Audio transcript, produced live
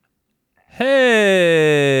Hey,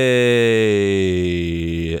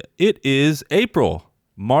 it is April.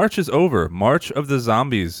 March is over. March of the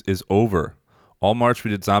Zombies is over. All March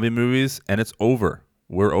we did zombie movies, and it's over.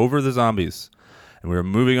 We're over the zombies, and we're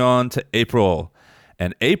moving on to April.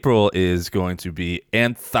 And April is going to be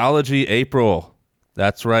Anthology April.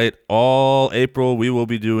 That's right. All April we will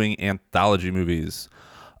be doing anthology movies.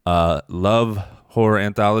 Love horror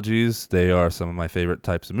anthologies. They are some of my favorite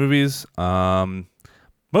types of movies.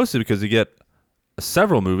 Mostly because you get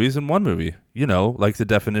several movies in one movie. You know, like the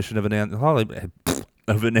definition of an anthology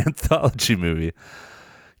movie.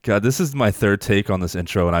 God, this is my third take on this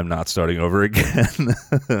intro, and I'm not starting over again.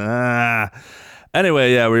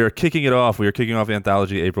 Anyway, yeah, we are kicking it off. We are kicking off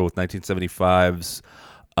Anthology April with 1975's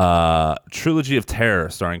Trilogy of Terror,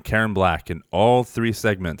 starring Karen Black in all three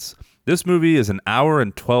segments. This movie is an hour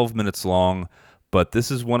and 12 minutes long. But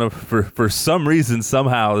this is one of, for some reason,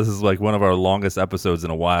 somehow, this is like one of our longest episodes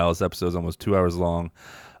in a while. This episode's almost 2 hours long.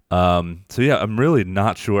 So yeah, I'm really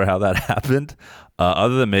not sure how that happened.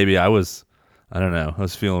 Other than maybe I was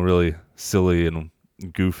feeling really silly and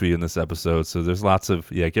goofy in this episode. So there's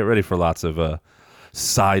get ready for lots of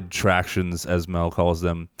side tractions, as Mel calls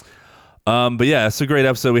them. But yeah, it's a great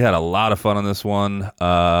episode. We had a lot of fun on this one.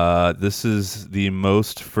 This is the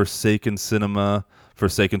most Forsaken Cinema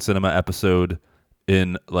episode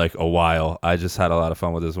in like a while. I just had a lot of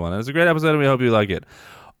fun with this one. And it's a great episode, and we hope you like it.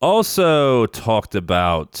 Also talked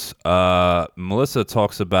about, Melissa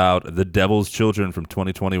talks about The Devil's Children from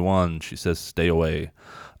 2021. She says, stay away.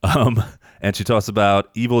 And she talks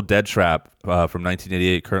about Evil Dead Trap from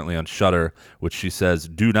 1988, currently on Shudder, which she says,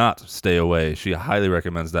 do not stay away. She highly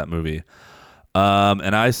recommends that movie.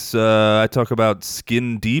 And I talk about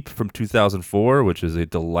Skin Deep from 2004, which is a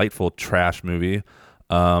delightful trash movie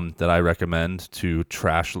that I recommend to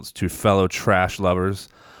fellow trash lovers.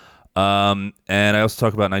 And I also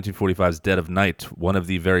talk about 1945's Dead of Night, one of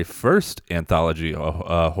the very first anthology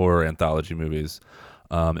horror anthology movies.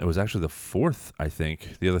 It was actually the fourth, I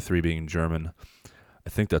think, the other three being German. I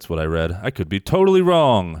think that's what I read. I could be totally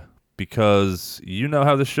wrong, because you know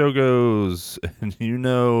how the show goes, and you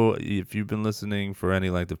know, if you've been listening for any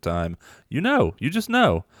length of time, you just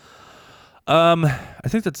know. I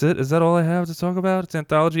think that's it. Is that all I have to talk about? It's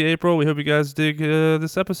Anthology April. We hope you guys dig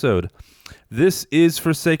this episode. This is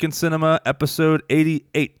Forsaken Cinema, episode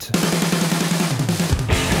 88.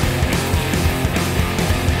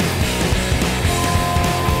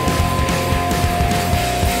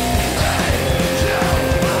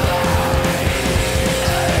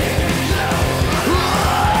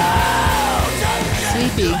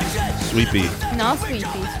 Sweepy. No, sweepy.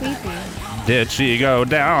 Did she go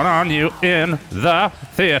down on you in the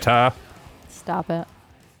theater? Stop it.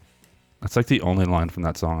 That's like the only line from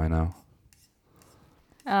that song I know.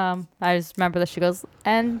 I just remember that she goes,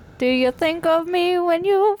 and do you think of me when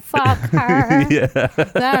you fuck her? Yeah.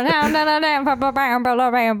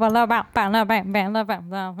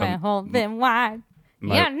 Hold them wide.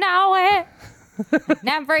 You know it. And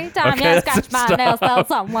every time you scratch my nails on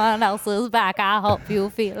someone else's back, I hope you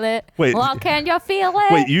feel it. Wait. Well, can you feel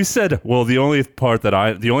it? Wait, you said, well, the only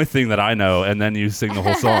thing that I know, and then you sing the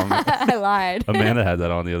whole song. I lied. Amanda had that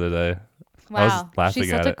on the other day. Wow. I was laughing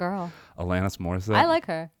She's at such it. a girl. Alanis Morissette. I like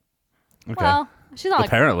her. Okay. Well, she's not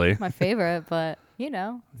apparently my favorite, but you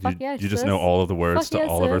know, fuck yeah, you just know all of the words to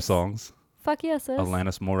all of her songs. Fuck yes, sis.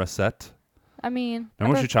 Alanis Morissette. I mean,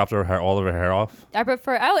 remember when she chopped all of her hair off? I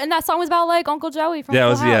prefer. Oh, and that song was about like Uncle Joey from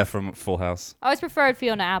Full House. From Full House. I always preferred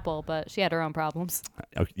Fiona Apple, but she had her own problems.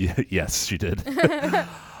 Oh, yes, she did.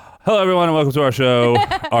 Hello, everyone, and welcome to our show,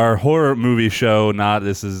 our horror movie show.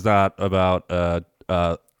 This is not about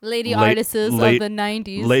lady artists of the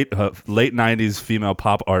 90s. Late 90s female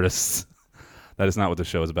pop artists. That is not what the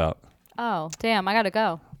show is about. Oh, damn! I gotta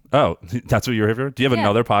go. Oh, that's what you're here for? Do you have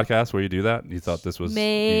another podcast where you do that? You thought this was...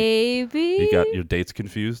 Maybe. You got your dates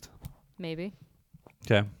confused? Maybe.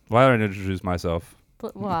 Okay. Why don't I introduce myself?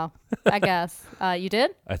 Well, I guess. You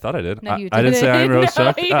did? I thought I did. No, you didn't. I didn't say I'm your host, No,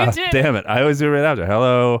 Chuck. you didn't. Damn it. I always do it right after.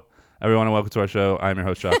 Hello, everyone, and welcome to our show. I'm your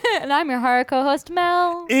host, Chuck. And I'm your horror co-host,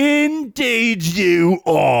 Mel. Indeed you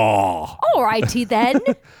are. Alrighty then.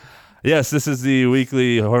 Yes, this is the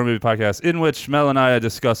weekly horror movie podcast in which Mel and I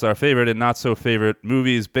discuss our favorite and not so favorite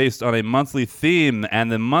movies based on a monthly theme,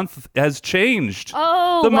 and the month has changed.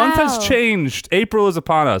 Oh, the month has changed. April is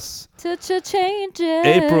upon us. Changes.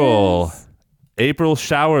 April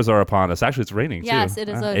showers are upon us. Actually, it's raining too. Yes, it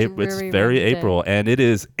is. It's very April, and it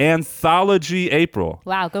is Anthology April.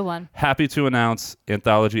 Wow, good one. Happy to announce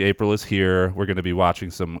Anthology April is here. We're going to be watching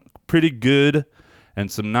some pretty good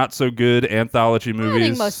and some not so good anthology movies. I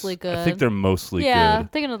think mostly good. I think they're mostly good. Yeah,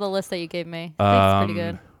 thinking of the list that you gave me. I think it's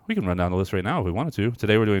pretty good. We can run down the list right now if we wanted to.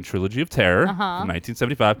 Today we're doing Trilogy of Terror from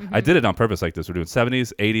 1975. I did it on purpose like this. We're doing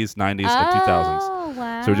 70s, 80s, 90s, and 2000s. Oh,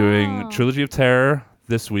 wow. So we're doing Trilogy of Terror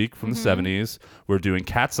this week from the 70s. We're doing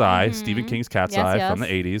Cat's Eye, Stephen King's Cat's Eye from the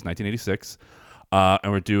 80s, 1986.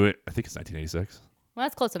 And we're doing, I think it's 1986. Well,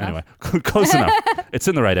 that's close enough. Anyway, close enough. It's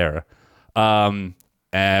in the right era. And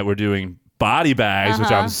we're doing Body Bags,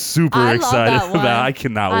 which I'm super excited about. I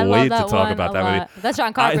cannot wait to talk about that movie. That's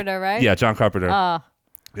John Carpenter, right? Yeah, John Carpenter.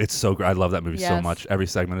 It's so great. I love that movie so much. Every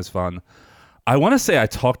segment is fun. I want to say I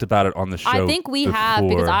talked about it on the show. I think we have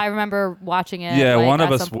because I remember watching it. Yeah, one of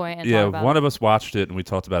at us. Some point and one of us watched it and we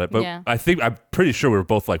talked about it. But I'm pretty sure we were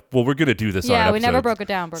both like, "Well, we're gonna do this." Yeah, on an we never episode broke it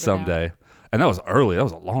down. someday. And that was early. That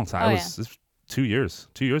was a long time. This was 2 years.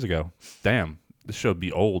 2 years ago. Damn, this show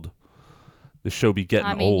be old. This show be getting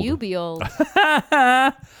old. I mean, you be old.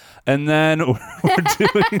 And then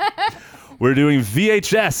we're doing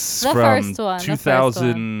VHS the from first one,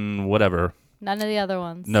 2000 whatever. None of the other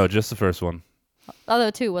ones. No, just the first one. Although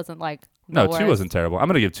 2 wasn't like No, worst. 2 wasn't terrible. I'm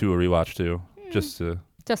gonna give 2 a rewatch too, just 2.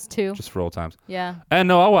 just for old times. Yeah. And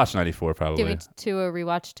no, I'll watch 94 probably. Give me 2 a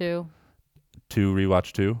rewatch 2. 2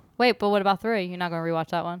 rewatch 2. Wait, but what about 3? You're not gonna rewatch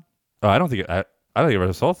that one? Oh, I don't think I don't think I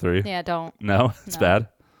ever saw 3. Yeah, don't. No, it's bad.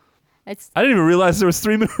 I It's didn't even realize there was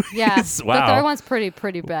 3 movies. yeah. Wow. The third one's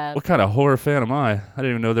pretty bad. What kind of horror fan am I? I didn't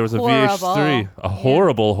even know there was a Horrible. VH3. A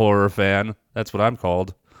horrible horror fan. That's what I'm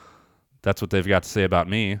called. That's what they've got to say about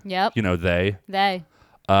me. Yep. You know, they. They.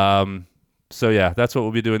 So yeah, that's what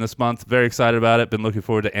we'll be doing this month. Very excited about it. Been looking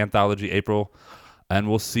forward to Anthology April. And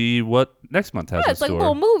we'll see what next month has in It's like store.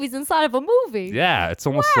 little movies inside of a movie. Yeah, it's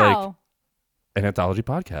almost like an anthology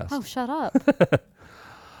podcast. Oh, shut up.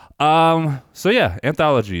 So yeah,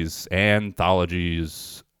 anthologies.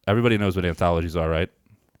 Everybody knows what anthologies are, right?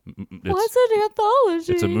 What's an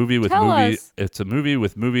anthology? It's a movie with Tell movie. us. It's a movie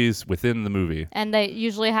with movies within the movie. And they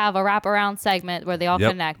usually have a wraparound segment where they all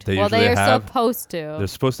connect. They Well, they usually are have- supposed to. They're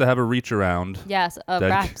supposed to have a reach around. Yes, that-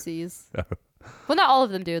 Rapsies. Well, not all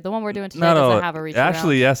of them do. The one we're doing today Not all. doesn't have a reach around.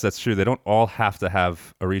 Actually, yes, that's true. They don't all have to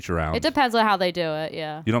have a reach around. It depends on how they do it,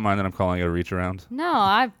 yeah. You don't mind that I'm calling it a reach around? No,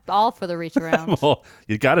 I'm all for the reach around. Well,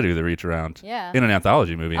 you got to do the reach around. Yeah. In an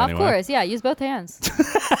anthology movie, Of anyway. course, yeah. Use both hands.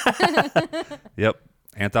 Yep.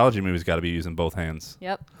 Anthology movies got to be using both hands.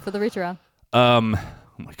 Yep, for the reach around. Oh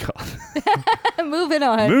my god. Moving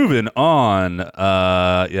on. Moving on.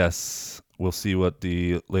 Yes, we'll see what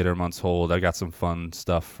the later months hold. I got some fun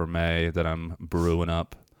stuff for May that I'm brewing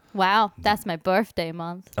up. Wow, that's my birthday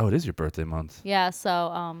month. Oh, it is your birthday month. Yeah,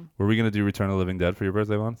 so Were we gonna do Return of the Living Dead for your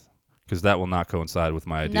birthday month? Because that will not coincide with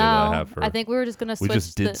my idea no, that I have for. I think we were just gonna switch. We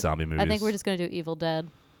just did zombie movies. I think we're just gonna do Evil Dead,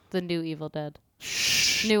 the new Evil Dead.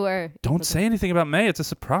 Shh. Newer. Don't say anything about May. It's a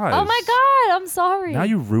surprise. Oh my god, I'm sorry. Now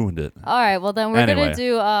you ruined it. All right, well then we're Anyway. gonna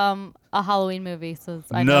do a Halloween movie. So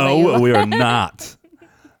I know that No, you we are not.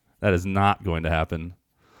 That is not going to happen.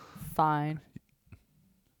 Fine.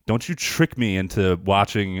 Don't you trick me into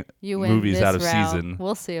watching You win movies this out of round. season.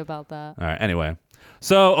 We'll see about that. All right. Anyway,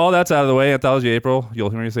 so all that's out of the way. Anthology April. You'll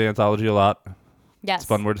hear me say anthology a lot. Yes. It's a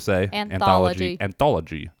fun word to say. Anthology.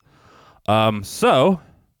 Anthology. So,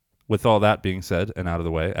 with all that being said and out of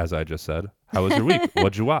the way, as I just said, how was your week?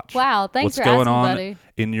 What'd you watch? Wow, thanks What's for going asking, on buddy.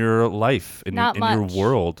 in your life, in Not your much.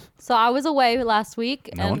 world? So I was away last week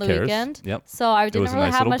No and one the cares. weekend. Yep. So I It didn't was a really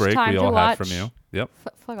nice have little much break time we to all watch. had from you. Yep.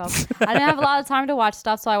 Fuck off. I didn't have a lot of time to watch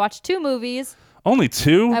stuff, so I watched 2 movies, Only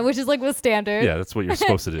 2? which is like the standard. Yeah, that's what you're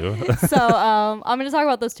supposed to do. So I'm going to talk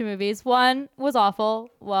about those 2 movies. One was awful.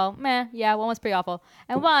 Well, meh. Yeah, one was pretty awful.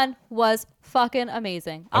 And one was fucking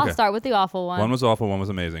amazing. I'll Okay. start with the awful one. One was awful, one was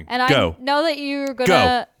amazing. And Go. I know that you're going Go.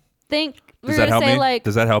 to think we're Does that going to help say me? like,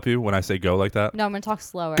 Does that help you when I say go like that? no, I'm going to talk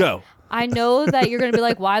slower. Go. I know that you're going to be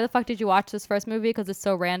like, why the fuck did you watch this first movie? Because it's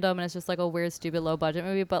so random and it's just like a weird, stupid, low budget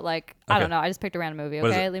movie. But like, I Okay. don't know. I just picked a random movie. What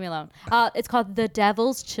is Okay. it? Leave me alone. It's called The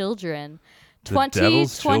Devil's Children. The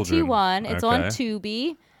Devil's Children. 2021. It's on Okay.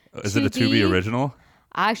 Tubi. Is it a Tubi original?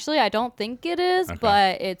 Actually, I don't think it is, Okay.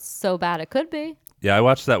 but it's so bad it could be. Yeah, I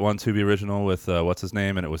watched that one Tubi original with what's his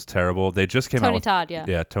name, and it was terrible. They just came out Tony with Todd, yeah.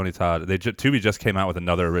 Yeah, Tony Todd. Tubi just came out with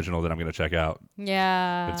another original that I'm going to check out.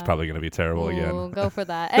 Yeah. It's probably going to be terrible Ooh, again. Go for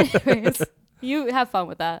that. Anyways, you have fun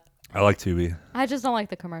with that. I like Tubi. I just don't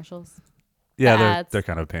like the commercials. Yeah, ads. they're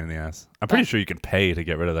kind of a pain in the ass. I'm pretty sure you can pay to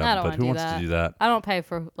get rid of them, I don't but wanna who do wants that. to do that? I don't pay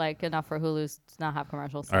for like enough for Hulu to not have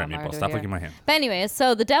commercials. So All right, I'm not Meatball, gonna do it stop here. licking my hand. But anyways,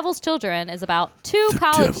 so The Devil's Children is about two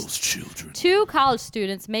Children. college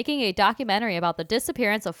students making a documentary about the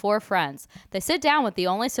disappearance of 4 friends. They sit down with the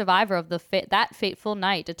only survivor of that fateful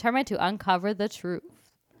night, determined to uncover the truth.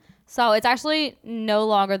 So it's actually no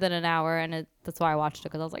longer than an hour, and that's why I watched it,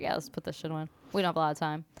 because I was like, yeah, let's put this shit on. We don't have a lot of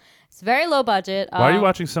time. It's very low budget. Why are you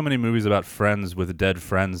watching so many movies about friends with dead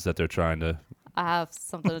friends that they're trying to? I have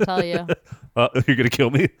something to tell you. You're gonna kill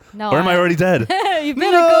me? No. Or am I already dead? You've been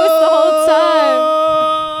a ghost the whole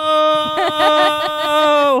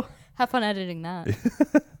time. Have fun editing that.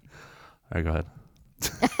 All right, go ahead.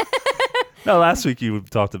 No, last week you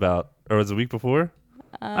talked about, or was it the week before?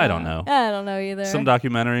 I don't know. I don't know either. Some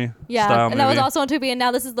documentary Yeah, style and movie. that was also on Tubi, and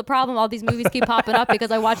now this is the problem. All these movies keep popping up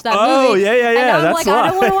because I watched that Oh, movie. yeah. And now I'm That's like, why. I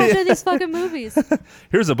don't want to watch any of these fucking movies.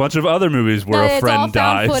 Here's a bunch of other movies where No, a friend it's all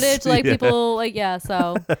dies. found footage, like Yeah. people, like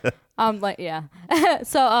so, yeah.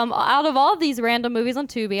 So out of all of these random movies on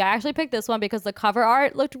Tubi, I actually picked this one because the cover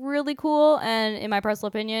art looked really cool, and in my personal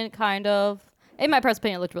opinion, it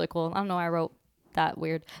looked really cool. I don't know why I wrote that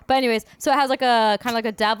weird, but anyways, so it has like a kind of like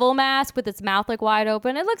a devil mask with its mouth like wide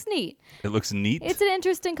open. It looks neat. It looks neat. It's an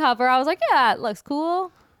interesting cover. I was like, yeah, it looks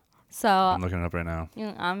cool. So I'm looking it up right now.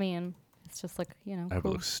 I mean, it's just like I hope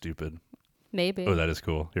cool. it looks stupid. Maybe. Oh, that is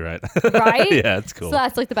cool. You're right. Right? Yeah, it's cool. So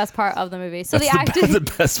that's like the best part of the movie. So That's the acting, the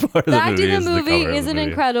best part of the movie. acting in is the movie cover of the isn't movie.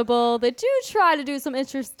 incredible. They do try to do some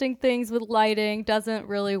interesting things with lighting. Doesn't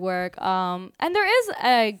really work. And there is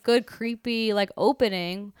a good creepy like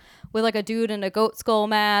opening with like a dude in a goat skull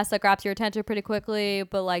mask that grabs your attention pretty quickly.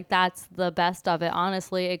 But like that's the best of it.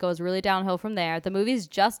 Honestly, it goes really downhill from there. The movie's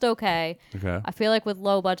just okay. Okay. I feel like with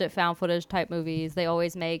low budget found footage type movies, they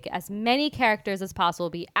always make as many characters as possible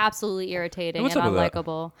be absolutely irritating What's and up with that?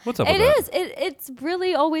 unlikable. What's up It with that? is. It's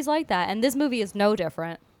really always like that. And this movie is no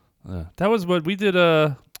different. That was what we did.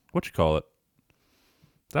 What you call it?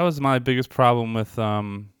 That was my biggest problem with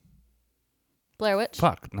Blair Witch.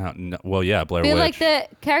 Fuck. No. Well, yeah, Blair I feel Witch. like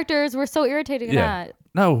the characters were so irritating in Yeah. that.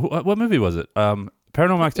 No. What movie was it?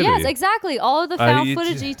 Paranormal Activity. Yes, exactly. All of the found you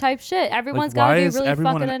footagey type shit. Like, Everyone's why gotta be is really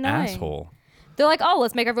everyone fucking an annoying. asshole? They're like, oh,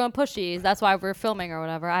 let's make everyone pushy. That's why we're filming or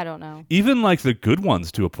whatever. I don't know. Even like the good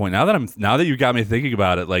ones to a point. Now that you got me thinking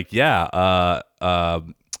about it, like Hell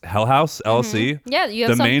House LLC. Yeah, you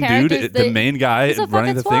have The some main characters dude, that- the main guy he's a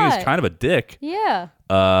running the fucking thing is twat. kind of a dick. Yeah.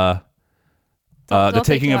 The don't think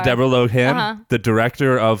Taking you of are. Deborah Lohan. Uh-huh. The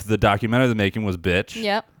director of the documentary the making was bitch.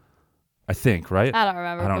 Yep. I think, right? I don't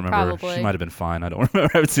remember. I don't but remember. Probably. She might have been fine. I don't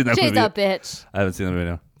remember. I haven't seen that She's movie. a bitch. I haven't seen the movie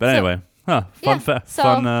now. But So- anyway, fun Yeah, fact. so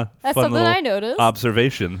Fun, that's fun something little I noticed.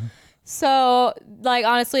 observation. So, like,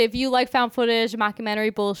 honestly, if you like found footage,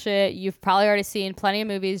 mockumentary bullshit, you've probably already seen plenty of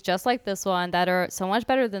movies just like this one that are so much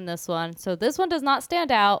better than this one. So this one does not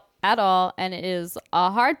stand out at all, and it is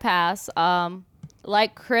a hard pass.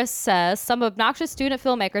 Like Chris says, some obnoxious student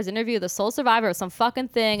filmmakers interview the sole survivor of some fucking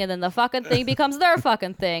thing, and then the fucking thing becomes their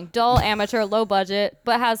fucking thing. Dull, amateur, low budget,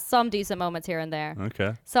 but has some decent moments here and there.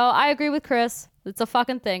 Okay. So I agree with Chris. It's a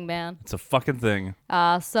fucking thing, man. It's a fucking thing.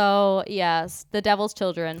 So, yes, The Devil's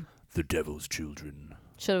Children The Devil's Children.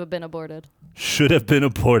 should have been aborted. Should have been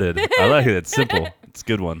aborted. I like it. It's simple. It's a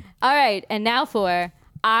good one. All right, and now for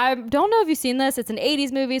I don't know if you've seen this. It's an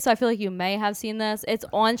 80s movie, so I feel like you may have seen this. It's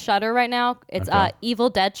on Shudder right now. It's Okay.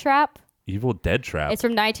 Evil Dead Trap. Evil Dead Trap. It's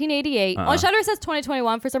from 1988. On Shudder it says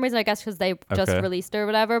 2021 for some reason, I guess because they just Okay. released it or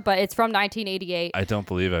whatever, but it's from 1988. I don't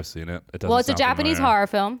believe I've seen it. It doesn't Well, it's a sound Japanese familiar. horror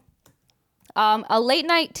film. A late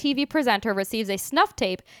night TV presenter receives a snuff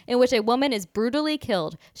tape in which a woman is brutally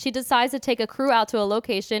killed. She decides to take a crew out to a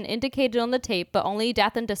location indicated on the tape, but only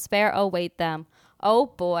death and despair await them. Oh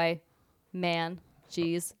boy. Man.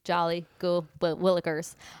 Jeez. Jolly. Ghoul.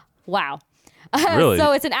 Willikers. Wow. Really?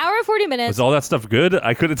 So it's an hour and 40 minutes. Was all that stuff good?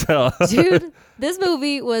 I couldn't tell. Dude, this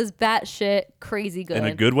movie was batshit crazy good. In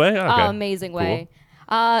a good way? Okay. Amazing Cool. way.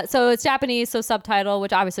 So it's Japanese, so subtitle,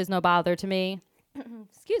 which obviously is no bother to me.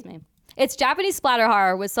 Excuse me. It's Japanese splatter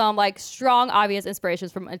horror with some like strong, obvious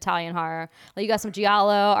inspirations from Italian horror. Like you got some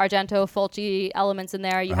Giallo, Argento, Fulci elements in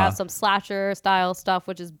there. You have some slasher style stuff,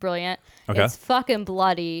 which is brilliant. Okay. It's fucking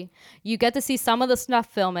bloody. You get to see some of the snuff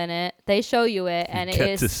film in it. They show you it, and it Get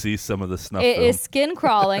is to see some of the snuff it film. is skin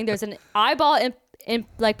crawling. There's an eyeball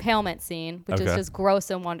like palement scene, which is Okay. just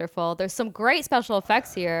gross and wonderful. There's some great special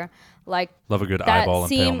effects here, like Love a good that eyeball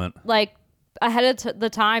seem impalement. like ahead of the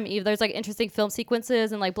time. There's like interesting film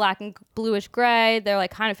sequences and like black and bluish gray. They're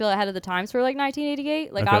like kind of feel ahead of the times for like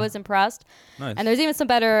 1988. Like I Okay. was impressed. Nice. And there's even some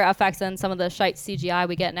better effects than some of the shite CGI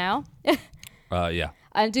we get now. Yeah.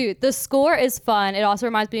 And dude, the score is fun. It also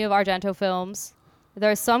reminds me of Argento films.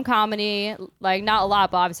 There's some comedy, like not a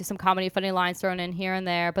lot, but obviously some comedy, funny lines thrown in here and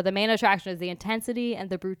there. But the main attraction is the intensity and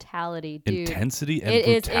the brutality, dude. Intensity and It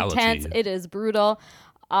is brutality. intense. It is brutal.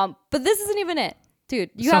 But this isn't even it, dude.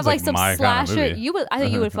 You Sounds have like like some my kind of slasher. movie. I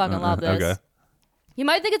think you would fucking love this. Okay. You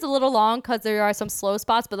might think it's a little long because there are some slow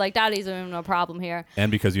spots, but like that isn't even a problem here. And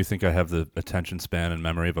because you think I have the attention span and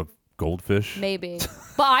memory of a Goldfish. Maybe.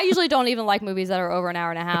 But I usually don't even like movies that are over an hour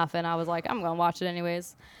and a half, and I was like, I'm going to watch it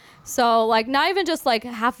anyways. So, like, not even just, like,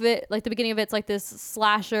 half of it, like, the beginning of it's, like, this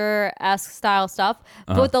slasher-esque style stuff.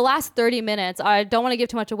 But the last 30 minutes, I don't want to give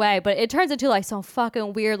too much away, but it turns into, like, some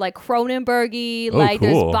fucking weird, like, Cronenberg-y, like, cool.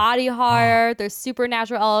 there's body horror, there's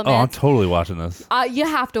supernatural elements. Oh, I'm totally watching this. You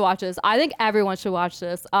have to watch this. I think everyone should watch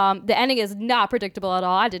this. The ending is not predictable at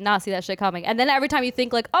all. I did not see that shit coming. And then every time you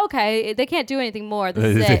think, like, okay, they can't do anything more,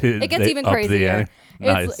 this is it. It gets even crazier.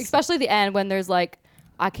 Nice. Especially the end when there's, like,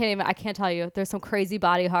 I can't tell you. There's some crazy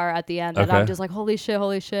body horror at the end that I'm just like, holy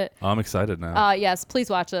shit. I'm excited now. Yes,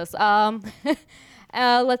 please watch this.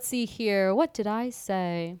 Let's see here. What did I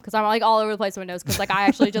say? Because I'm like all over the place with my notes. Because like I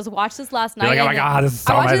actually just watched this last night. You're like, oh my God, this is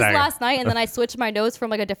so I watched amazing. this last night, and then I switched my notes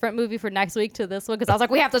from like a different movie for next week to this one because I was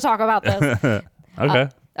like, we have to talk about this.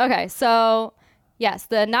 Okay. So yes,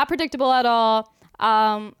 the not predictable at all.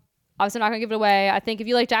 Obviously, I'm not gonna give it away. I think if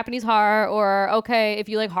you like Japanese horror, or if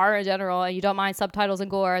you like horror in general and you don't mind subtitles and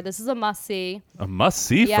gore, this is a must see. A must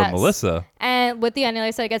see for Melissa. And with the ending, like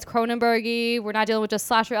I said, it gets Cronenberg-y. We're not dealing with just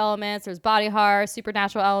slasher elements. There's body horror,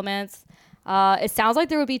 supernatural elements. It sounds like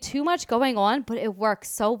there would be too much going on, but it works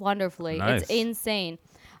so wonderfully. Nice. It's insane.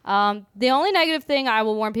 The only negative thing I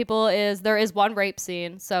will warn people is there is one rape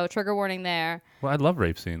scene, so trigger warning there. Well, I love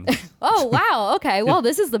rape scenes. Oh wow, okay. Well,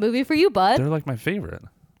 this is the movie for you, bud. They're like my favorite.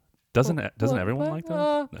 Doesn't everyone like them?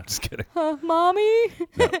 No, just kidding. Mommy.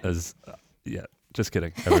 No, just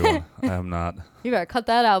kidding. Everyone, I am not. You better cut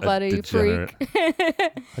that out, buddy. You freak.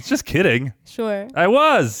 It's just kidding. Sure. I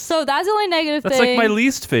was. So that's the only negative That's thing. like my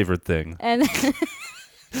least favorite thing. And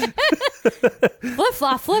flip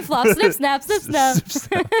flop, snip snap, snip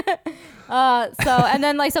snap. And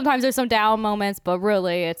then like sometimes there's some down moments, but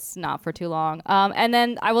really it's not for too long. And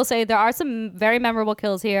then I will say there are some very memorable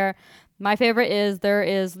kills here. My favorite is there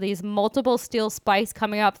is these multiple steel spikes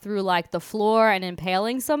coming up through like the floor and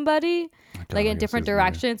impaling somebody like in different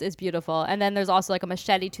directions. It's beautiful. And then there's also like a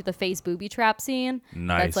machete to the face booby trap scene.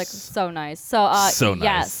 Nice. That's like so nice. So nice.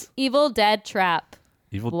 Yes, Evil Dead Trap.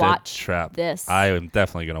 Watch Dead Trap. This. I am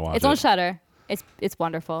definitely gonna watch it. It's on Shudder. It's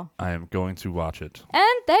wonderful. I am going to watch it.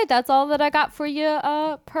 And that's all that I got for you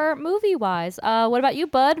per movie wise. What about you,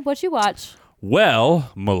 bud? What you watch?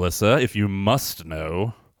 Well, Melissa, if you must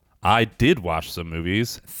know, I did watch some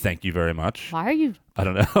movies. Thank you very much. Why are you? I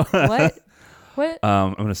don't know. What?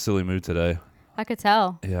 I'm in a silly mood today. I could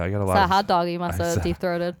tell. Yeah, I got a It's lot. that hot dog you must have deep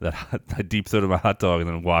throated. I deep throated my hot dog and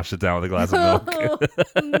then washed it down with a glass of milk.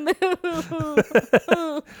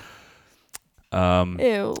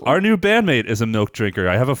 Ew. Our new bandmate is a milk drinker.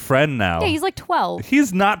 I have a friend now. Yeah, he's like 12.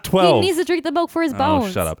 He's not 12. He needs to drink the milk for his bones.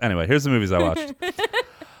 Oh, shut up. Anyway, here's the movies I watched.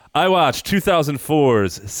 I watched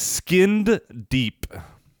 2004's Skinned Deep.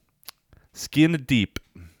 Skinned Deep.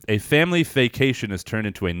 A family vacation is turned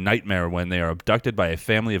into a nightmare when they are abducted by a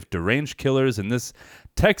family of deranged killers in this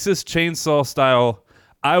Texas Chainsaw style.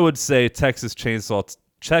 I would say Texas Chainsaw.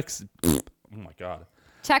 Oh my God.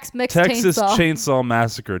 Texas Chainsaw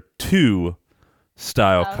Massacre 2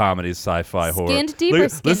 style comedy, sci-fi horror. Skinned Deep.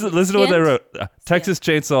 Listen to what they wrote. Texas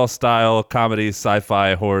Chainsaw style comedy,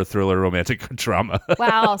 sci-fi horror thriller, romantic drama.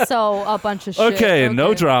 Wow, so a bunch of shit. Okay,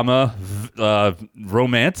 no drama.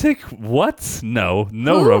 Romantic? What? No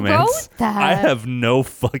Who romance. wrote that? I have no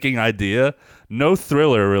fucking idea. No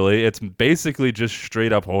thriller, really. It's basically just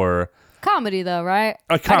straight up horror. Comedy, though, right?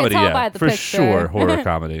 A comedy, I can tell yeah, by the for picture. sure. Horror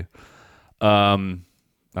comedy.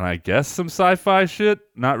 And I guess some sci-fi shit.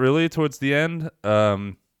 Not really towards the end.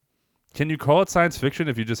 Can you call it science fiction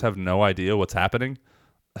if you just have no idea what's happening?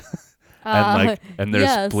 and there's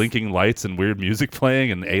yes. blinking lights and weird music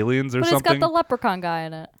playing and aliens or But something. it's got the leprechaun guy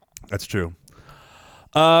in it. That's true.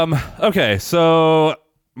 Okay, so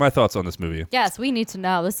my thoughts on this movie. Yes, we need to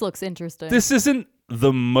know. This looks interesting. This isn't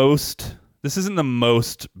the most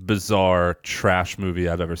bizarre trash movie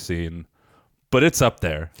I've ever seen, but it's up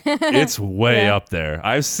there. It's way up there.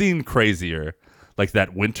 I've seen crazier, like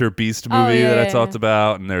that Winter Beast movie that I talked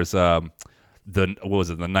about, and there's the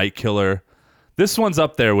Night Killer. This one's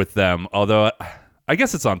up there with them, although I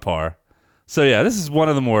guess it's on par. So yeah, this is one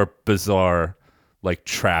of the more bizarre, like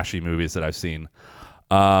trashy movies that I've seen.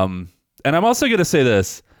 And I'm also gonna say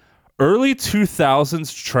this: early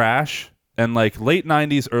 2000s trash. And like late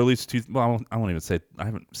 90s, early well, I won't even say I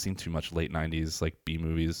haven't seen too much late 90s like B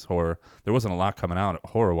movies horror. There wasn't a lot coming out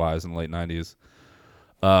horror wise in the late 90s.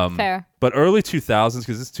 Fair. But early 2000s,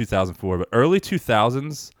 because it's 2004, but early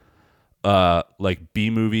 2000s, like B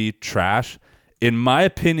movie trash, in my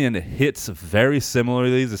opinion, hits very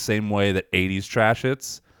similarly the same way that 80s trash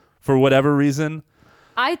hits for whatever reason.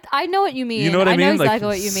 I know what you mean. You know what I mean? I know exactly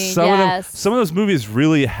what you mean. Yes. Some of those movies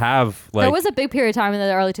really have like. There was a big period of time in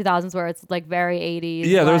the early 2000s where it's like very 80s.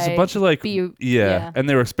 Yeah, there was a bunch of like. yeah, and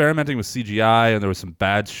they were experimenting with CGI, and there was some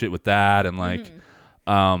bad shit with that, and like,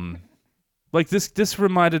 like this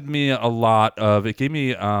reminded me a lot of. It gave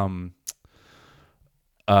me oh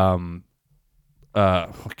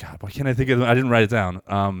God, why can't I think of it? I didn't write it down.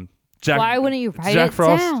 Why wouldn't you write Jack it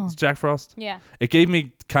Frost? down? It's Jack Frost. Yeah. It gave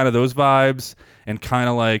me kind of those vibes, and kind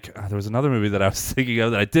of like there was another movie that I was thinking of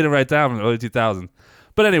that I didn't write down from the early 2000s.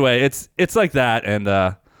 But anyway, it's like that, and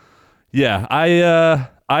yeah,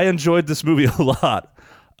 I enjoyed this movie a lot.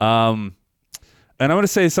 And I'm going to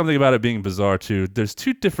say something about it being bizarre too. There's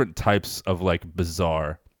two different types of like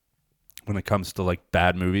bizarre when it comes to like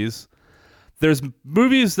bad movies. There's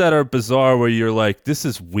movies that are bizarre where you're like, this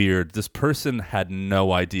is weird. This person had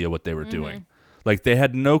no idea what they were doing. Like they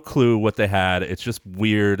had no clue what they had. It's just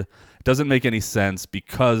weird. It doesn't make any sense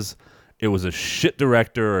because it was a shit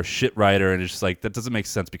director or a shit writer. And it's just like, that doesn't make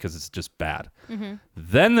sense because it's just bad.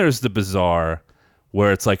 Then there's the bizarre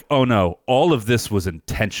where it's like, oh no, all of this was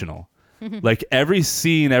intentional. Like every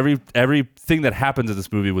scene, everything that happens in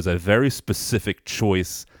this movie was a very specific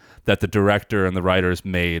choice that the director and the writers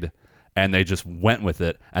made. And they just went with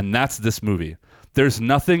it. And that's this movie. There's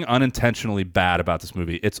nothing unintentionally bad about this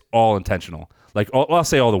movie. It's all intentional. Like, I'll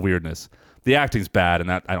say all the weirdness. The acting's bad, and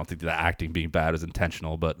that I don't think the acting being bad is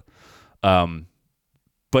intentional. But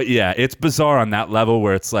yeah, it's bizarre on that level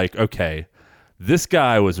where it's like, okay, this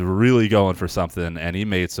guy was really going for something, and he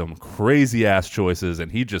made some crazy-ass choices,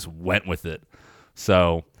 and he just went with it.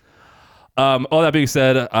 So, all that being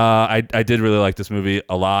said, I did really like this movie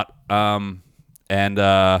a lot. And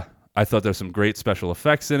I thought there's some great special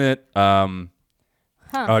effects in it.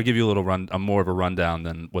 I'll give you a little more of a rundown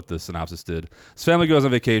than what the synopsis did. His family goes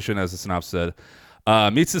on vacation, as the synopsis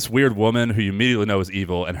said. Meets this weird woman who you immediately know is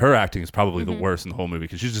evil, and her acting is probably the worst in the whole movie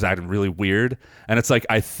because she's just acting really weird. And it's like,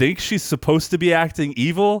 I think she's supposed to be acting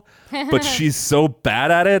evil, but she's so bad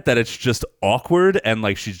at it that it's just awkward and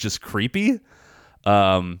like she's just creepy.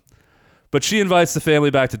 But she invites the family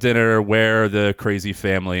back to dinner where the crazy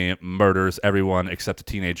family murders everyone except a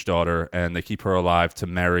teenage daughter, and they keep her alive to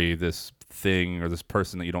marry this thing or this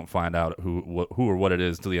person that you don't find out who or what it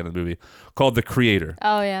is till the end of the movie, called the Creator.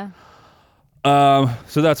 Oh, yeah.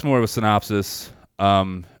 So that's more of a synopsis.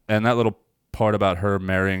 And that little part about her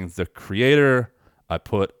marrying the Creator,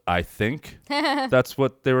 I think that's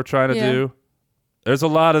what they were trying to do. There's a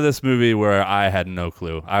lot of this movie where I had no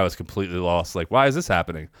clue. I was completely lost. Like, why is this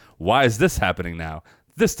happening? Why is this happening now?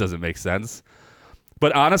 This doesn't make sense.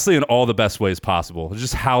 But honestly, in all the best ways possible.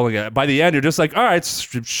 Just howling at it. By the end, you're just like, all right,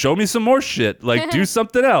 show me some more shit. Like, do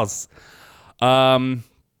something else.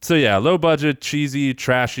 So yeah, low budget, cheesy,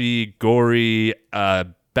 trashy, gory,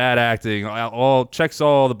 bad acting. All checks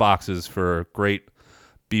all the boxes for great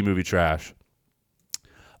B-movie trash.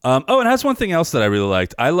 And it has one thing else that I really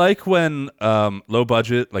liked. I like when low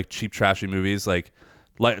budget, like cheap, trashy movies, like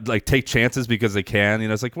take chances because they can. You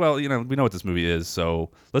know, it's like, well, you know, we know what this movie is, so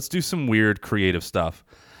let's do some weird, creative stuff.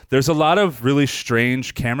 There's a lot of really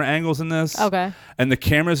strange camera angles in this. Okay. And the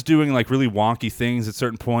camera's doing like really wonky things at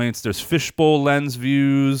certain points. There's fishbowl lens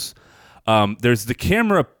views. There's the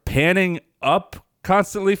camera panning up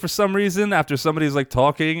constantly for some reason after somebody's like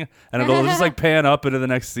talking, and it'll just like pan up into the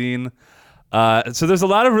next scene. So there's a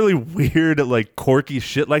lot of really weird, like quirky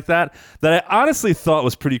shit like that I honestly thought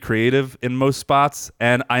was pretty creative in most spots,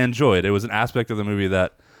 and I enjoyed. It was an aspect of the movie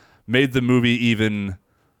that made the movie even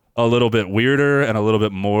a little bit weirder and a little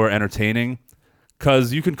bit more entertaining.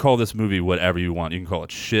 Because you can call this movie whatever you want. You can call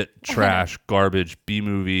it shit, trash, garbage,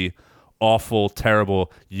 B-movie, awful,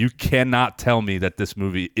 terrible. You cannot tell me that this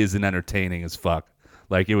movie isn't entertaining as fuck.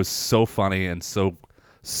 Like, it was so funny and so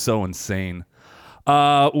insane.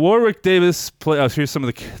 Warwick Davis here's some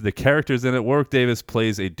of the characters in it. Warwick Davis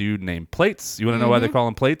plays a dude named Plates. You want to know why they call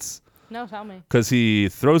him Plates? No, tell me. Because he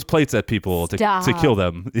throws plates at people to kill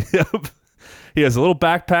them. Yep. He has a little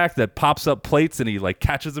backpack that pops up plates, and he like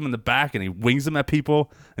catches them in the back, and he wings them at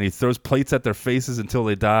people, and he throws plates at their faces until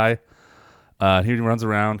they die. He runs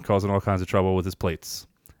around causing all kinds of trouble with his plates.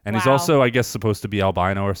 And he's also, I guess, supposed to be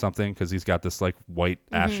albino or something because he's got this like white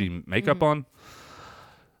ashy makeup on.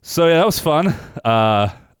 So yeah, that was fun.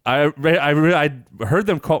 I heard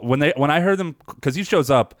them call when I heard them, because he shows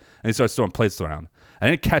up and he starts throwing plates around. I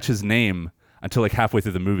didn't catch his name until like halfway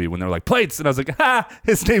through the movie when they're like, Plates, and I was like,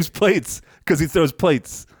 his name's Plates because he throws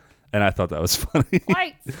plates, and I thought that was funny.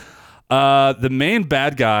 Plates. The main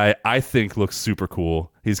bad guy I think looks super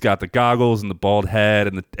cool. He's got the goggles and the bald head,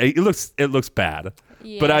 and it looks bad,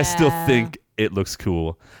 but I still think it looks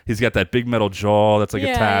cool. He's got that big metal jaw that's like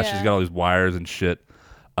attached. He's got all these wires and shit.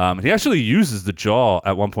 And he actually uses the jaw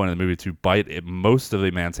at one point in the movie to bite most of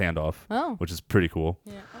a man's hand off, which is pretty cool.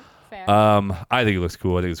 Yeah, fair. I think it looks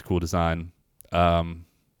cool. I think it's a cool design. And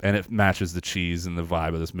it matches the cheese and the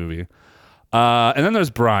vibe of this movie. And then there's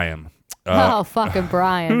Brian. Fucking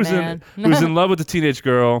Brian, man. Who's in love with the teenage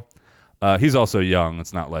girl. He's also young.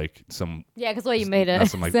 It's not like some... Yeah, because you made it. Not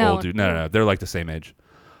some like old dude. No. They're like the same age.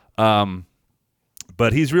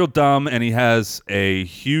 But he's real dumb, and he has a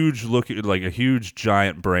huge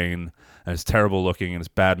giant brain, and it's terrible looking, and it's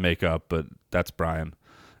bad makeup, but that's Brian.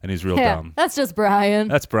 And he's real dumb. That's just Brian.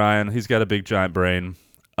 That's Brian. He's got a big giant brain.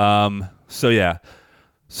 So yeah.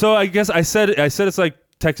 So I guess I said it's like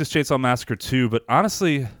Texas Chainsaw Massacre 2, but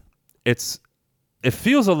honestly, it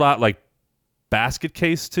feels a lot like Basket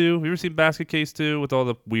Case 2. Have you ever seen Basket Case 2 with all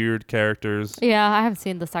the weird characters? Yeah, I haven't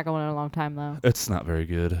seen the second one in a long time though. It's not very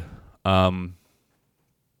good.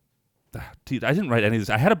 Dude, I didn't write any of this.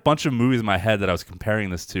 I had a bunch of movies in my head that I was comparing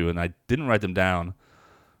this to, and I didn't write them down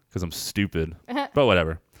because I'm stupid. But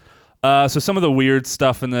whatever. So some of the weird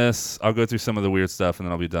stuff in this, I'll go through some of the weird stuff, and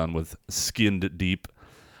then I'll be done with Skinned Deep.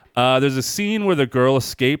 There's a scene where the girl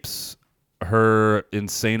escapes her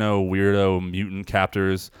insano, weirdo, mutant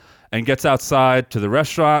captors and gets outside to the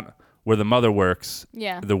restaurant where the mother works.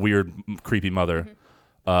 Yeah. The weird, creepy mother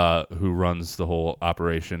who runs the whole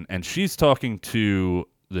operation. And she's talking to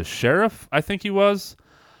the sheriff, I think he was.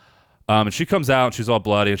 And she comes out and she's all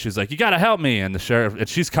bloody and she's like, "You got to help me." And the sheriff, and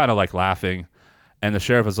she's kind of like laughing. And the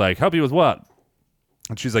sheriff is like, "Help you with what?"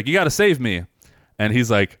 And she's like, "You got to save me." And he's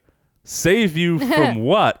like, "Save you from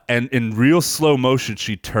what?" And in real slow motion,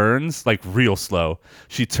 she turns, like real slow.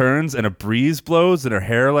 She turns and a breeze blows and her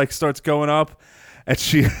hair like starts going up. And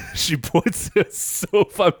she points. It's so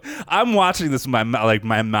fun. I'm watching this with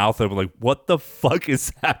my mouth open, like, what the fuck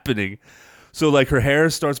is happening? So like her hair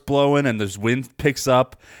starts blowing and there's wind picks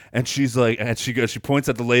up and she's like, and she points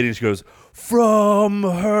at the lady and she goes, "From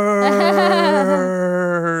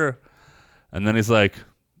her." And then he's like,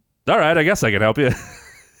 "All right, I guess I can help you."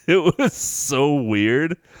 It was so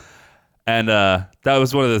weird. And that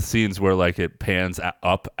was one of the scenes where like it pans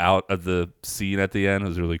up out of the scene at the end. It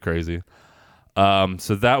was really crazy.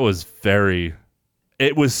 So that was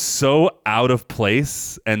it was so out of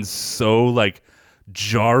place and so like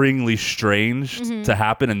jarringly strange to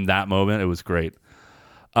happen in that moment. It was great.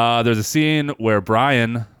 There's a scene where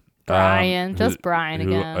Brian, who again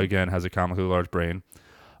has a comically large brain,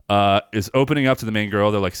 is opening up to the main girl.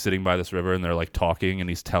 They're like sitting by this river and they're like talking and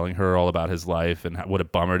he's telling her all about his life and what a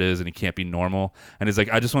bummer it is and he can't be normal. And he's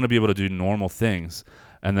like, "I just want to be able to do normal things."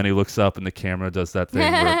 And then he looks up and the camera does that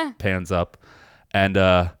thing where it pans up. And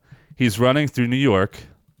he's running through New York.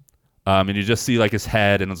 And you just see like his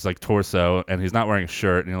head and it's like torso and he's not wearing a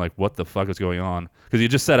shirt. And you're like, what the fuck is going on? Because he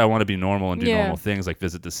just said, "I want to be normal and do normal things, like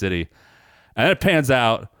visit the city." And then it pans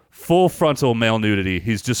out, full frontal male nudity.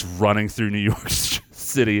 He's just running through New York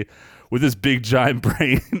City with his big giant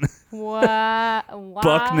brain. What?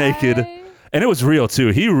 Buck naked. And it was real too.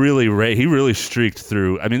 He really streaked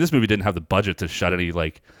through. I mean, this movie didn't have the budget to shut any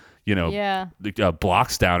blocks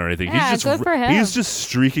down or anything. Yeah, good for him. He's just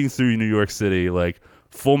streaking through New York City, like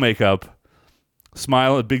full makeup,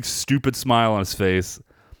 smile, a big stupid smile on his face.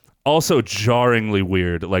 Also jarringly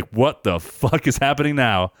weird. Like, what the fuck is happening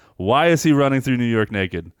now? Why is he running through New York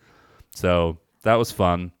naked? So that was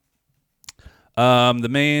fun. The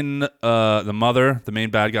main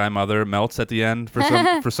bad guy mother melts at the end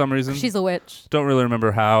for some reason. She's a witch. Don't really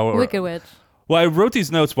remember how. Wicked witch. Well, I wrote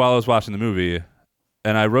these notes while I was watching the movie,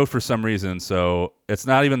 and I wrote for some reason. So it's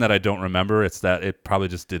not even that I don't remember; it's that it probably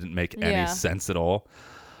just didn't make any sense at all.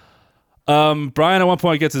 Brian at one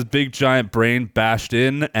point gets his big giant brain bashed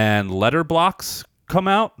in, and letter blocks come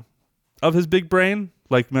out of his big brain.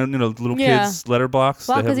 Like, little kids' letter blocks.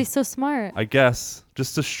 Well, because he's so smart. I guess.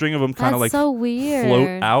 Just a string of them kind of like so weird.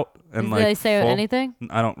 Float out. And Did like they say anything?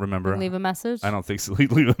 I don't remember. Leave a message? I don't think so.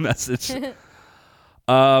 Leave a message.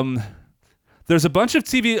 There's a bunch of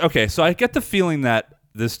TV. Okay, so I get the feeling that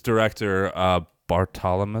this director,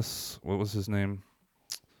 Bartholomew, what was his name?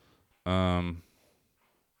 Well,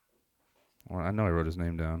 I know I wrote his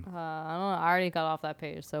name down. I don't know. I already got off that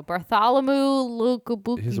page. So Bartholomew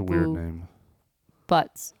Lukabuki. He's a weird name.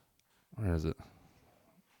 Butts. Where is it?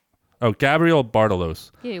 Oh, Gabriel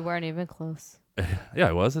Bartolos. Yeah, you weren't even close. Yeah,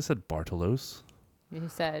 I was. I said Bartolos. You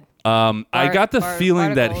said. I got the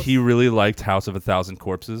feeling that he really liked House of a Thousand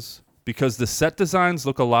Corpses because the set designs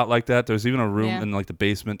look a lot like that. There's even a room in like the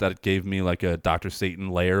basement that gave me like a Dr.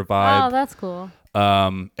 Satan lair vibe. Oh, that's cool.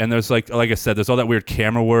 And there's like I said, there's all that weird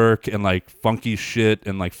camera work and like funky shit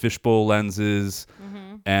and like fishbowl lenses.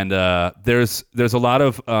 And there's a lot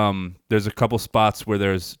of there's a couple spots where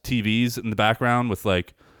there's TVs in the background with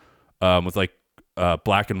like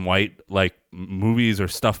black and white like movies or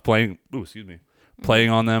stuff playing. Ooh, excuse me,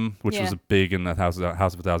 playing on them, which was big in the House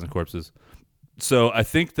of a Thousand Corpses. So I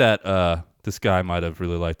think that this guy might have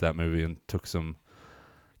really liked that movie and took some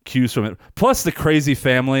cues from it. Plus the crazy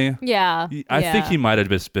family. Yeah. I think he might have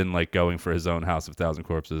just been like going for his own House of a Thousand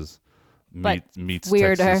Corpses. Meets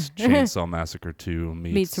weirder. Texas Chainsaw Massacre 2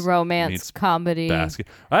 meets romance comedy. Basket.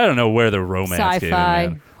 I don't know where the romance came in, Sci-fi,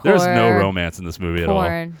 man. There's no horror, romance in this movie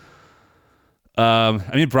porn. at all.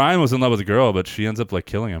 I mean, Brian was in love with a girl, but she ends up like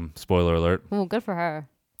killing him. Spoiler alert. Well, good for her.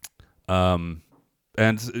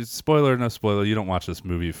 And spoiler, no spoiler, you don't watch this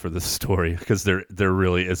movie for the story because there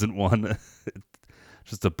really isn't one.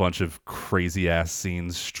 Just a bunch of crazy ass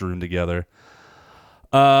scenes strewn together.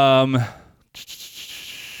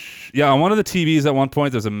 Yeah, on one of the TVs at one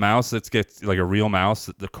point, there's a mouse that gets like a real mouse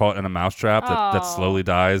that they're caught in a mouse trap that slowly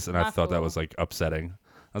dies, and I thought that was like upsetting.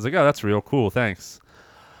 I was like, oh, that's real cool, thanks.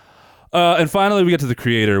 And finally, we get to the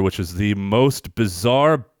creator, which is the most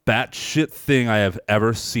bizarre batshit thing I have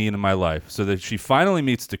ever seen in my life. So that she finally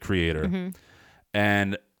meets the creator,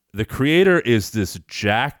 and the creator is this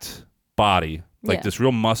jacked body, like this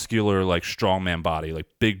real muscular, like strongman body, like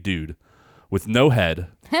big dude with no head.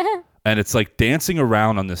 And it's like dancing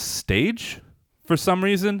around on this stage for some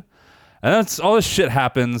reason. And that's all this shit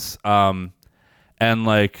happens. And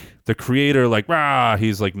like the creator, like, rah,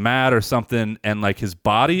 he's like mad or something. And like his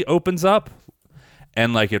body opens up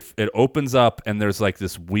and like it opens up and there's like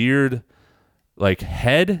this weird like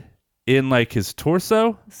head in like his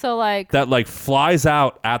torso. So like that like flies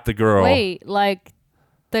out at the girl. Wait, like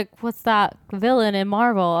what's that villain in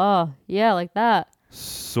Marvel? Oh, yeah, like that.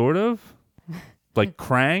 Sort of. Like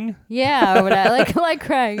Krang? Yeah, or whatever. like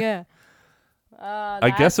Krang, yeah.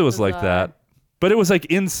 I guess it was bizarre. Like that. But it was like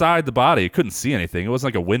inside the body. It couldn't see anything. It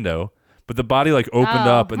wasn't like a window. But the body like opened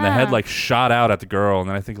up and the head like shot out at the girl. And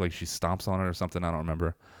then I think like she stomps on it or something. I don't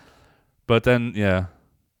remember. But then, yeah.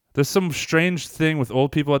 There's some strange thing with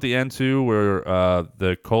old people at the end too where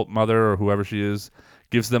the cult mother or whoever she is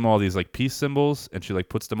gives them all these like peace symbols and she like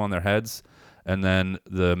puts them on their heads. And then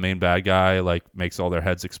the main bad guy like makes all their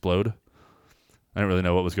heads explode. I don't really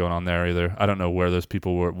know what was going on there either. I don't know where those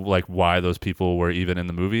people were, like why those people were even in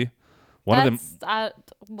the movie. One of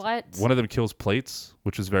them kills plates,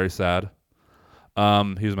 which is very sad.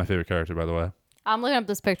 He was my favorite character, by the way. I'm looking up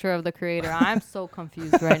this picture of the creator. I'm so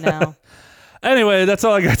confused right now. Anyway, that's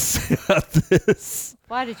all I got to say about this.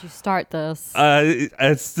 Why did you start this?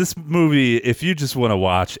 It's this movie. If you just want to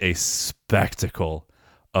watch a spectacle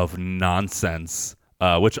of nonsense,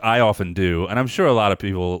 which I often do, and I'm sure a lot of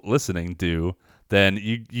people listening do. Then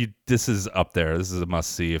you this is up there. This is a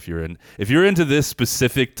must see if you're into this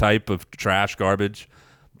specific type of trash garbage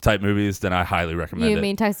type movies. Then I highly recommend it. You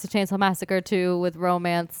mean Texas Chainsaw Massacre 2 with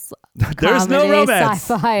romance? There's comedy, no romance.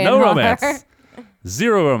 Sci-fi, no and romance. horror.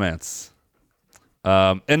 Zero romance.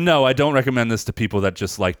 And no, I don't recommend this to people that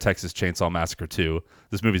just like Texas Chainsaw Massacre 2.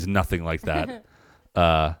 This movie's nothing like that.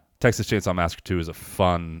 Texas Chainsaw Massacre 2 is a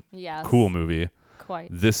fun, cool movie. Quite.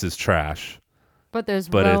 This is trash. But there's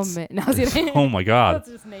romance. No, oh my god. Let's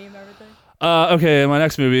just name everything. Okay, my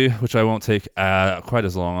next movie, which I won't take quite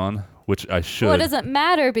as long on, which I should. Well, it doesn't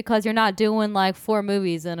matter because you're not doing like 4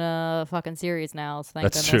 movies in a fucking series now. So thank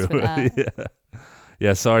That's goodness true. For that.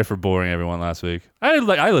 Yeah, sorry for boring everyone last week. I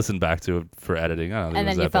listened back to it for editing. I don't think and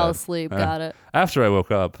then you fell asleep. Got it. After I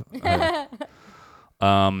woke up. I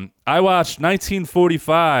watched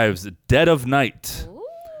 1945's Dead of Night. Ooh.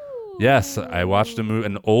 Yes, I watched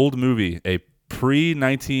an old movie, a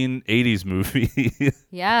pre-1980s movie.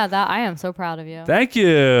 Yeah, that I am so proud of you. Thank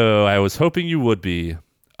you. I was hoping you would be.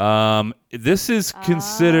 This is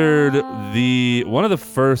considered one of the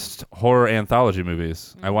first horror anthology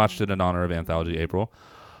movies. I watched it in honor of Anthology April.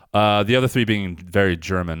 The other 3 being very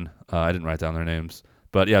German. I didn't write down their names,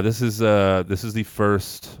 but yeah, this is the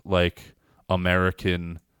first like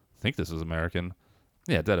American. I think this was American.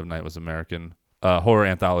 Yeah, Dead of Night was American horror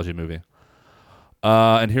anthology movie.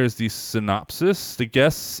 And here's the synopsis. The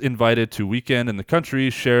guests invited to weekend in the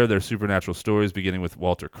country share their supernatural stories, beginning with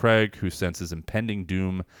Walter Craig, who senses impending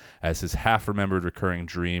doom as his half-remembered recurring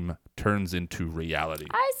dream turns into reality.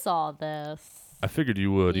 I saw this. I figured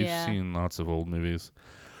you would. Yeah. You've seen lots of old movies.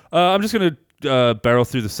 I'm just going to barrel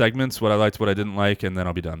through the segments, what I liked, what I didn't like, and then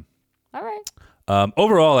I'll be done. All right.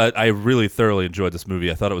 Overall, I really thoroughly enjoyed this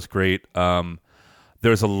movie. I thought it was great.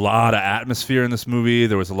 There's a lot of atmosphere in this movie.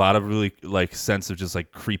 There was a lot of really like sense of just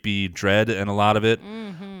like creepy dread in a lot of it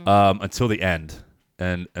until the end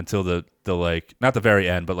and until the like not the very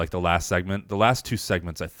end, but like the last segment. The last 2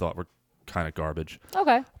 segments I thought were kind of garbage.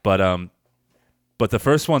 Okay. But the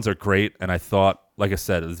first ones are great, and I thought, like I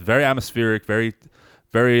said, it's very atmospheric, very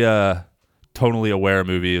tonally aware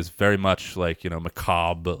movie. It's very much like,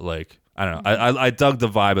 macabre, but like I don't know. I dug the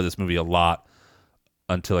vibe of this movie a lot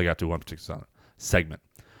until I got to one particular segment,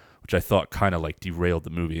 which I thought kind of like derailed the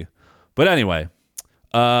movie. But anyway,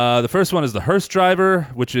 the first one is The Hearse Driver,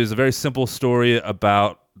 which is a very simple story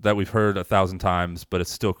about that we've heard 1,000 times, but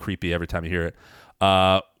it's still creepy every time you hear it.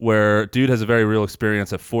 Where dude has a very real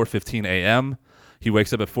experience at 4:15 a.m. He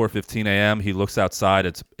wakes up at 4:15 a.m. He looks outside.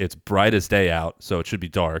 It's bright as day out, so it should be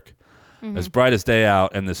dark. It's bright as day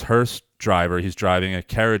out, and this hearse driver, he's driving a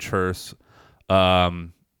carriage hearse,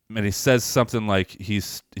 and he says something like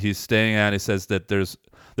he's staying at. He says that there's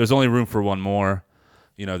only room for one more.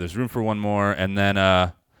 There's room for one more, and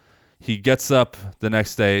then he gets up the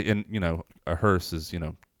next day, and a hearse is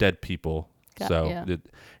dead people.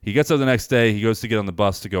 He gets up the next day. He goes to get on the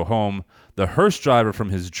bus to go home. The hearse driver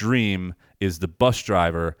from his dream is the bus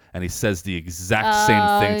driver, and he says the exact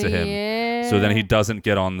same thing to him. Yeah. So then he doesn't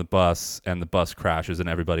get on the bus, and the bus crashes, and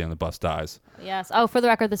everybody on the bus dies. Yes. Oh, for the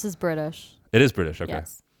record, this is British. It is British. Okay.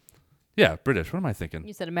 Yes. Yeah, British. What am I thinking?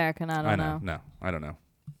 You said American. I don't know. No, I don't know.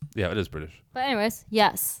 Yeah, it is British. But anyways,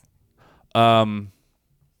 yes. So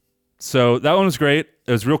that one was great.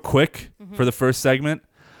 It was real quick for the first segment.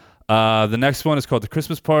 The next one is called The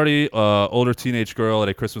Christmas Party. Older teenage girl at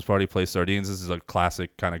a Christmas party plays sardines. This is a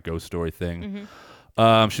classic kind of ghost story thing.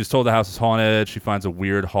 She's told the house is haunted. She finds a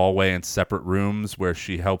weird hallway and separate rooms where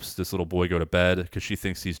she helps this little boy go to bed because she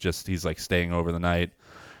thinks he's like staying over the night,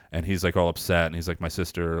 and he's like all upset, and he's like, my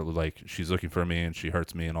sister, like she's looking for me and she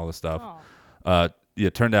hurts me and all this stuff.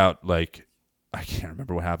 It turned out like I can't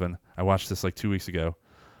remember what happened. I watched this like 2 weeks ago.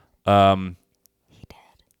 Yeah,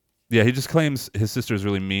 he just claims his sister is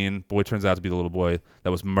really mean. Boy turns out to be the little boy that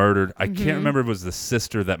was murdered. I can't remember if it was the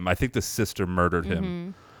sister I think the sister murdered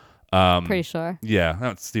him. Pretty sure. Yeah,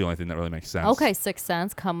 that's the only thing that really makes sense. Okay, Sixth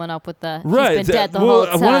Sense coming up with the right. He's been dead the whole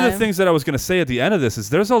time. One of the things that I was going to say at the end of this is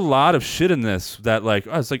there's a lot of shit in this that like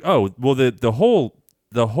it's like, oh, well the whole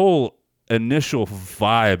initial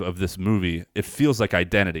vibe of this movie, it feels like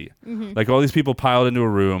Identity. Like all these people piled into a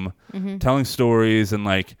room telling stories, and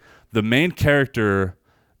like the main character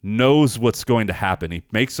knows what's going to happen. He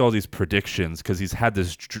makes all these predictions because he's had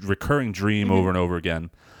this recurring dream over and over again.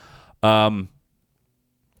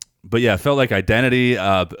 But yeah, it felt like Identity.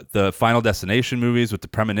 The Final Destination movies with the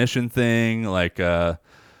premonition thing, like the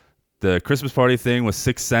Christmas party thing with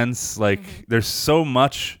Sixth Sense. Like there's so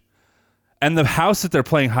much. And the house that they're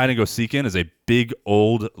playing hide and go seek in is a big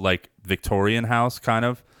old like Victorian house, kind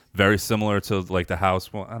of very similar to like the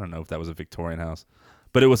house. Well, I don't know if that was a Victorian house,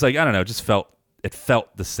 but it was like, I don't know, it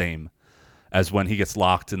felt the same as when he gets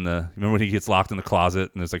locked in remember when he gets locked in the closet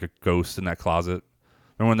and there's like a ghost in that closet?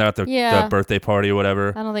 Remember when they're at the birthday party or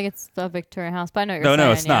whatever? I don't think it's the Victorian house, but I know what you're saying.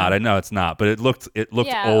 No, it's not. I know it's not, but it looked old.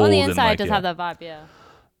 On the inside, and, it does have that vibe, yeah.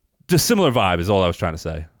 Just similar vibe is all I was trying to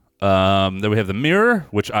say. Then we have The Mirror,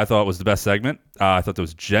 which I thought was the best segment. I thought that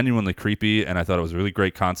was genuinely creepy, and I thought it was a really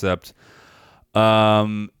great concept.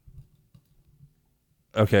 Okay,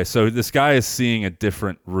 so this guy is seeing a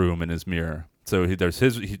different room in his mirror. So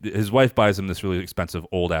his wife buys him this really expensive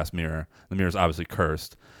old ass mirror. The mirror's obviously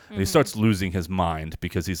cursed, and he starts losing his mind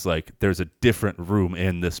because he's like, there's a different room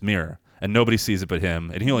in this mirror, and nobody sees it but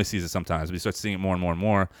him, and he only sees it sometimes. But he starts seeing it more and more and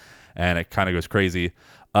more, and it kind of goes crazy.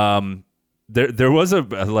 There was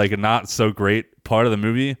a not so great part of the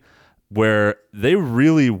movie where they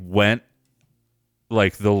really went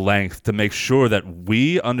like the length to make sure that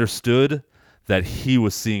we understood that he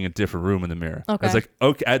was seeing a different room in the mirror. Okay. I was like,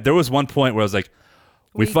 okay. There was one point where I was like,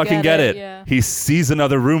 we fucking get it. Yeah. He sees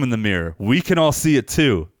another room in the mirror. We can all see it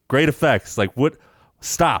too. Great effects. Like, what?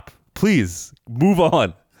 Stop, please, move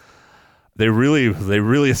on. They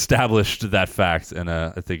really established that fact, and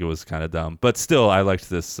I think it was kind of dumb. But still, I liked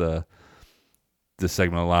this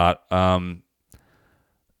segment a lot.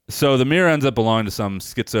 So the mirror ends up belonging to some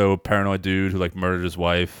schizo paranoid dude who like murdered his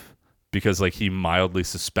wife because like he mildly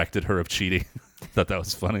suspected her of cheating. Thought that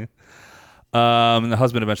was funny. And the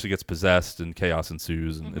husband eventually gets possessed and chaos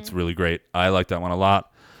ensues, and it's really great. I like that one a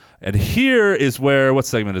lot. And here is where, what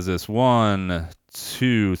segment is this? 1,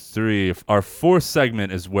 2, 3. Our fourth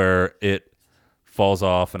segment is where it falls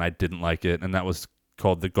off and I didn't like it, and that was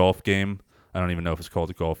called The Golf Game. I don't even know if it's called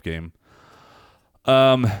The Golf Game.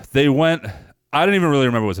 They went, I don't even really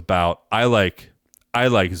remember what it was about. I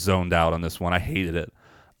zoned out on this one. I hated it.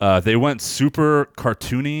 They went super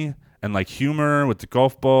cartoony and like humor with the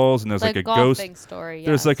golf balls, and there's like a ghost story. Yes.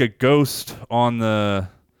 There's like a ghost on the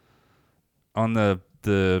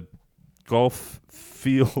golf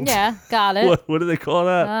field. Yeah, got it. What do they call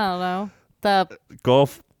that? I don't know. The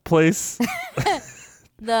Golf place.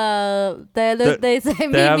 they say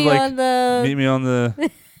meet have, me like, on the Meet me on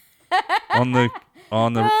the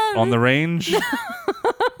on the range.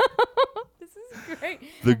 This is great.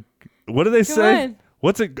 What do they say? on.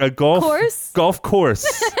 What's a golf Course? Golf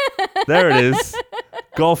course. There it is.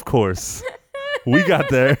 Golf course. We got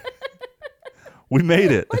there. We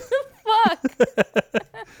made it. Fuck.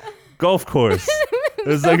 Golf course. It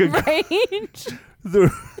was like a range.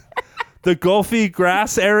 the golfy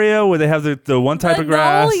grass area where they have the one type of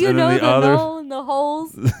grass and then the other. knoll and the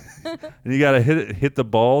holes. And you gotta hit the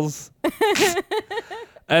balls.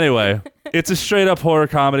 Anyway, it's a straight up horror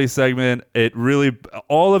comedy segment. It really,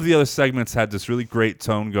 all of the other segments had this really great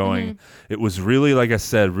tone going. It was really, like I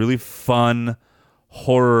said, really fun,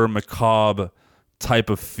 horror, macabre type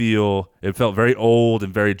of feel. It felt very old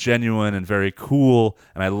and very genuine and very cool,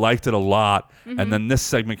 and I liked it a lot. And then this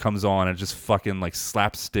segment comes on and just fucking like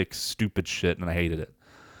slapstick stupid shit, and I hated it.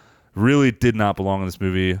 Really did not belong in this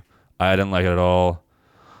movie. I didn't like it at all.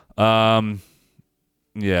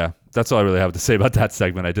 Yeah, that's all I really have to say about that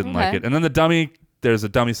segment. I didn't like it. And then there's a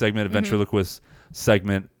dummy segment, a ventriloquist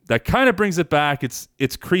segment that kind of brings it back.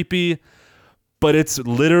 It's creepy, but it's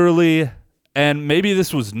literally, and maybe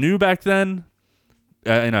this was new back then.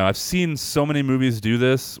 I've seen so many movies do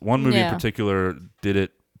this. One movie in particular did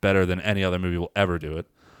it better than any other movie will ever do it.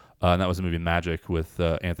 And that was the movie Magic with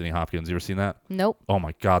Anthony Hopkins. You ever seen that? Nope. Oh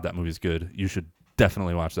my God, that movie's good. You should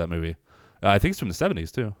definitely watch that movie. I think it's from the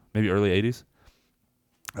 70s too, maybe early 80s.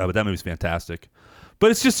 But that movie's fantastic. But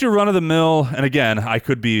it's just your run-of-the-mill. And again, I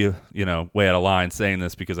could be, way out of line saying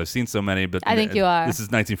this because I've seen so many. But I think you are. This is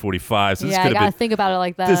 1945. So I gotta think about it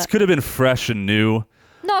like that. This could have been fresh and new.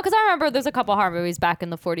 No, because I remember there's a couple horror movies back in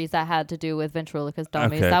the 40s that had to do with ventriloquist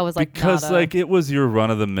dummies. Okay. That was like because not a... it was your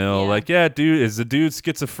run-of-the-mill. Yeah. Like, yeah, dude, is the dude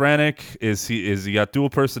schizophrenic? Is he got dual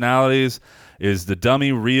personalities? Is the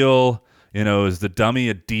dummy real? Is the dummy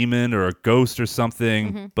a demon or a ghost or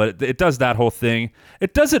something? But it does that whole thing.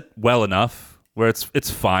 It does it well enough where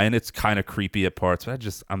it's fine. It's kind of creepy at parts.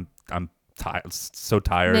 But I'm tired, so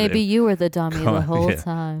tired. Maybe you were the dummy the whole Yeah,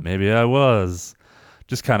 time. Maybe I was.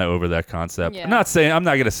 Just kind of over that concept. Yeah. I'm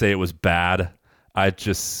not gonna say it was bad. I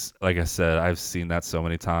just, like I said, I've seen that so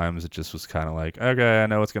many times. It just was kind of like, okay, I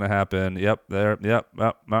know what's gonna happen. Yep, there. Yep,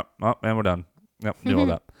 and we're done. Yep, do all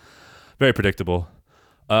that. Very predictable.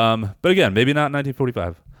 But again, maybe not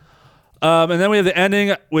 1945. And then we have the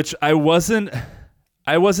ending, which I wasn't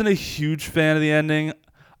a huge fan of the ending.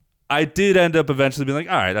 I did end up eventually being like,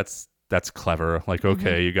 all right, that's clever. Like,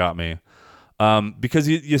 okay, you got me. Because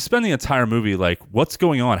you spend the entire movie like, what's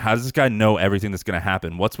going on? How does this guy know everything that's going to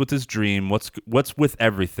happen? What's with his dream? What's with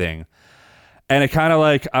everything? And it kind of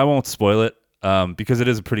like, I won't spoil it, because it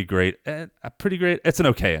is a pretty great. It's an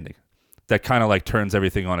okay ending that kind of like turns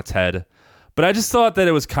everything on its head. But I just thought that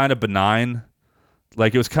it was kind of benign.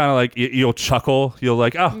 Like, it was kind of like you'll chuckle. You'll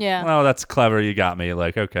like, oh, yeah, well, that's clever. You got me.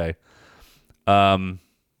 Like, okay. But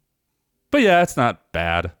yeah, it's not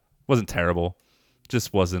bad. Wasn't terrible.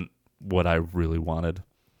 Just wasn't what I really wanted.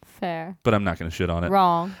 Fair. But I'm not going to shit on it.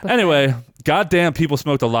 Wrong. Anyway, goddamn, people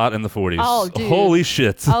smoked a lot in the 40s. Oh, dude. Holy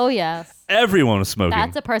shit. Oh, yes. Everyone was smoking.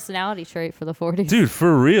 That's a personality trait for the 40s. Dude,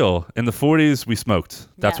 for real. In the 40s, we smoked.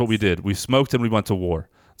 That's what we Yes. did. We smoked and we went to war.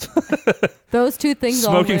 Those two things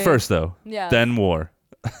Smoking only. first, though. Yeah. Then war.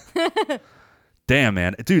 Damn,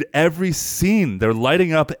 man. Dude, every scene, they're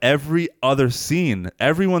lighting up every other scene.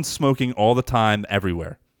 Everyone's smoking all the time,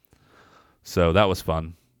 everywhere. So that was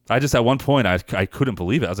fun. I just, at one point, I couldn't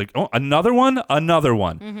believe it. I was like, oh, another one? Another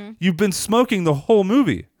one. You've been smoking the whole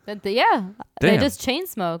movie. Yeah. They Damn. just chain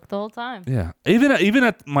smoke the whole time. Yeah. Even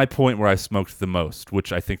at my point where I smoked the most,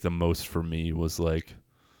 which I think the most for me was like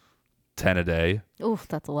 10 a day. Oof,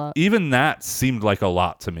 that's a lot. Even that seemed like a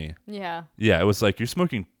lot to me. Yeah. Yeah, it was like, you're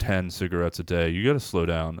smoking 10 cigarettes a day. You got to slow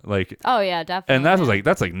down. Like, Oh, yeah, definitely. and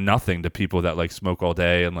that's like nothing to people that like smoke all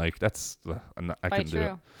day, and like I couldn't do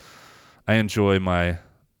it. I enjoy my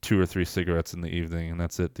 2 or 3 cigarettes in the evening, and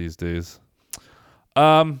that's it these days.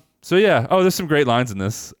 So yeah. Oh, there's some great lines in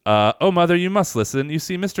this. Oh, mother, you must listen. You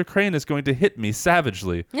see, Mr. Crane is going to hit me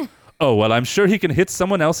savagely. Oh, well, I'm sure he can hit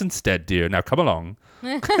someone else instead, dear. Now come along.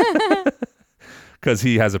 Because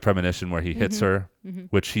he has a premonition where he hits her,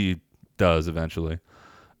 which he does eventually,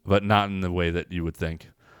 but not in the way that you would think.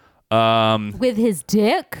 With his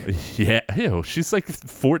dick? Yeah, ew, she's like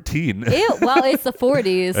 14. Ew, well, it's the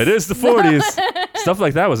 40s. It is the 40s. Stuff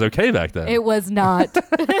like that was okay back then. It was not.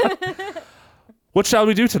 What shall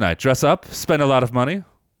we do tonight? Dress up? Spend a lot of money?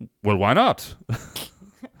 Well, why not?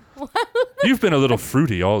 You've been a little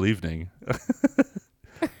fruity all evening.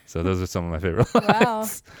 So those are some of my favorite Wow.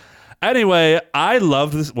 lines. Anyway, I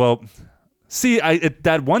loved this. Well, see,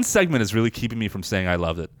 that one segment is really keeping me from saying I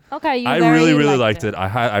loved it. Okay, I really, really liked it.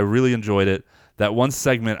 I really enjoyed it. That one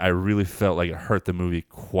segment, I really felt like it hurt the movie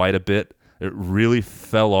quite a bit. It really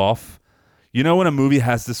fell off. You know when a movie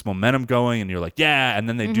has this momentum going and you're like, yeah, and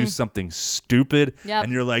then they do something stupid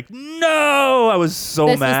and you're like, no, I was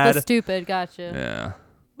so mad. This was the stupid, gotcha.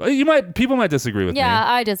 Yeah. People might disagree with me. Yeah,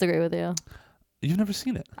 I disagree with you. You've never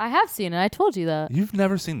seen it. I have seen it. I told you that. You've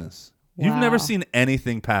never seen this. Wow. You've never seen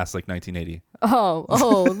anything past like 1980.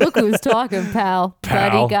 Oh, look who's talking, pal. Pal.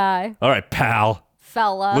 Buddy guy. All right, pal.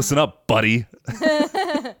 Fella. Listen up, buddy.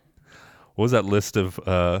 What was that list of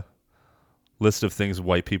things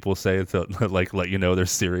white people say to like let you know they're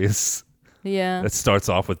serious? Yeah. It starts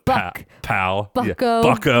off with Buck. pal. Bucko. Yeah.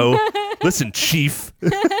 Bucko. Listen, chief.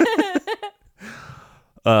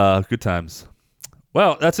 Good times.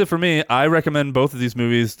 Well, that's it for me. I recommend both of these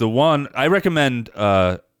movies. The one I recommend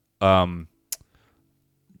Dead of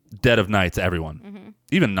Night to everyone,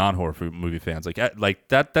 even non-horror movie fans. Like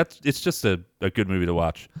that. It's just a good movie to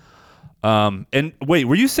watch. And wait,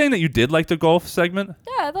 were you saying that you did like the golf segment?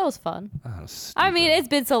 Yeah, that was fun. Oh, I mean, it's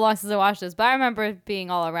been so long since I watched this, but I remember being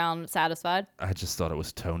all around satisfied. I just thought it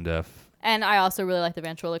was tone deaf. And I also really like the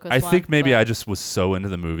ventriloquist I one, think maybe but I just was so into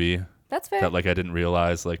the movie that's fair. that like I didn't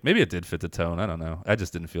realize like maybe it did fit the tone. I don't know. I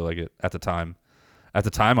just didn't feel like it at the time. At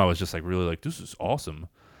the time, I was just like really like this is awesome.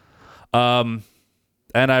 And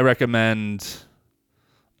I recommend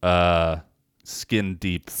Skin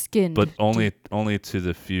Deep, but only to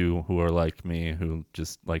the few who are like me who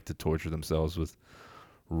just like to torture themselves with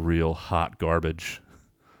real hot garbage.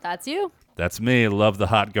 That's you. That's me. Love the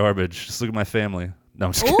hot garbage. Just look at my family. No,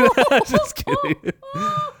 I'm just kidding. Just kidding.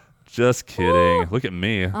 Just kidding. Look at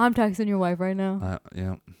me. I'm texting your wife right now.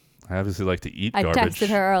 Yeah. I obviously like to eat I garbage. texted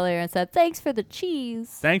her earlier and said, thanks for the cheese.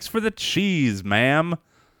 Thanks for the cheese, ma'am.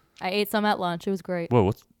 I ate some at lunch. It was great.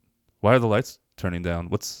 Whoa, why are the lights turning down?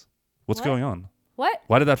 What's going on? What?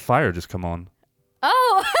 Why did that fire just come on?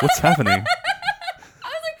 Oh. What's happening? I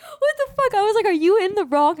was like, what the fuck? I was like, are you in the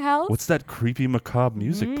wrong house? What's that creepy macabre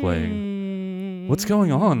music playing? What's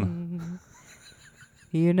going on?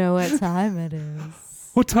 You know what time it is.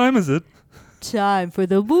 What time is it? Time for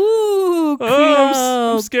the book club.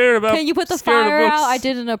 Oh, I'm scared about. Can you put the scared of fire books. out? I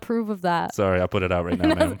didn't approve of that. Sorry, I'll put it out right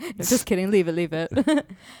now, man. No, just kidding. Leave it.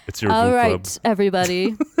 It's your All book right, club.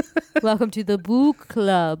 everybody. Welcome to the book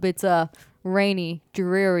club. It's a rainy,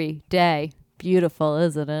 dreary day. Beautiful,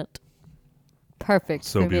 isn't it? Perfect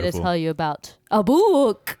So for me beautiful. to tell you about a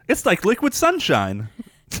book. It's like liquid sunshine.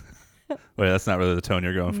 Wait, that's not really the tone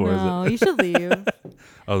you're going for, No, is it? you should leave.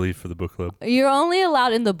 I'll leave for the book club. You're only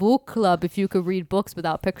allowed in the book club if you could read books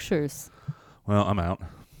without pictures. Well, I'm out.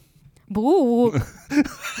 Book. You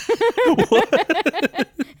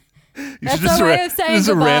That's should just, our way of saying just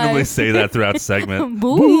goodbye. randomly say that throughout the segment.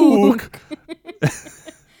 Book.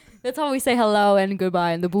 That's how we say hello and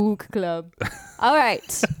goodbye in the book club. All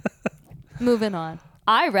right. Moving on.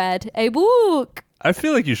 I read a book. I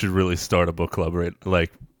feel like you should really start a book club, right?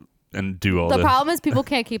 Like, and do all The this. problem is people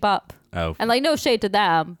can't keep up. Oh. And like no shade to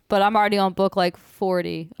them, but I'm already on book like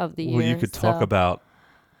 40 of the year. Well, you could talk about.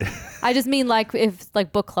 I just mean like if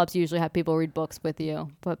like book clubs usually have people read books with you,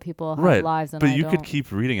 but people have Right. lives and But I you don't. could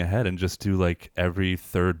keep reading ahead and just do like every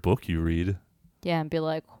third book you read. Yeah, and be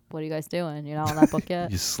like, what are you guys doing? You're not on that book yet?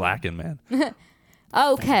 You're slacking, man.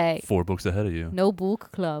 Okay. 4 books ahead of you. No book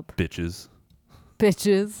club. Bitches.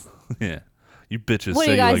 Bitches. Yeah. You bitches What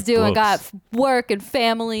say are you guys like doing? books. Got work and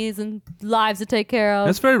families and lives to take care of.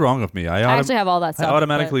 That's very wrong of me. I actually have all that stuff. I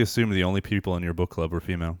automatically assumed the only people in your book club were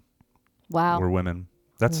female. Wow. Were women.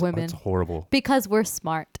 That's horrible. Because we're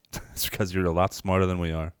smart. It's because you're a lot smarter than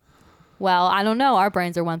we are. Well, I don't know. Our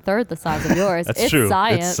brains are 1/3 the size of yours. That's it's true.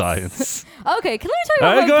 Science. It's science. Okay, can we talk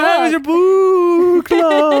All about right, go ahead with your book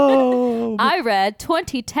club. I read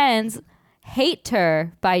 2010's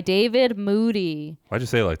Hater by David Moody. Why'd you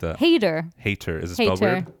say it like that? Hater. Hater. Is it spelled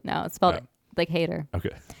Hater. weird? No, it's spelled Oh. like hater.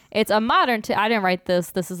 Okay. It's a modern. I didn't write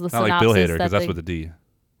this. This is the Not synopsis. like Bill Hader, because that that's with a D.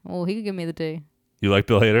 Oh, he could give me the D. You like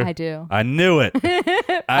Bill Hader? I do. I knew it.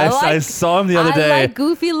 I saw him the other day. I like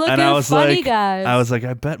goofy looking, and I was funny like, guys. I was like,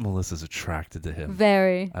 I bet Melissa's attracted to him.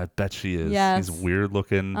 Very. I bet she is. Yes. He's weird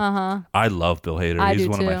looking. Uh-huh. I love Bill Hader. I He's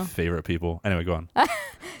do one of my too. favorite people. Anyway, go on.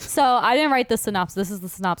 So I didn't write the synopsis. This is the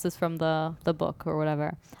synopsis from the book or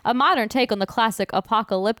whatever. A modern take on the classic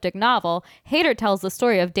apocalyptic novel, Hater tells the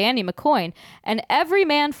story of Danny McCoy, an every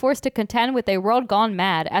man forced to contend with a world gone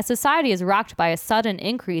mad as society is rocked by a sudden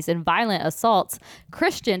increase in violent assaults.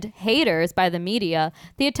 Christianed haters by the media,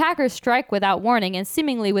 the attackers strike without warning and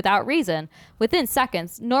seemingly without reason. Within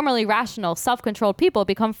seconds, normally rational, self-controlled people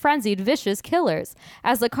become frenzied, vicious killers.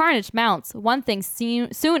 As the carnage mounts, one thing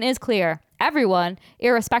soon is clear. Everyone,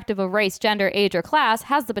 irrespective of race, gender, age, or class,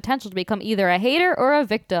 has the potential to become either a hater or a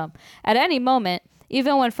victim. At any moment,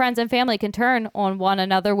 even when friends and family can turn on one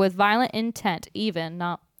another with violent intent, even,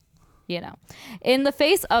 not, you know. In the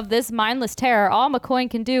face of this mindless terror, all McCoy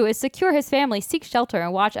can do is secure his family, seek shelter,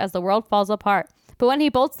 and watch as the world falls apart. But when he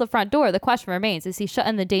bolts the front door, the question remains, is he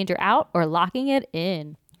shutting the danger out or locking it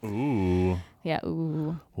in? Ooh. Yeah,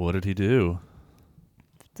 ooh. What did he do?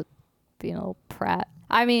 Being a little prat.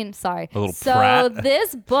 I mean, sorry. A little so prat?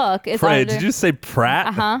 this book is Pray, under... did you say prat?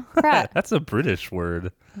 Uh-huh, prat. That's a British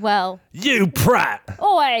word. Well... You prat!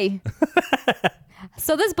 Oi!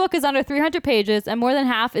 So this book is under 300 pages, and more than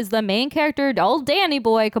half is the main character, old Danny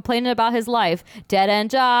boy, complaining about his life.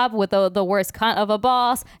 Dead-end job with the worst cunt of a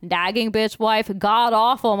boss, nagging bitch wife,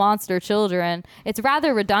 god-awful monster children. It's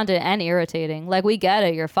rather redundant and irritating. Like, we get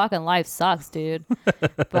it. Your fucking life sucks, dude.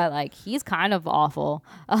 But, like, he's kind of awful.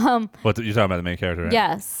 What, you're talking about the main character, right?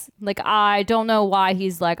 Yes. Like, I don't know why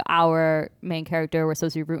he's, like, our main character. We're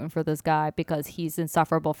supposed to be rooting for this guy because he's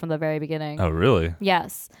insufferable from the very beginning. Oh, really?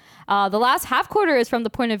 Yes. The last half quarter is from the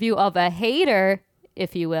point of view of a hater,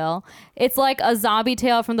 if you will. It's like a zombie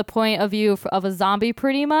tale from the point of view of a zombie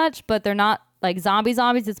pretty much, but they're not like zombies.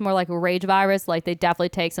 It's more like a rage virus. Like they definitely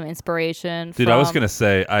take some inspiration Dude, from... I was going to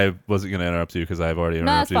say, I wasn't going to interrupt you because I've already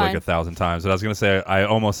interrupted you like 1,000 times. But I was going to say, I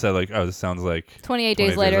almost said like, oh, this sounds like 28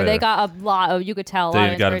 days later. They got a lot of, you could tell.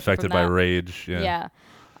 They got infected by rage. Yeah.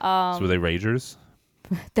 So were they ragers?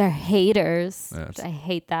 They're haters. Yeah, I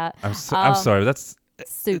hate that. I'm sorry. That's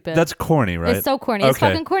stupid. That's corny, right? It's so corny. It's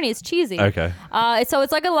fucking corny. It's cheesy. Okay. So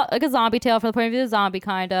it's like a zombie tale from the point of view of the zombie,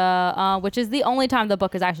 kind of, which is the only time the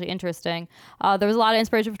book is actually interesting. There was a lot of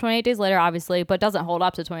inspiration for 28 Days Later, obviously, but doesn't hold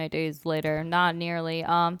up to 28 Days Later. Not nearly.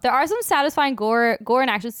 There are some satisfying gore and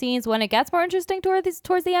action scenes when it gets more interesting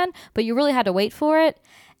towards the end, but you really had to wait for it.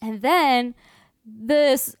 And then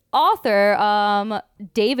this author,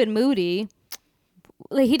 David Moody,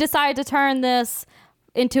 he decided to turn this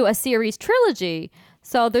into a series trilogy.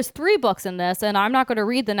 So there's 3 books in this, and I'm not going to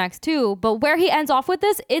read the next 2, but where he ends off with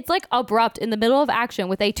this, it's like abrupt in the middle of action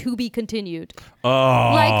with a to be continued. Oh.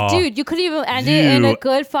 Like, dude, you could even end it in a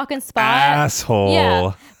good fucking spot. Asshole.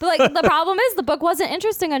 Yeah. But like the problem is the book wasn't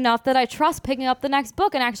interesting enough that I trust picking up the next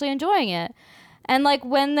book and actually enjoying it. And like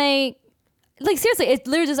when they, like seriously, it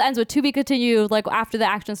literally just ends with to be continued, like after the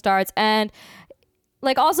action starts. And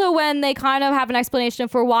like also when they kind of have an explanation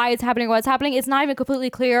for why it's happening, what it's happening, it's not even completely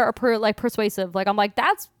clear or persuasive. Like I'm like,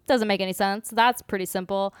 that doesn't make any sense. That's pretty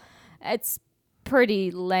simple. It's pretty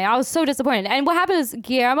lame. I was so disappointed. And what happened is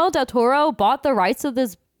Guillermo del Toro bought the rights of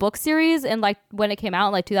this book series in like when it came out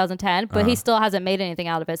in like 2010, but he still hasn't made anything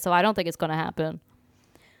out of it. So I don't think it's going to happen.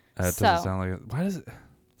 That doesn't sound like it. Why does it?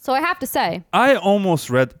 So I have to say, I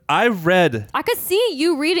could see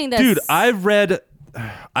you reading this. Dude, I read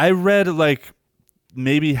like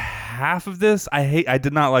maybe half of this. I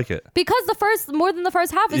did not like it because more than the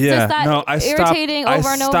first half is just that irritating over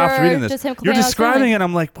and over. I stopped reading this. Just him You're describing it.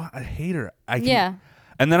 I'm like, well, I hate her. Yeah.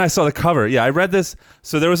 And then I saw the cover. Yeah, I read this.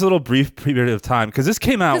 So there was a little brief period of time because this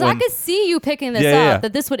came out. Because I could see you picking this up,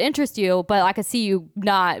 that this would interest you, but I could see you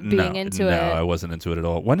not being into it. No, I wasn't into it at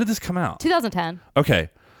all. When did this come out? 2010. Okay.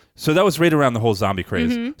 So that was right around the whole zombie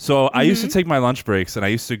craze. Mm-hmm. So I used to take my lunch breaks and I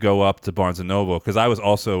used to go up to Barnes & Noble because I was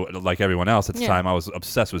also, like everyone else at the time, I was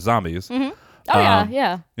obsessed with zombies. Mm-hmm. Oh,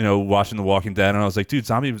 yeah. You know, watching The Walking Dead. And I was like, dude,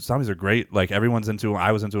 zombies are great. Like, everyone's into them.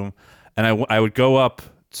 I was into them. And I would go up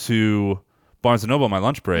to Barnes & Noble on my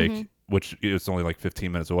lunch break, which is only like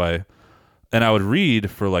 15 minutes away. And I would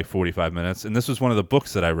read for like 45 minutes. And this was one of the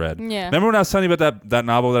books that I read. Yeah. Remember when I was telling you about that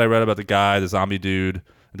novel that I read about the guy, the zombie dude?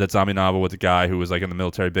 That zombie novel with the guy who was like in the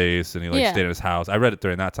military base and he like stayed in his house. I read it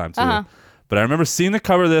during that time too. But I remember seeing the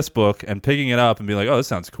cover of this book and picking it up and being like, oh, this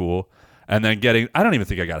sounds cool. And then I don't even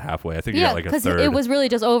think I got halfway. I think I got like a third. It was really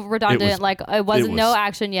just over redundant. It wasn't no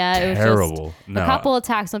action yet. It was terrible. Just a couple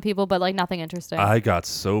attacks on people, but like nothing interesting. I got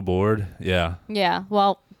so bored. Yeah. Yeah.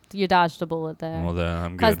 Well, you dodged a bullet there. Well, then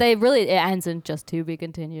I'm good. Because it ends in just to be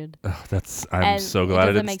continued. I'm so glad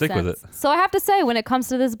I didn't stick with it. So I have to say, when it comes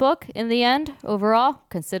to this book, in the end, overall,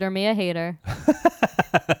 consider me a hater.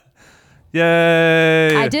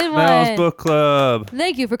 Yay! I did Mel's one. book club.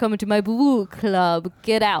 Thank you for coming to my book club.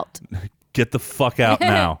 Get out. Get the fuck out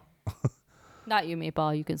now. Not you,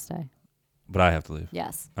 Meatball. You can stay. But I have to leave.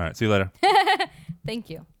 Yes. All right. See you later. Thank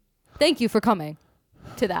you. Thank you for coming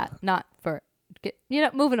to that. Not for,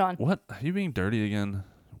 moving on. What? Are you being dirty again?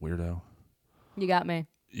 Weirdo. You got me.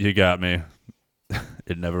 You got me.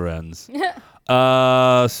 It never ends.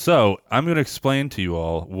 So I'm going to explain to you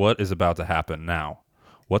all what is about to happen now.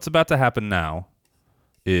 What's about to happen now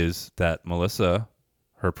is that Melissa,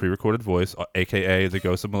 her pre-recorded voice, a.k.a. the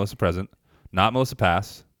ghost of Melissa Present, not Melissa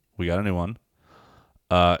Pass, we got a new one,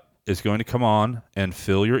 is going to come on and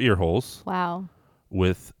fill your ear holes. Wow.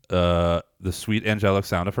 With the sweet angelic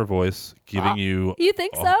sound of her voice, giving you... You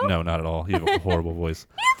think so? No, not at all. You have a horrible voice.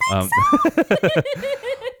 You think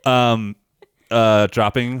so?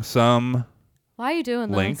 Dropping some... Why are you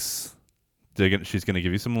doing links. She's going to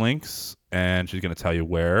give you some links, and she's going to tell you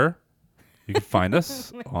where you can find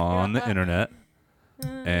us on the internet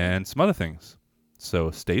and some other things.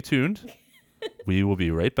 So stay tuned. We will be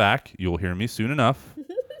right back. You'll hear me soon enough.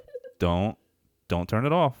 Don't turn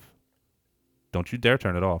it off. Don't you dare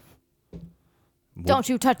turn it off. Don't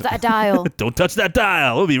you touch that dial. Don't touch that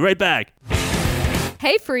dial. We'll be right back.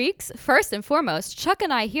 Hey freaks! First and foremost, Chuck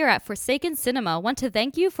and I here at Forsaken Cinema want to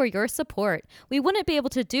thank you for your support. We wouldn't be able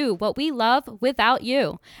to do what we love without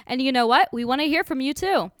you. And you know what? We want to hear from you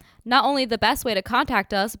too. Not only the best way to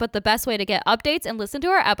contact us, but the best way to get updates and listen to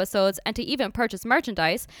our episodes and to even purchase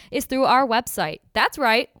merchandise is through our website. That's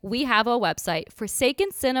right, we have a website,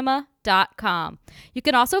 forsakencinema.com. You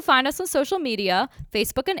can also find us on social media,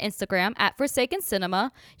 Facebook and Instagram at Forsaken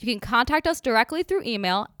Cinema. You can contact us directly through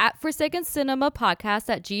email at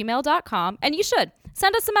forsakencinemapodcast@gmail.com, and you should.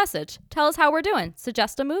 Send us a message. Tell us how we're doing.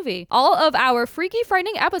 Suggest a movie. All of our freaky,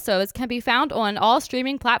 frightening episodes can be found on all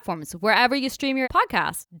streaming platforms, wherever you stream your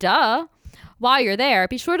podcast. Duh. While you're there,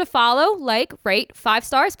 be sure to follow, like, rate, 5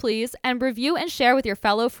 stars please, and review and share with your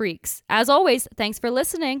fellow freaks. As always, thanks for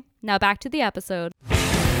listening. Now back to the episode. All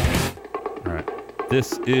right.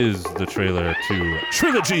 This is the trailer to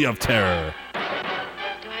Trilogy of Terror.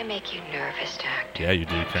 Do I make you nervous, Doctor? Yeah, you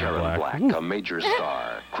do, Karen Black. A major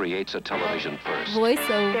star, creates a television first.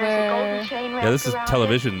 Voiceover. Yeah, this is a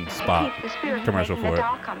television spot commercial for it.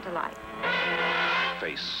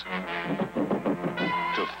 Face.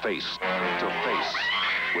 To face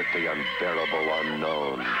with the unbearable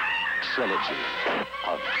unknown. Trilogy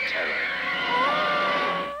of Terror.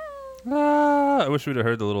 I wish we'd have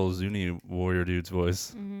heard the little Zuni warrior dude's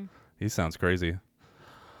voice. Mm-hmm. He sounds crazy.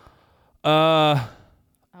 Oh,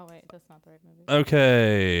 wait, that's not the right movie.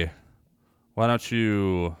 Okay. Why don't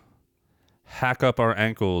you hack up our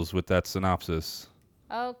ankles with that synopsis?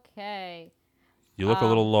 Okay. You look a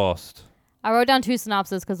little lost. I wrote down 2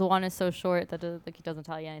 synopses because the one is so short that it doesn't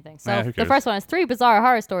tell you anything. So who the cares? first one is 3 bizarre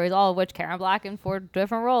horror stories, all of which Karen Black in 4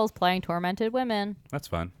 different roles playing tormented women. That's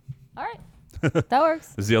fine. All right. That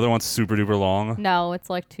works. Is the other one super duper long? No, it's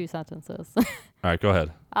like 2 sentences. All right, go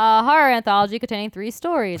ahead. A horror anthology containing 3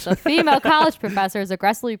 stories. A female college professor is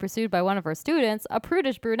aggressively pursued by one of her students. A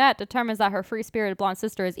prudish brunette determines that her free-spirited blonde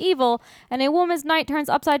sister is evil. And a woman's night turns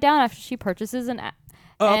upside down after she purchases an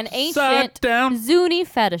ancient Zuni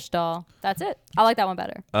fetish doll. That's it. I like that one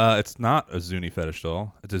better. It's not a Zuni fetish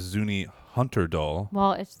doll. It's a Zuni hunter doll.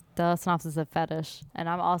 Well, it's the synopsis of fetish, and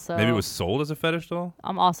I'm also Maybe it was sold as a fetish doll.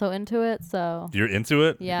 I'm also into it, so You're into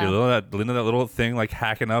it. Yeah. You're into that little thing like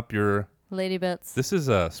hacking up your. lady bits. This is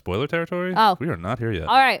spoiler territory. Oh. We are not here yet.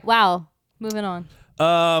 All right. Wow. Moving on.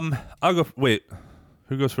 I'll go. Wait,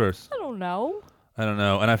 who goes first? I don't know. I don't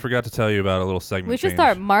know, and I forgot to tell you about a little segment. We should change.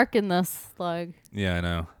 start marking this. Like, Yeah, I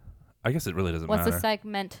know. I guess it really doesn't what's matter. the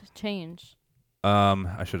segment change?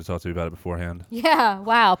 I should have talked to you about it beforehand. Yeah.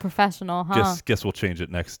 Wow. Professional, huh? Guess we'll change it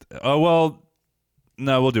next. Oh well,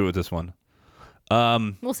 no, we'll do it with this one.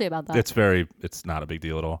 We'll see about that. It's not a big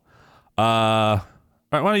deal at all. All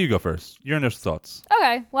right, why don't you go first? Your initial thoughts.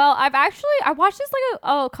 Okay. Well, I watched this like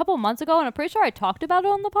a couple months ago, and I'm pretty sure I talked about it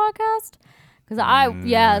on the podcast. Because I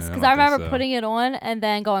remember putting it on and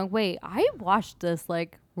then going, wait, I watched this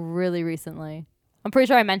like really recently. I'm pretty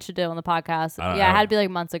sure I mentioned it on the podcast. It had to be like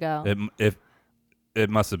months ago. It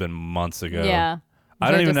must have been months ago. Yeah.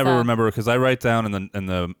 I don't even ever remember because I write down in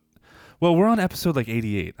the. Well, we're on episode like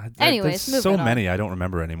 88. Anyways, there's so moving on. many I don't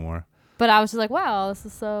remember anymore. But I was just like, wow, this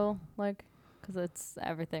is so like, because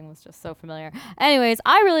everything was just so familiar. Anyways,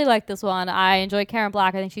 I really like this one. I enjoy Karen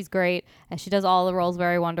Black. I think she's great, and she does all the roles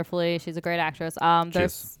very wonderfully. She's a great actress.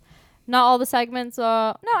 There's not all the segments. No,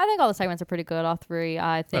 I think all the segments are pretty good. All 3.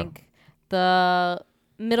 I think the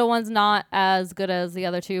middle one's not as good as the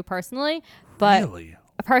other 2 personally, but really?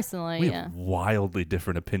 Personally, we yeah. have wildly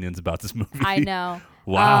different opinions about this movie. I know.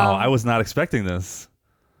 Wow, I was not expecting this.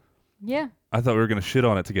 Yeah. I thought we were gonna shit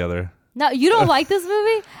on it together. No, you don't like this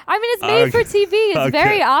movie? I mean, it's made for TV. It's Okay.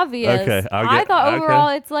 very obvious. Okay, I thought overall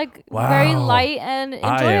it's like very Wow. light and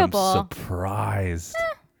enjoyable. I am surprised.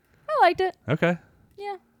 I liked it. Okay.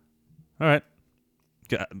 Yeah. All right.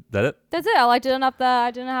 That it? That's it. I liked it enough that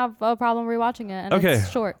I didn't have a problem rewatching it. And Okay. it's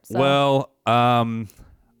short. So. Well,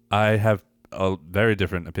 I have very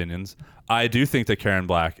different opinions. I do think that Karen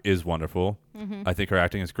Black is wonderful. Mm-hmm. I think her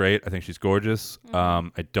acting is great. I think she's gorgeous.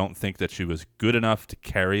 I don't think that she was good enough to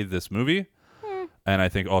carry this movie. And I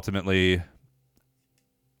think ultimately,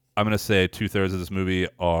 I'm going to say 2/3 of this movie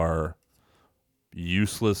are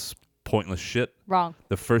useless, pointless shit. Wrong.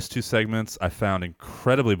 The first 2 segments I found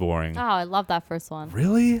incredibly boring. Oh, I love that first one.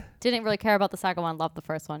 Really? Didn't really care about the second one. Loved the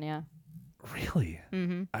first one, yeah. Really?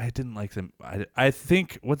 Mm-hmm. I didn't like them. I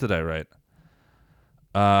think, what did I write?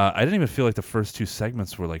 I didn't even feel like the first 2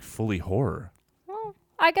 segments were like fully horror. Well,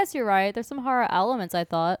 I guess you're right. There's some horror elements, I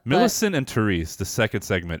thought. but Millicent and Therese, the second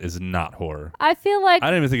segment, is not horror. I feel like I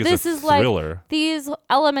don't even think this it's a is like thriller. these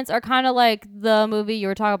elements are kind of like the movie you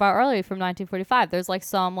were talking about earlier from 1945. There's like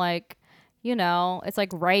some like, you know, it's like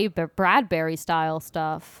Ray Bradbury style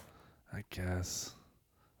stuff. I guess.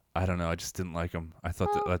 I don't know. I just didn't like them. I thought,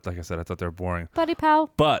 that, like I said, I thought they were boring. Buddy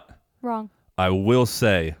pal, But wrong. I will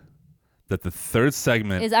say that the third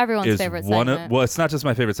segment Is everyone's favorite segment. Well, it's not just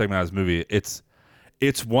my favorite segment out of this movie.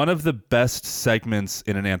 It's one of the best segments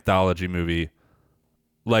in an anthology movie.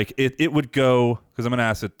 Like it would go, because I'm gonna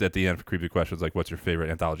ask it at the end for creepy questions, like what's your favorite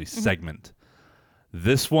anthology segment?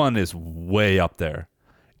 This one is way up there.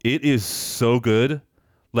 It is so good.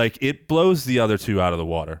 Like it blows the other 2 out of the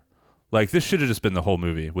water. Like this should have just been the whole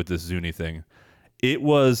movie with this Zuni thing. It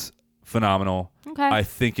was phenomenal. Okay. I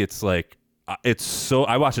think it's like it's so.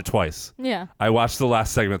 I watched it twice. Yeah. I watched the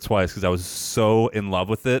last segment twice because I was so in love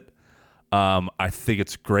with it. I think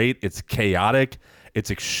it's great. It's chaotic.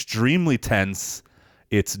 It's extremely tense.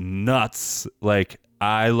 It's nuts. Like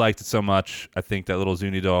I liked it so much. I think that little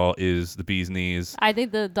Zuni doll is the bee's knees. I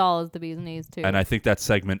think the doll is the bee's knees too. And I think that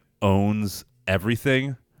segment owns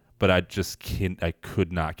everything. But I just can't. I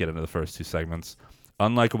could not get into the first 2 segments.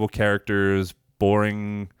 Unlikable characters,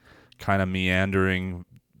 boring, kind of meandering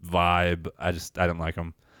vibe. I didn't like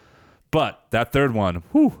them. But that third one,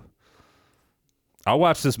 whew. I'll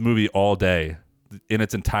watch this movie all day in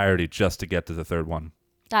its entirety just to get to the third one.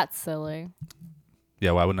 That's silly.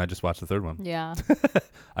 Yeah, why wouldn't I just watch the third one? Yeah.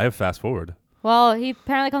 I have fast forward. Well, he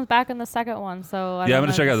apparently comes back in the second one, so I'm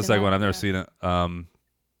gonna check out the second one. I've never seen it.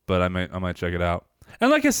 But I might check it out. And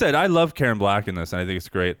like I said, I love Karen Black in this, and I think it's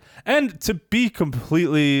great. And to be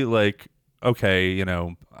completely like, okay, you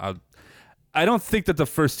know, I don't think that the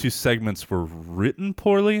first 2 segments were written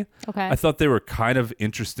poorly. Okay. I thought they were kind of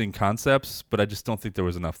interesting concepts, but I just don't think there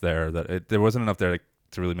was enough there. There wasn't enough there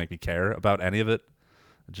to really make me care about any of it.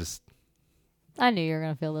 I knew you were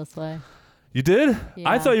gonna feel this way. You did? Yeah.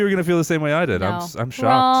 I thought you were gonna feel the same way I did. No. I'm shocked.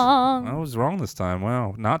 Wrong. I was wrong this time.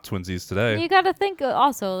 Wow, not twinsies today. You got to think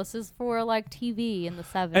also this is for like TV in the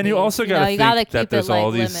 70s. And you also got to think gotta that keep there's it, like,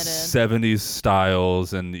 all these limited. 70s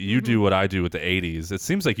styles, and you do what I do with the 80s. It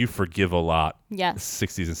seems like you forgive a lot. Yes.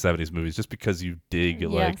 60s and 70s movies just because you dig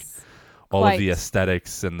like Yes. all of Quite. the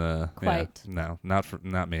aesthetics and the Quite. Yeah, no,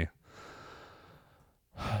 not me.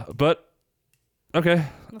 But okay,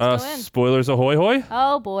 Let's go in. spoilers ahoy hoy.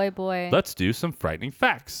 Oh boy. Let's do some frightening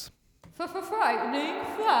facts. Frightening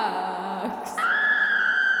facts.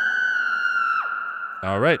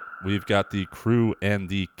 All right, we've got the crew and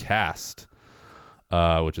the cast,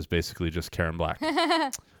 which is basically just Karen Black.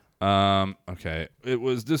 Okay,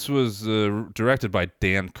 this was directed by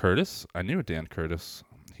Dan Curtis. I knew Dan Curtis.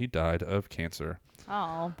 He died of cancer.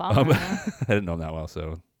 Oh, bummer. I didn't know him that well.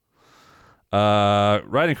 So,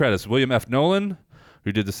 writing credits: William F. Nolan,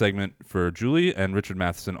 who did the segment for Julie, and Richard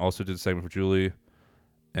Matheson also did the segment for Julie.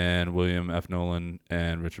 And William F. Nolan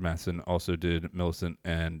and Richard Matheson also did Millicent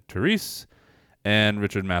and Therese. And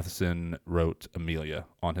Richard Matheson wrote Amelia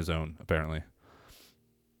on his own, apparently.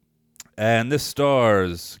 And this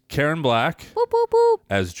stars Karen Black Boop, boop, boop.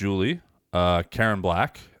 as Julie, Karen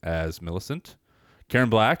Black as Millicent, Karen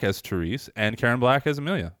Black as Therese, and Karen Black as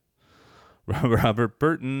Amelia. Robert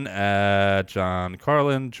Burton, John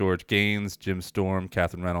Carlin, George Gaines, Jim Storm,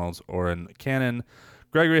 Catherine Reynolds, Orrin Cannon,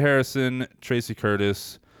 Gregory Harrison, Tracy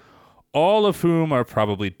Curtis, all of whom are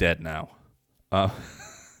probably dead now.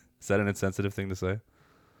 Is that an insensitive thing to say?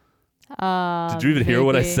 Did you even hear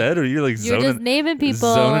what I maybe. said, or you're like You're just naming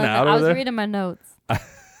people. zoning and out I over was there? reading my notes.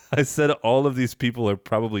 I said all of these people are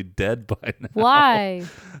probably dead by now. Why?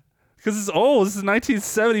 Because it's old. This is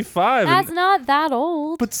 1975. That's not that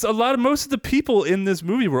old. But most of the people in this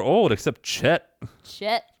movie were old, except Chet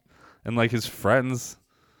Shit. and like his friends.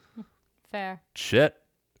 Fair. Chet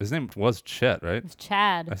His name was Chet, right? It's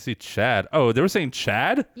Chad. I see Chad. Oh, they were saying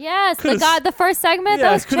Chad? Yes, Could've the first segment, Yeah, that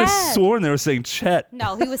I was could have Chad. sworn they were saying Chet.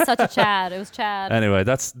 No, he was such a Chad. It was Chad. Anyway,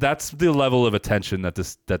 that's the level of attention that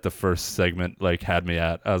the first segment like had me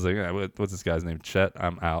at. I was like, what's this guy's name? Chet?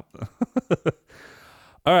 I'm out.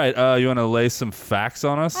 All right, you want to lay some facts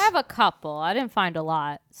on us? I have a couple. I didn't find a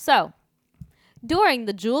lot. So, during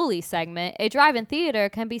the Julie segment, a drive-in theater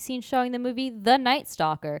can be seen showing the movie The Night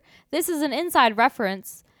Stalker. This is an inside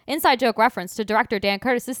joke reference to director Dan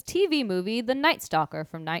Curtis's TV movie The Night Stalker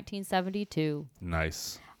from 1972.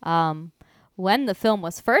 Nice. When the film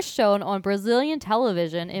was first shown on Brazilian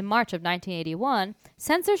television in March of 1981,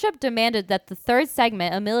 censorship demanded that the third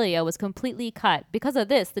segment, Amelia, was completely cut. Because of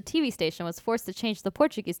this, the TV station was forced to change the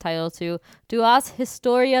Portuguese title to Duas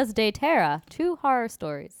Histórias de Terra, 2 horror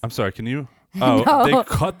stories. I'm sorry, can you... Oh, No. they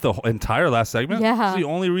cut the entire last segment? Yeah. That's the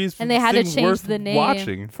only reason And they had to change worth the name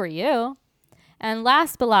watching. for you. And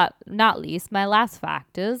last but not least, my last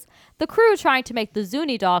fact is, the crew trying to make the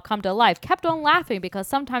Zuni doll come to life kept on laughing because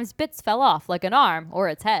sometimes bits fell off, like an arm or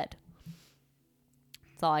its head.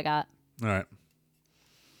 That's all I got. All right.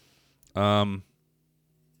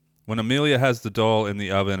 When Amelia has the doll in the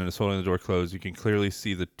oven and is holding the door closed, you can clearly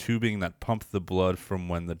see the tubing that pumped the blood from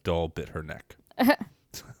when the doll bit her neck.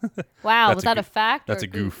 Wow, That's was a that goo- a fact? That's or a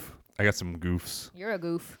goof. I got some goofs. You're a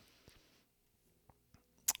goof.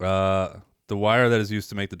 The wire that is used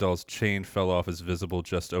to make the doll's chain fell off is visible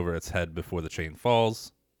just over its head before the chain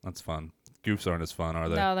falls. That's fun. Goofs aren't as fun, are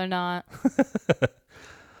they? No, they're not.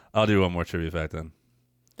 I'll do one more trivia fact then.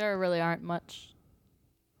 There really aren't much.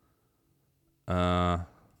 Where'd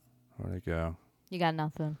it go? You got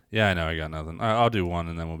nothing. Yeah, I know. I got nothing. I'll do one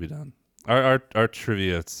and then we'll be done. Our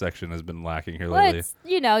trivia section has been lacking here Well, lately. it's,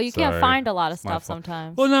 you can't Sorry. find a lot of It's my stuff fault.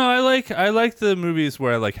 sometimes. Well, no, I like the movies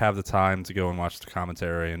where I like have the time to go and watch the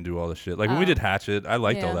commentary and do all the shit. Like when we did Hatchet, I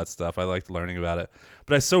liked all Yeah. that stuff. I liked learning about it,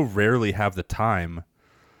 but I so rarely have the time.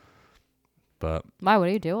 But Why? What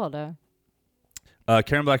do you do all day?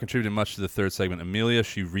 Karen Black contributed much to the third segment. Amelia,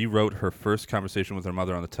 she rewrote her first conversation with her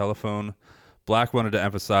mother on the telephone. Black wanted to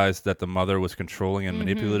emphasize that the mother was controlling and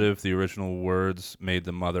manipulative. The original words made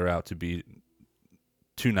the mother out to be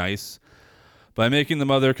too nice. By making the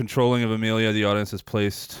mother controlling of Amelia, the audience is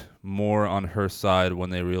placed more on her side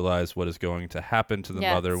when they realize what is going to happen to the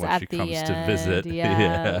Yes, mother when at she the comes to end, visit. yes.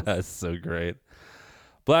 Yeah, that's so great.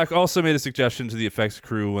 Black also made a suggestion to the effects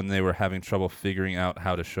crew when they were having trouble figuring out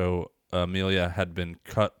how to show Amelia had been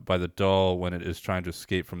cut by the doll when it is trying to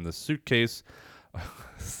escape from the suitcase.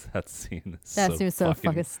 That scene is That seems so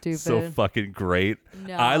fucking stupid. So fucking great.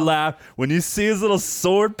 No. I laugh when you see his little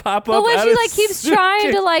sword pop But up. when out she of like keeps suitcase.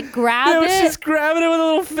 trying to like grab Yeah, when it, she's grabbing it with a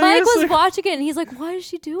little finger. Mike it's was like, watching it and he's like, "Why is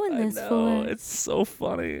she doing I this know, for?" it's so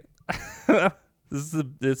funny.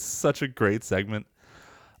 It's such a great segment.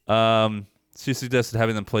 She suggested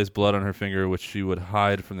having them place blood on her finger, which she would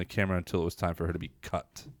hide from the camera until it was time for her to be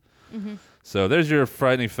cut. Mm-hmm. So there's your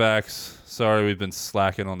frightening facts. Sorry, we've been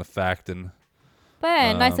slacking on the facting. But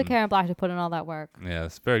hey, nice of Karen Black to put in all that work. Yeah,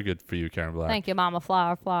 it's very good for you, Karen Black. Thank you, Mama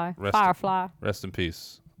Firefly. Rest- Firefly. Rest in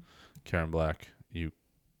peace, Karen Black. You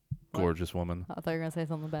gorgeous woman. I thought you were gonna say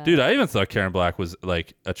something bad. Dude, I even thought Karen Black was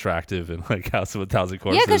like attractive in like House of a Thousand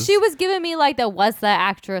Corpses. Yeah, because she was giving me like what's that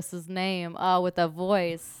actress's name? With the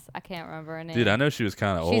voice. I can't remember her name. Dude, I know she was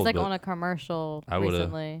kind of old. She's like but on a commercial I would've-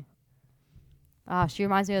 recently. She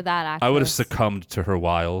reminds me of that actress. I would have succumbed to her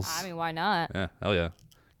wiles. I mean, why not? Yeah, hell yeah.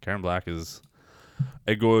 Karen Black is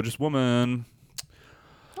a gorgeous woman.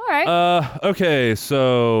 All right. Okay,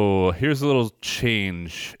 so here's a little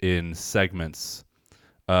change in segments.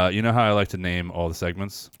 You know how I like to name all the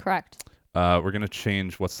segments? Correct. We're going to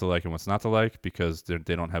change what's to like and what's not to like because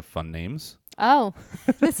they don't have fun names. Oh,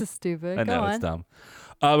 this is stupid. I Go know, on. it's dumb.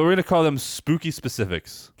 But we're going to call them spooky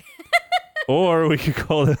specifics. Or we could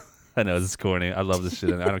call them... I know, this is corny. I love this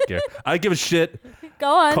shit. And I don't care. I don't give a shit. Go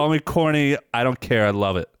on. Call me corny. I don't care. I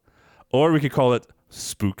love it. Or we could call it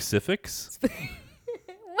spook-cifics.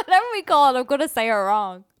 Whatever we call it, I'm gonna say it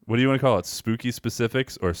wrong. What do you want to call it? Spooky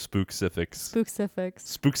specifics or spook-cifics? Spookcifics.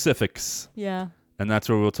 Spook-cifics. Yeah. And that's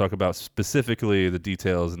where we'll talk about specifically the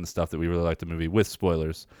details and the stuff that we really like the movie with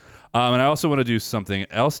spoilers. And I also want to do something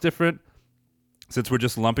else different. Since we're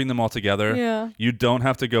just lumping them all together, Yeah. you don't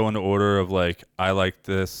have to go in order of like, I like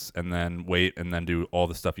this, and then wait, and then do all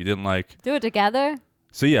the stuff you didn't like. Do it together.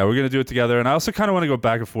 So yeah, we're going to do it together. And I also kind of want to go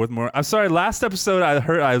back and forth more. I'm sorry, last episode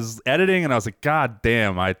I was editing and I was like, God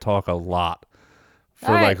damn, I talk a lot. for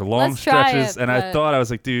All right, like long let's try stretches. it, And I but- thought, I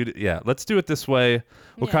was like, dude, yeah, let's do it this way.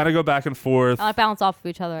 We'll Yeah. kind of go back and forth. Bounce off of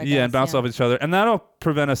each other. I Yeah, guess, and bounce off each other. And that'll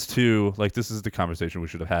prevent us to, like, this is the conversation we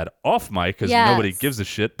should have had off mic because Yes. nobody gives a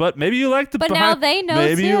shit. But maybe you like the But now they know,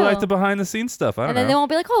 maybe you too. like the behind the scenes stuff. I don't And know. then they won't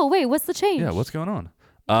be like, oh, wait, what's the change? Yeah, what's going on?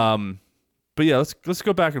 But yeah, let's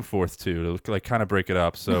go back and forth too to like kind of break it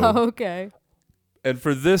up. So Okay. and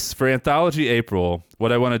for Anthology April,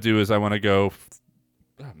 what I want to do is I want to go.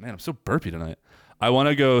 Oh man, I'm so burpy tonight. I want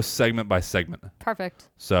to go segment by segment. Perfect.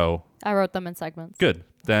 So I wrote them in segments. good.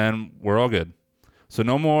 Then we're all good. So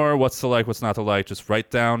no more what's to like, what's not to like. Just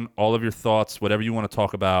write down all of your thoughts, whatever you want to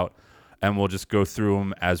talk about, and we'll just go through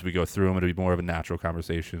them as we go through them. It'll be more of a natural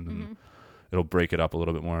conversation, and it'll break it up a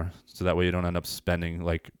little bit more. So that way you don't end up spending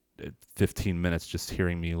like 15 minutes just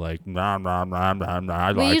hearing me like, nah, nah, nah, nah, nah,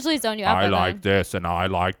 I We like, usually zone you out. I by like then. this and I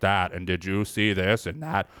like that. And did you see this and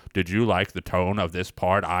that? Did you like the tone of this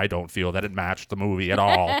part? I don't feel that it matched the movie at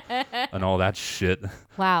all. And all that shit.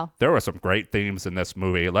 Wow. There were some great themes in this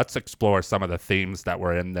movie. Let's explore some of the themes that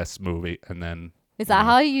were in this movie. And then Is that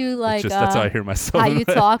how you like? that's how I hear myself. how in you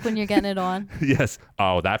my- talk when you're getting it on? Yes.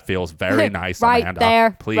 Oh, that feels very nice, right Amanda.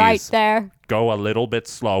 there. Please Right there. go a little bit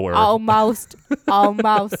slower. Almost.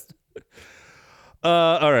 Almost.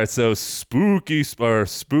 All right, so spooky or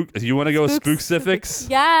spook. You want to go spookcifics?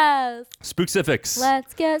 Yes. Spookcifics.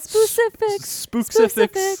 Let's get specific.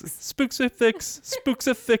 Spookcifics. Spookcifics.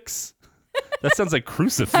 Spookcifics. That sounds like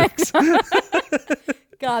crucifix.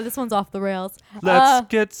 God, this one's off the rails. Let's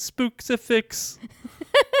get spookcifics.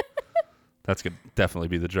 That's gonna definitely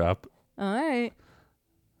be the drop, All right.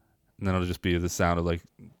 and then it'll just be the sound of like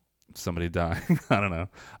somebody dying. I don't know.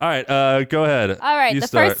 All right, go ahead. All right. You The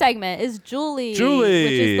start. first segment is Julie. Julie.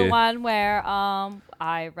 Which is the one where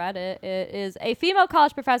I read it. It is a female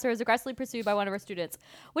college professor is aggressively pursued by one of her students,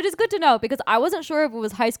 which is good to know because I wasn't sure if it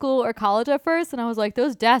was high school or college at first, and I was like,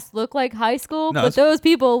 those desks look like high school, No, but it's- those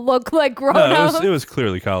people look like grown No, ups. it was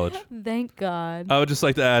clearly college. Thank God. I would just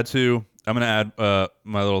like to add too. I'm gonna add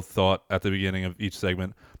my little thought at the beginning of each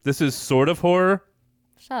segment. This is sort of horror,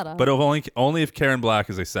 Shut up. but only if Karen Black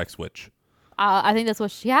is a sex witch. I think that's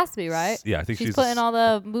what she has to be, right? Yeah, I think she's putting all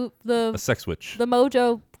a the sex witch.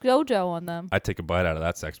 mojo on them. I'd take a bite out of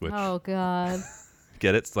that sex witch. Oh God.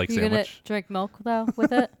 Get it? It's like You gonna sandwich. drink milk though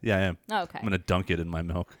with it? Yeah, I am. Okay. I'm gonna dunk it in my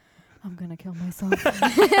milk. I'm gonna kill myself.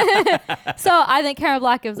 So I think Karen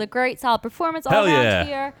Black gives a great, solid performance all Hell around yeah.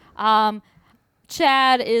 here.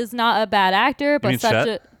 Chad is not a bad actor, but mean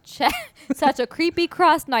such a creepy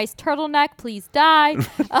crust. Nice turtleneck. Please die.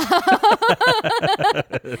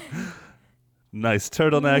 Nice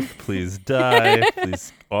turtleneck. Please die.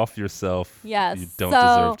 Please off yourself. Yes. You don't so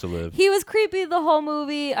deserve to live. He was creepy the whole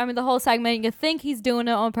movie. I mean, the whole segment. You think he's doing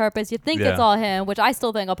it on purpose. You think Yeah. it's all him, which I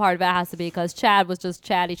still think a part of it has to be because Chad was just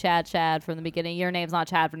Chad from the beginning. Your name's not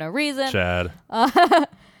Chad for no reason. Chad.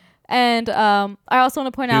 And I also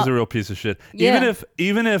want to point He's out. a real piece of shit. Yeah.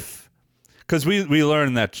 Even if, because we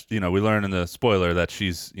learn that we learn in the spoiler that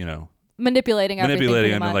she's manipulating everything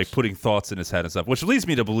manipulating pretty him and much. like putting thoughts in his head and stuff, which leads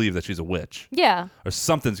me to believe that she's a witch Yeah. or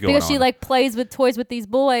something's going Because on. she like plays with toys with these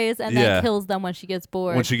boys and Yeah. then kills them when she gets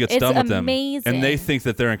bored. when she gets it's done with amazing. them, and they think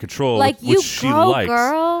that they're in control, Like, which you she go, likes.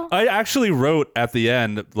 girl. I actually wrote at the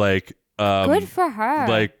end like. Good for her.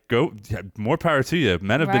 Like, more power to you.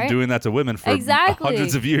 Men have been Right? doing that to women for exactly.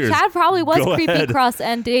 hundreds of years. Chad probably was Go creepy ahead. crust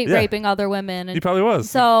and date Yeah. raping other women. And He probably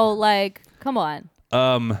was. so like, come on.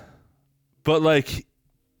 But like,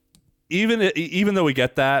 even though we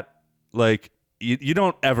get that, like, you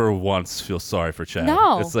don't ever once feel sorry for Chad.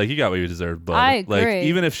 No. It's like you got what you deserved, but I like, agree.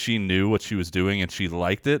 even if she knew what she was doing and she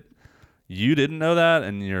liked it, you didn't know that,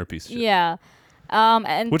 and you're a piece of shit. Yeah.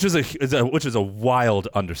 And Which is a wild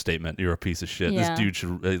understatement. You're a piece of shit. Yeah. This dude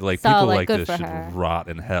should like So, people like, like good this for should her. rot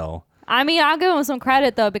in hell. I mean, I'll give him some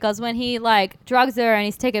credit though, because when he like drugs her and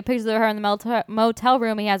he's taking pictures of her in the motel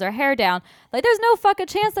room, he has her hair down. Like, there's no fucking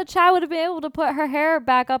chance that Chad would have been able to put her hair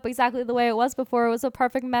back up exactly the way it was before. It was a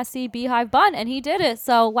perfect messy beehive bun, and he did it.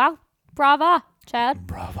 So wow, brava, Chad.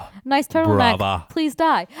 Brava. Nice turtleneck. Brava. Please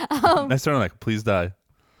die. Nice turtleneck. Please die.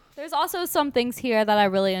 There's also some things here that I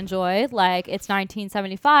really enjoy, like it's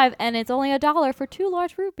 1975 and it's only $1 for 2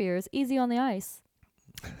 large root beers, easy on the ice.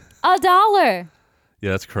 $1. Yeah,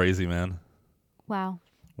 that's crazy, man. Wow,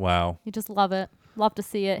 Wow. you just love it. Love to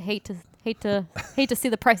see it. Hate to see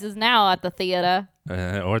the prices now at the theater.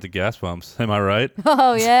 Or at the gas pumps. Am I right?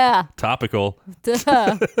 Oh yeah. Topical.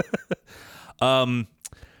 Duh.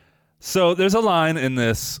 So there's a line in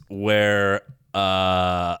this where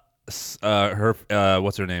her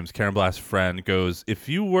what's her name's Karen Black's friend goes, if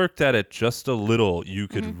you worked at it just a little, you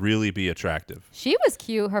could really be attractive. She was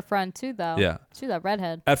cute, her friend too, though. Yeah. She was that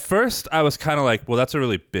redhead. At first, I was kind of like, well, that's a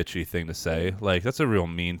really bitchy thing to say. Like, that's a real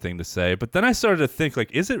mean thing to say. But then I started to think,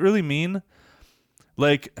 like, is it really mean?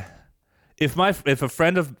 Like, if a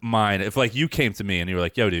friend of mine, if like you came to me and you were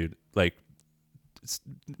like, yo, dude, like,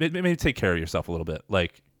 maybe take care of yourself a little bit.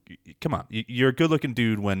 Like, come on, you're a good-looking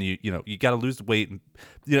dude. When you got to lose weight and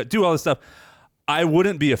do all this stuff. I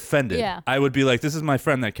wouldn't be offended. Yeah. I would be like, this is my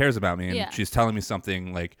friend that cares about me, and she's telling me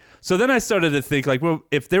something. Like, so then I started to think, like, well,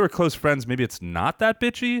 if they were close friends, maybe it's not that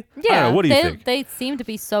bitchy. Yeah. I don't know. What do you think? They seem to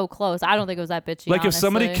be so close. I don't think it was that bitchy. Like, if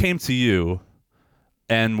somebody honestly. came to you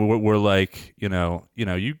and we're like, you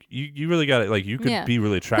really got it. Like, you could be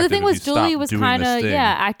really attractive. But the thing if was, you Julie stopped was doing kind this of thing.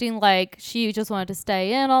 acting like she just wanted to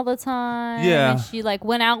stay in all the time. Yeah. And she like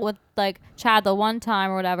went out with like Chad the one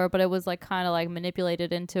time or whatever, but it was like kind of like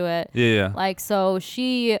manipulated into it. Yeah. Like, so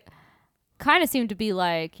she kind of seemed to be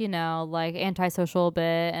like, like antisocial a bit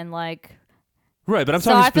and like. Right, but I'm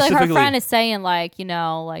So talking I feel like specifically. her friend is saying like,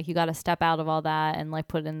 like you got to step out of all that and like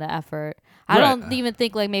put in the effort. I Right. don't even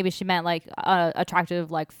think like maybe she meant like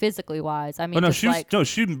attractive like physically wise. I mean, no,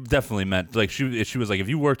 just she definitely meant like she was like, if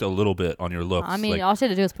you worked a little bit on your looks. I mean, like, all she had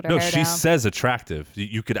to do was put her no, hair she down. says attractive.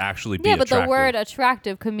 You could actually be Yeah, but attractive. the word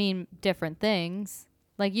attractive could mean different things.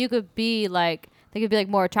 Like you could be like, they could be like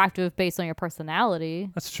more attractive based on your personality,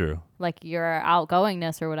 That's true. like your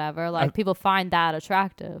outgoingness or whatever. Like people find that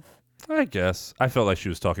attractive. I guess I felt like she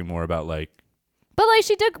was talking more about like. But like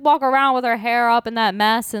she did walk around with her hair up in that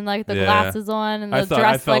mess and like the Yeah. glasses on and I the thought- I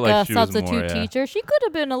dress felt like like a she was substitute more, yeah. teacher. She could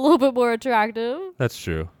have been a little bit more attractive. That's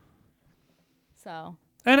true. So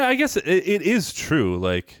And I guess it is true.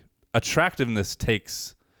 Like, attractiveness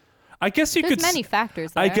takes. I guess you there's could. many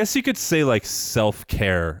factors there. I guess you could say like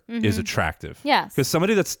self-care is attractive. Yes. Because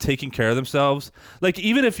somebody that's taking care of themselves, like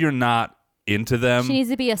even if you're not into them, She needs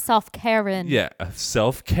to be a self-Karen. yeah, a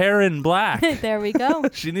self-Karen Black. There we go.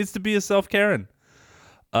 She needs to be a self-Karen.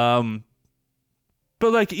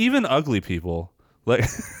 But like even ugly people, like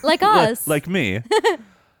Like us. like me.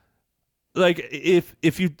 Like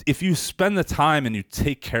if you spend the time and you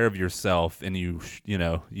take care of yourself and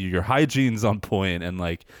your hygiene's on point and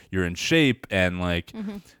like you're in shape and like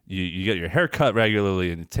you get your hair cut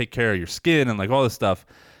regularly and you take care of your skin and like all this stuff,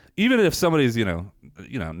 even if somebody's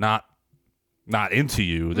not into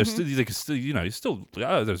you, there's still like you still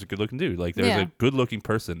there's a good looking dude, like there's a good looking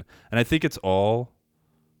person, and I think it's all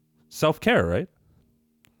self-care, right?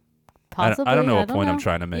 Possibly. I don't know what point I'm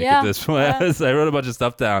trying to make Yeah. at this point. Yeah. I wrote a bunch of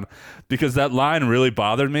stuff down because that line really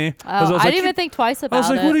bothered me. Oh, 'Cause I was like, didn't even think twice I about was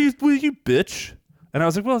like, it. what are you bitch? And I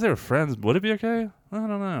was like, well, if they were friends, would it be okay? I don't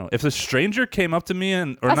know. If a stranger came up to me or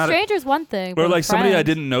a not, stranger's one thing. or but a like somebody I friend-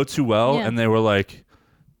 didn't know too well, Yeah. and they were like,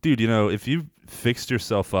 dude, if you fixed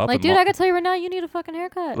yourself up, Like, and dude, I can tell you right now, you need a fucking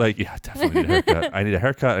haircut. like, yeah, I definitely need a haircut. I need a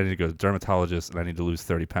haircut. I need to go to the dermatologist, and I need to lose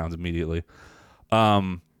 30 pounds immediately.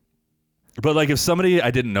 But like if somebody I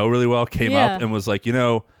didn't know really well came Yeah. up and was like,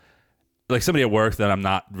 like somebody at work that I'm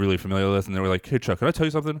not really familiar with, and they were like, hey Chuck, can I tell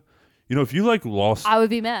you something? If you like lost, I would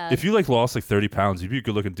be mad. if you like lost like 30 pounds, you'd be a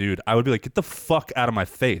good looking dude. I would be like, get the fuck out of my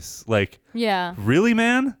face. Like, yeah. really,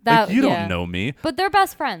 man? That- Like, you yeah. don't know me. But they're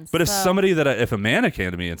best friends. But if so- somebody if Amanda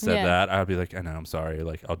came to me and said Yeah. that, I'd be like, I know, I'm sorry.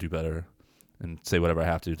 Like, I'll do better and say whatever I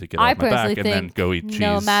have to get I off my back personally and think then go eat cheese.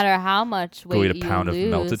 no matter how much weight go eat a pound you of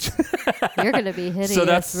melted lose, cheese. you're gonna be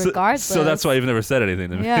hideous regardless. So that's why you've never said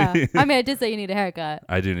anything to me. Yeah. I mean, I did say you need a haircut,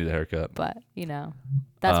 I do need a haircut. but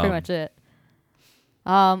that's pretty much it.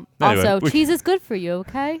 Anyway, Also, cheese is good for you.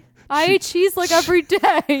 Okay. I eat cheese like every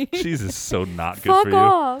day. Cheese is so not good Fuck for you.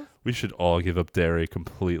 off. We should all give up dairy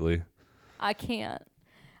completely. I can't.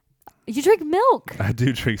 You drink milk. I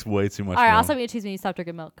do drink way too much All right, I'll milk. stop eating cheese when you stop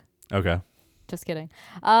drinking milk. Okay. Just kidding.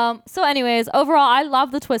 So anyways, overall, I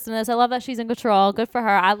love the twist in this. I love that she's in control. Good for her.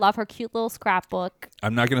 I love her cute little scrapbook.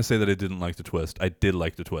 I'm not going to say that I didn't like the twist. I did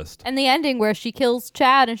like the twist. And the ending where she kills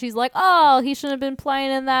Chad and she's like, oh, he shouldn't have been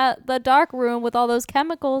playing in the dark room with all those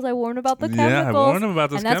chemicals. I warned about the Yeah, I chemicals. warned him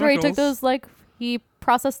about those And that's where he took chemicals. those, he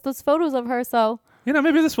processed those photos of her. So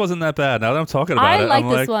Maybe this wasn't that bad. Now that I'm talking about I it, like I'm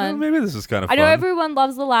this like, one. maybe this is kind of I fun. know everyone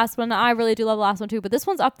loves the last one. I really do love the last one too. But this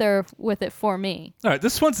one's up there with it for me. All right,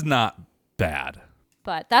 this one's not bad.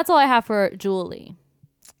 But that's all I have for Julie.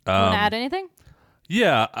 You want to add anything?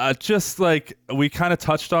 Yeah, just like we kind of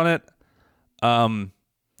touched on it,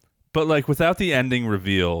 but like without the ending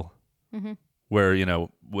reveal, Mm-hmm. where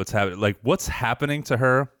what's happening to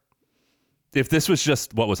her, if this was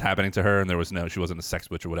just what was happening to her and she wasn't a sex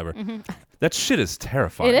witch or whatever, that shit is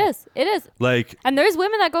terrifying. It is. Like, and there's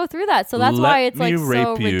women that go through that, so that's why it's like so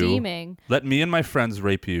rape you. redeeming. Let me and my friends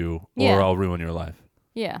rape you, Yeah. or I'll ruin your life.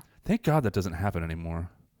 Yeah. Thank God that doesn't happen anymore.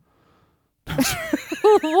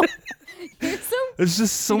 You're so There's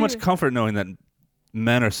just so much comfort knowing that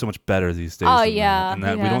men are so much better these days. Oh, than yeah, men, and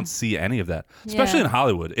that we yeah. don't see any of that, especially Yeah. in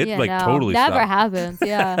Hollywood. It no, totally never stopped. happens.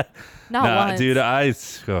 Yeah. Not Nah, once. dude,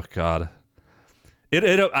 oh God.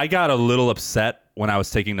 I got a little upset when I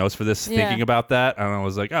was taking notes for this, Yeah. thinking about that, and I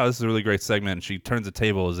was like, "Oh, this is a really great segment." And she turns the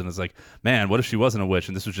tables and is like, "Man, what if she wasn't a witch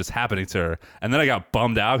and this was just happening to her?" And then I got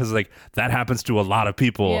bummed out because like that happens to a lot of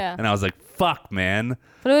people, Yeah. and I was like, "Fuck, man."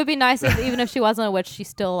 But it would be nice if even if she wasn't a witch, she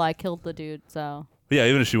still like killed the dude. So. But yeah,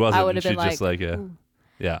 even if she wasn't, would've she'd been just like, yeah, ooh.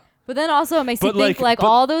 yeah. But then also it makes you But, think like, but-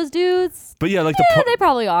 all those dudes. But yeah, like They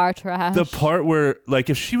probably are trash. the part where like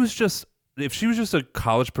if she was just a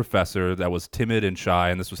college professor that was timid and shy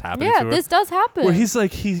and this was happening to her, this does happen. where he's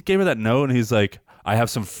like, he gave her that note and he's like, I have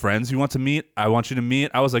some friends you want to meet. I want you to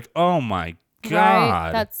meet. I was like, oh my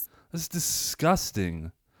God. Right? That's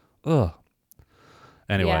disgusting. Ugh.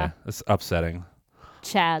 Anyway, Yeah. it's upsetting.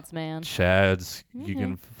 Chads, man. Chads, you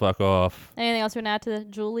can fuck off. Anything else you want to add to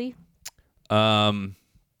Julie? I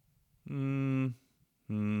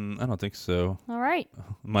don't think so. All right.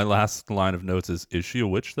 My last line of notes is she a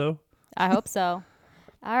witch though? I hope so.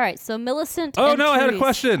 All right. So Millicent. Oh, and no, I had a Therese.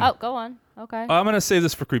 question. Oh, go on. Okay. I'm going to save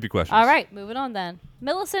this for creepy questions. All right. Moving on then.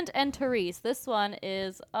 Millicent and Therese. This one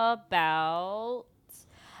is about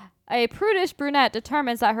a prudish brunette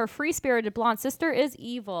determines that her free-spirited blonde sister is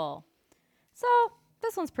evil. So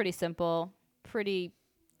this one's pretty simple, pretty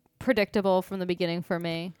predictable from the beginning for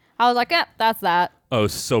me. I was like, that's that. Oh,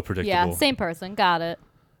 so predictable. Yeah, same person. Got it.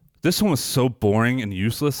 This one was so boring and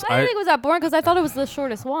useless. I didn't think it was that boring because I thought it was the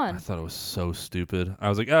shortest I one. thought it was so stupid. I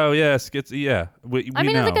was like, oh, yeah, yeah. We I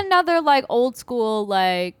mean, know. it's like another like old school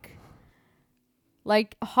like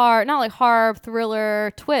horror, not like horror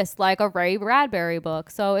thriller twist, like a Ray Bradbury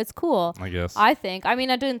book. So it's cool. I guess. I think. I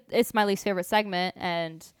mean, it's my least favorite segment,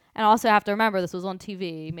 and also have to remember this was on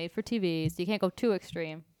TV, made for TV, so you can't go too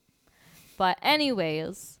extreme. But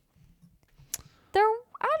anyways,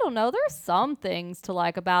 I don't know. There's some things to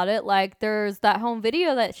like about it. Like there's that home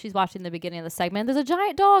video that she's watching in the beginning of the segment. There's a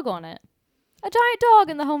giant dog on it. A giant dog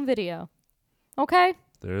in the home video. Okay?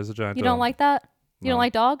 There is a giant You dog. don't like that? You No. don't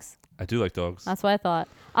like dogs? I do like dogs. That's what I thought.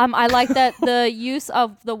 I like that the use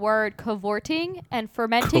of the word cavorting and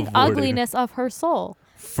fermenting Cavorting. ugliness of her soul.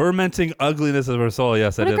 Fermenting ugliness of her soul.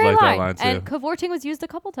 Yes, I What a did great like line. that line too. And cavorting was used a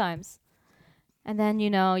couple times. And then,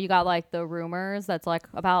 you got like the rumors that's like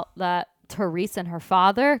about that Therese and her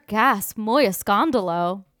father. Gas, muy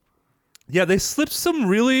escándalo. Yeah, they slipped some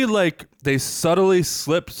really they subtly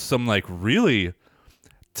slipped some really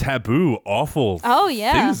taboo, awful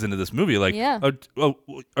things into this movie. Like, Yeah.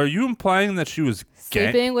 Are you implying that she was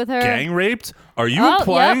Sleeping with her. gang raped? Are you Oh,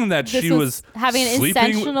 implying yep. that This she was was having an sleeping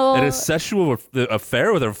incestual- an incestual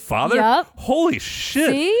affair with her father? Yep. Holy shit!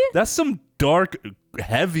 See? That's some dark,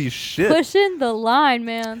 heavy shit. Pushing the line,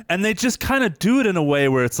 man. And they just kind of do it in a way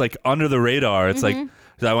where it's like under the radar. It's Mm-hmm. like,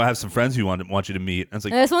 I have some friends who want you to meet. And it's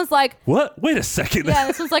like, And this one's like, what? Wait a second. yeah,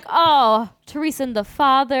 this one's like, oh, Therese and the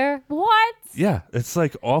father. What? Yeah, it's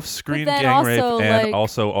like off-screen But then gang rape also, and like,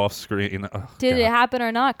 also off-screen. Did it happen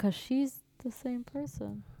or not? Because she's the same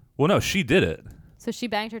person. Well, no, she did it. So she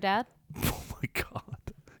banged her dad? Oh my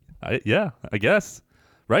God. I guess.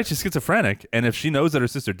 Right? She's schizophrenic, and if she knows that her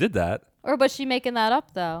sister did that, Or was she making that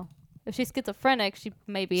up, though? If she's schizophrenic, she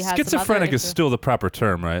maybe has some other schizophrenic is issue. still the proper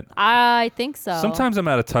term, right? I think so. Sometimes I'm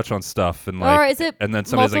out of touch on stuff, and Or is it and then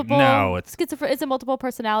somebody's like, no, it's Is it multiple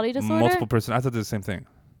personality disorder? multiple person. I thought they're the same thing.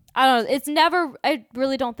 I don't know. It's never. I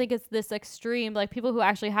really don't think it's this extreme. Like people who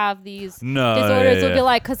actually have these No, disorders yeah, would yeah. be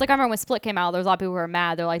like, because like I remember when Split came out, there was a lot of people who were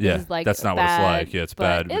mad. They're like, Yeah, this is like that's not bad. what it's like. Yeah, it's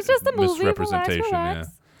But bad It's just a movie. misrepresentation, Relax.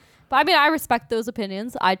 yeah. But I mean, I respect those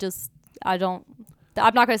opinions. I don't.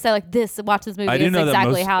 I'm not gonna say like this. Watch this movie. I do It's know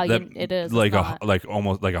exactly that how that it is. Like It's not.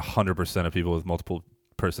 almost 100% of people with multiple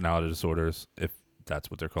personality disorders, if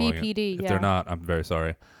that's what they're calling BPD, it. If yeah. they're not, I'm very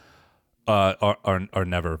sorry. Are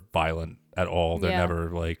never violent at all. They're Yeah. never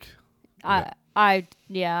like. I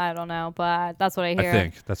don't know, but that's what I hear. I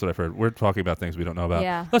think that's what I've heard. We're talking about things we don't know about.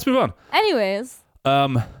 Yeah. Let's move on. Anyways,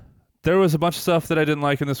 There was a bunch of stuff that I didn't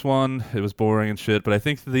like in this one. It was boring and shit. But I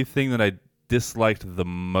think the thing that I disliked the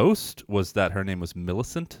most was that her name was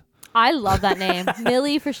Millicent. I love that name,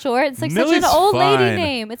 Millie for short. It's like Millie's such an old lady fine.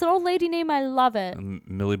 name. It's an old lady name. I love it.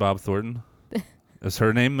 Millie Bob Thornton. Is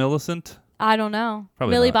her name Millicent? I don't know.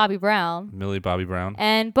 Probably Millie not. Bobby Brown. Millie Bobby Brown.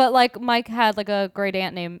 But like Mike had like a great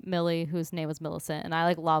aunt named Millie whose name was Millicent, and I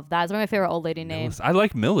like love that. It's one of my favorite old lady names. I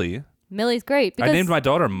like Millie. Millie's great because I named my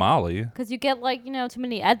daughter Molly. because you get like too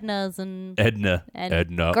many Ednas and Edna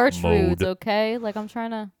Gertrudes. Mode. Okay, like I'm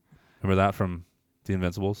trying to. Remember that from The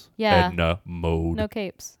Invincibles? Yeah. Edna Mode. No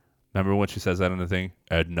capes. Remember when she says that in the thing?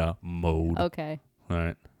 Edna Mode. Okay. All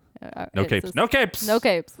right. No It's capes. just- No capes. No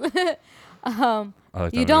capes. I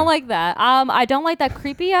like You that don't movie. like that. I don't like that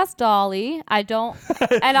creepy ass dolly. I don't.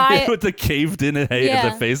 And I with the caved in Yeah.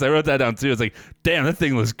 the face. I wrote that down too. It's like, damn, that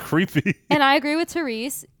thing was creepy. and I agree with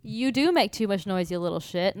Therese. You do make too much noise, you little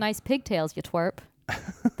shit. Nice pigtails, you twerp.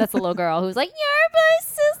 That's a little girl who's like, my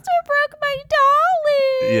sister broke my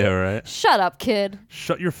dolly. Yeah, right. Shut up, kid.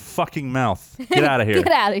 Shut your fucking mouth. Get out of here.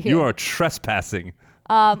 Get outta here. You are trespassing.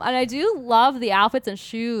 And I do love the outfits and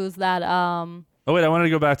shoes that Oh wait, I wanted to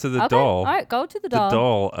go back to the okay, doll. All right, go to the The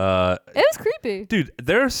doll. doll. It was creepy. Dude,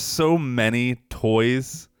 there are so many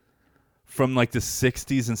toys from like the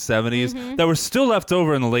 60s and 70s that were still left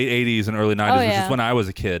over in the late 80s and early 90s, which yeah. is when I was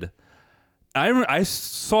a kid. I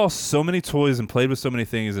saw so many toys and played with so many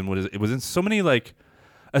things, and it was in so many, like,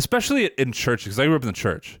 especially in churches, because I grew up in the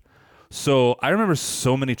church. So I remember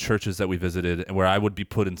so many churches that we visited and where I would be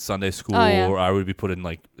put in Sunday school or I would be put in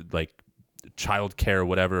like child care or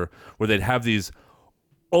whatever, where they'd have these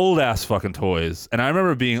old ass fucking toys. And I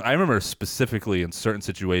remember specifically in certain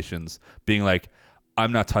situations being like,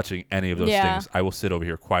 I'm not touching any of those things. I will sit over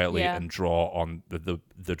here quietly and draw on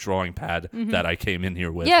the drawing pad that I came in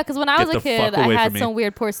here with. Yeah, because when I was Get a the kid, fuck I away had from me. some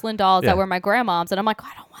weird porcelain dolls Yeah. that were my grandmom's, and I'm like,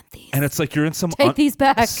 I don't want these. And it's like you're in some Take these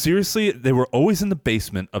back. Seriously, they were always in the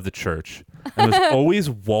basement of the church. And there was always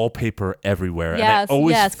wallpaper everywhere. Yes, and I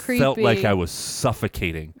always yes, felt like creepy. I was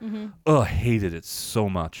suffocating. Ugh, hated it so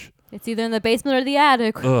much. It's either in the basement or the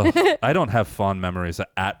attic. Ugh, I don't have fond memories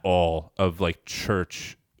at all of like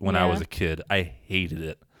church when I Yeah. was a kid. I hated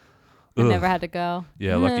it. I Ugh. never had to go.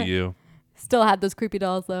 Yeah, lucky you. Still had those creepy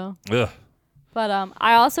dolls though. Ugh. But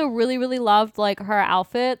I also really, really loved like her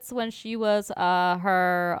outfits when she was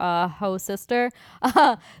her ho sister.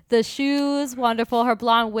 The shoes, wonderful. Her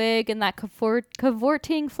blonde wig and that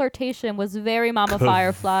cavorting flirtation was very Mama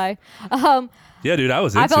Firefly. Yeah, dude, I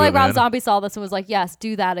was into I felt like it, Rob man. Zombie saw this and was like, yes,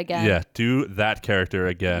 do that again. Yeah, do that character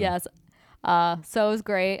again. Yes. So it was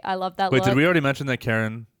great. I love that Wait, look. did we already mention that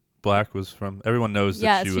Karen Black was from? Everyone knows that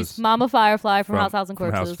Yes, she she's was. Mama Firefly from from- House Thousand from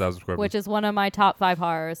House Corpses, of Thousand Corpses. which is one of my top 5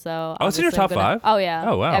 horrors. So Oh, it's in your obviously I'm top 5? Oh yeah.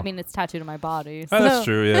 Oh, wow. I mean, it's tattooed on my body. Oh, so- that's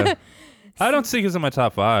true. Yeah, I don't think it's in my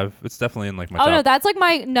top 5. It's definitely in like my Oh top. no, that's like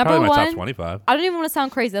my number probably my one. top 25. I don't even want to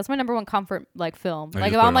sound crazy. That's my number one comfort like film. You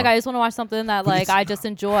Like just if put I'm it like on. I just want to watch something that like I just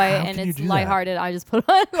enjoy how and can you it's do that? lighthearted, I just put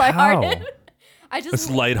on lighthearted. I just It's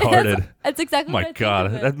lighthearted. That's exactly what I My think God,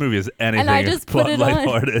 of it. that movie is anything And I just put but it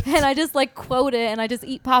lighthearted. on, and I just like quote it, and I just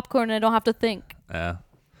eat popcorn, and I don't have to think. Yeah,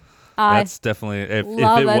 I that's definitely if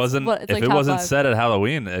love it that's wasn't what- it's if like it top wasn't 5. set at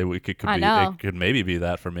Halloween, I know. it could maybe be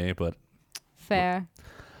that for me. But fair.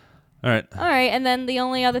 all right, All right, and then the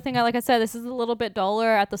only other thing, like I said, this is a little bit duller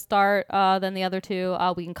at the start than the other two.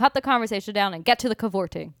 We can cut the conversation down and get to the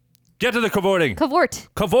cavorting. get to the cavorting. Cavort.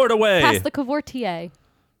 Cavort away. Pass the cavortier.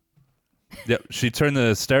 Yep, she turned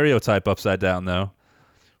the stereotype upside down though.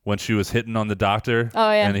 When she was hitting on the doctor, Oh,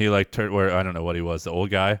 yeah. and he like turned where I don't know what he was, the old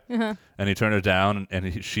guy, and he turned her down,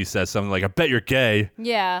 and she says something like, "I bet you're gay."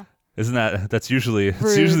 Yeah. Isn't that's usually it's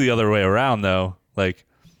Rude. usually the other way around though? Like,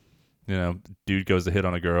 you know, dude goes to hit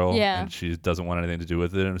on a girl, Yeah. and she doesn't want anything to do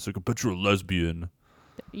with it, and it's like, "But you're a lesbian."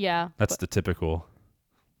 Yeah. That's the typical,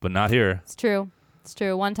 but not here. It's true. It's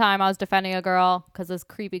true. One time I was defending a girl because this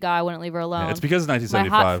creepy guy wouldn't leave her alone. Yeah, it's because of my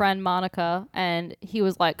 1975. hot friend Monica, and he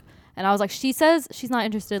was like, and I was like, she says she's not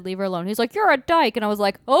interested, leave her alone. He's like, you're a dyke, and I was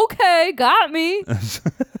like, okay, got me.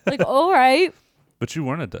 Like, all right. But you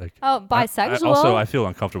weren't a dyke. Oh, bisexual. Also, I feel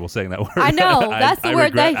uncomfortable saying that word. I know. That's the I word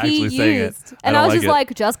regret that he actually saying it. used. And don't I was just it.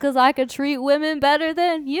 like, just because I could treat women better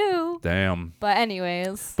than you. Damn. But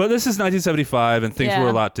anyways. But this is 1975, and things Yeah. were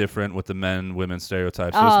a lot different with the men-women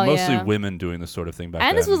stereotypes. It was Oh, mostly yeah. women doing this sort of thing back then.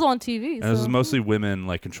 And this was on TV. And this so- was mostly women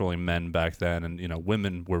like controlling men back then, and you know,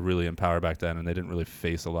 women were really in power back then, and they didn't really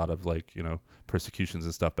face a lot of like persecutions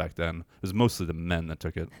and stuff back then. It was mostly the men that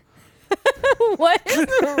took it. What is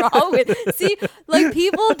wrong with? See, like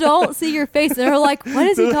people don't see your face, and they're like, "What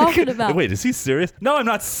is he talking about?" Wait, is he serious? No, I'm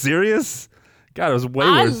not serious. God, it was way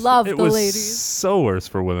I worse. love it the was ladies. so worse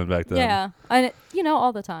for women back then. Yeah, and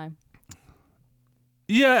all the time,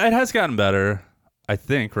 Yeah, it has gotten better. I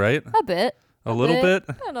think, right? a bit, A little bit.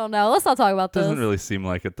 I don't know. Let's not talk about this. Doesn't really seem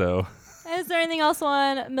like it though. Is there anything else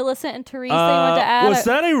on Millicent and Therese that you want to add? Was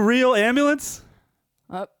that a real ambulance?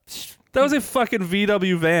 That was a fucking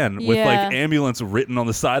VW van with Yeah. like ambulance written on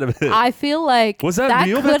the side of it. I feel like Was that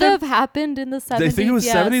real back could then? have happened in the 70s. They think it was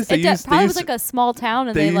yes. 70s? They used- probably they was used- like a small town,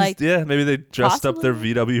 and They they like. used, yeah, maybe they dressed up their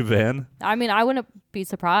possibly- VW van. I mean, I wouldn't be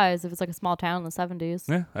surprised if it's like a small town in the 70s.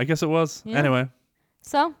 Yeah, I guess it was. Yeah. Anyway,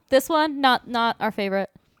 So this one, not our favorite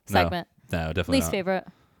segment. no, definitely Least not. favorite.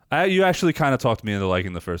 You actually kind of talked me into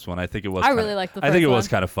liking the first one. I think it was. I kinda- really liked the I think it first was one.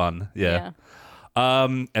 kind of fun. Yeah.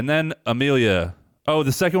 And then Amelia. Oh,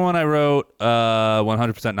 the second one I wrote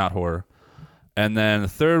 100% not horror. And then the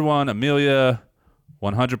third one, Amelia,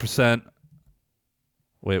 100%.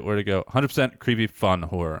 Wait, where'd it go? 100% creepy fun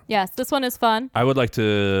horror. Yes, this one is fun. I would like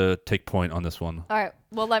to take point on this one. All right.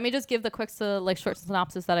 Well, let me just give the quick short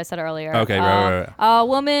synopsis that I said earlier. Okay, right. A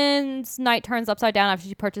woman's night turns upside down after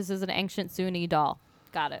she purchases an ancient Zuni doll.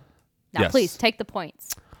 Got it. Now, Yes. please take the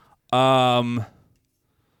points.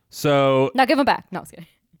 So Now give them back. No, I was kidding.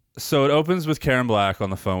 So it opens with Karen Black on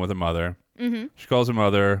the phone with her mother. Mm-hmm. She calls her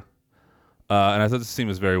mother, and I thought this scene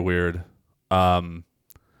was very weird.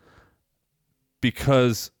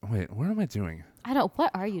 Because wait, what am I doing?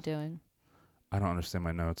 What are you doing? I don't understand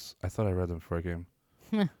my notes. I thought I read them before I came.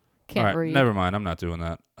 Can't All right, read. never mind. I'm not doing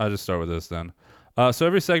that. I'll just start with this then. So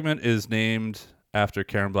every segment is named after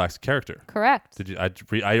Karen Black's character. Correct. Did you?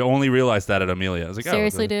 I only realized that at Amelia. I was like,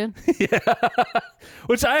 Seriously, oh, dude.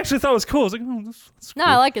 which I actually thought was cool. I was like, oh, that's No,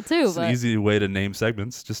 cool. I like it too. It's an But easy way to name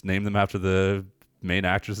segments. Just name them after the main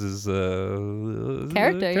actress's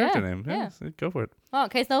Character, yeah. name. Yeah. So go for it. well, in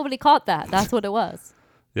case nobody caught that, that's what it was.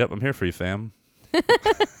 Yep, I'm here for you, fam.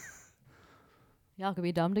 Y'all could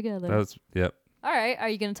be dumb together. That was yep. All right. Are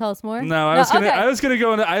you gonna tell us more? No, I was gonna okay. I was gonna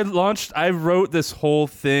go into I wrote this whole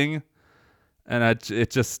thing, and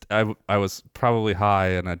I was probably high,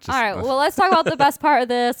 and I just All right. Well, let's talk about the best part of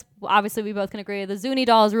this. Well, obviously, we both can agree the Zuni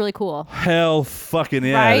doll is really cool. hell fucking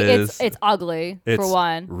yeah, right? it is. It's ugly It's for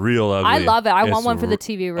one. real ugly. I love it. I want It's one for the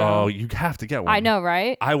TV room. Oh, you have to get one. I know,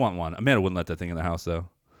 right? I want one. Amanda wouldn't let that thing in the house though.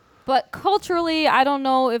 But culturally, I don't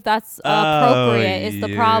know if that's appropriate. Is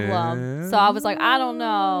the problem. So I was like, I don't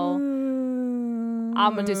know.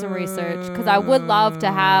 I'm gonna do some research because I would love to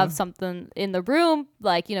have something in the room,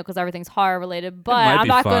 like because everything's horror related. But might I'm be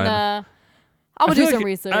not fun. gonna. I'm gonna do some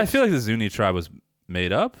research. I feel like the Zuni tribe was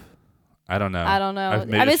made up. I don't know. I don't know. I've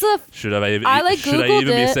made I mean, a it's should I even, I, like, should I Googled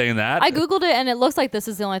even be it. saying that? I googled it and it looks like this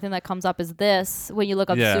is the only thing that comes up is this when you look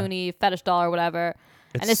up Yeah. Zuni fetish doll or whatever,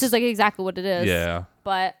 and it's just like exactly what it is. Yeah.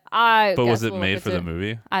 But But guess was it we'll made look for the into-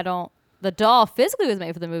 movie? I don't. The doll physically was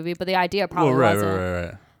made for the movie, but the idea probably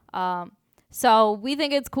wasn't. Right. So we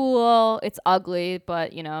think it's cool. It's ugly,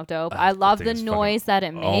 but dope. I love thing the is fucking- noise that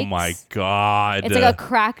it makes. Oh my god. It's like a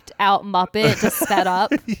cracked out Muppet just sped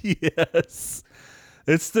up. Yes.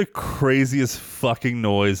 It's the craziest fucking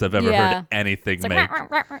noise I've ever Yeah. heard anything It's make.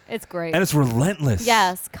 like, it's great. And it's relentless.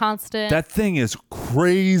 Yes, constant. That thing is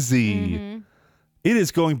crazy. Mm-hmm. It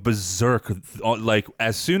is going berserk. Like,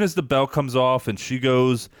 as soon as the bell comes off and she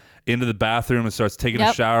goes into the bathroom and starts taking a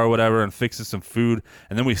Yep. shower or whatever and fixes some food,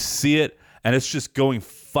 and then we see it, and it's just going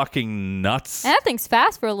fucking nuts. and that thing's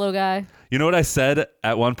fast for a little guy. You know what I said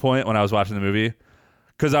at one point when I was watching the movie?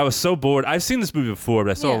 Because I was so bored. I've seen this movie before, but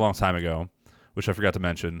I saw it Yeah. a long time ago, which I forgot to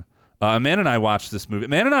mention. Amanda and I watched this movie.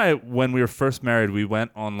 Amanda and I, when we were first married, we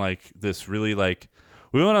went on this really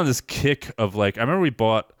we went on this kick of I remember we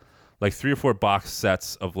bought 3 or 4 box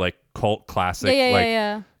sets of cult classic.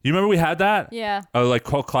 Yeah. You remember we had that? Yeah. Oh,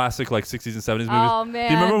 cult classic 60s and 70s movies. Oh, Do man.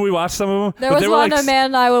 you remember when we watched some of them? There But was they were, one Amanda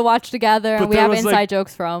and I would watch together, but and we there have was, inside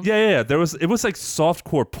jokes from. Yeah. It was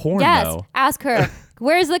softcore porn Yes. though. Ask her.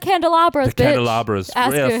 Where's the candelabras, The bitch? candelabras.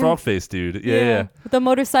 Ask Yeah, her. frog face dude. Yeah. The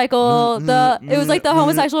motorcycle. It was like the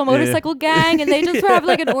homosexual motorcycle gang, and they just were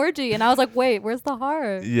having an orgy. And I was like, wait, where's the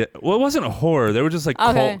horror? Yeah. Well, it wasn't a horror. They were just Okay.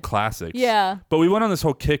 cult classics. Yeah. But we went on this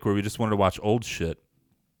whole kick where we just wanted to watch old shit.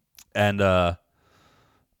 And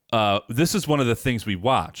this is one of the things we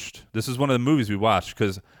watched. This is one of the movies we watched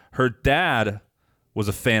because her dad was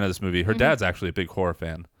a fan of this movie. Her dad's actually a big horror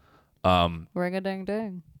fan. Ring a ding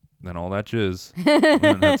ding. And all that jizz. We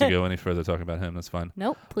don't have to go any further talking about him. That's fine.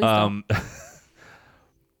 Nope, please don't.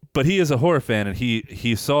 But he is a horror fan, and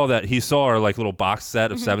he saw our little box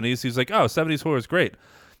set of 70s. He was like, "Oh, 70s horror is great.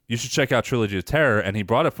 You should check out Trilogy of Terror." And he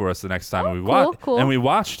brought it for us the next time, and we cool. and we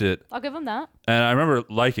watched it. I'll give him that. And I remember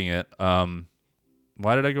liking it.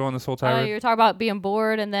 Why did I go on this whole tirade? You were talking about being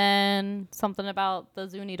bored, and then something about the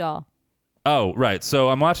Zuni doll. Oh, right. So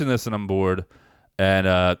I'm watching this and I'm bored,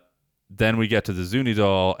 and then we get to the Zuni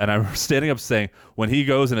doll, and I'm standing up saying when he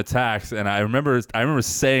goes and attacks, and I remember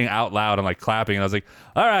saying out loud and clapping, and I was like,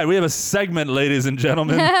 "All right, we have a segment, ladies and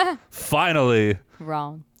gentlemen, finally."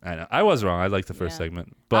 Wrong. I know. I was wrong. I liked the first Yeah.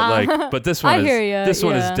 segment. But but this one I is hear ya, this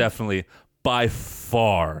one is yeah. definitely by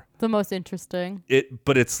far The most interesting.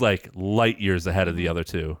 but it's like light years ahead of the other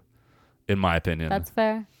two, in my opinion. That's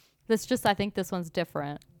fair. I think this one's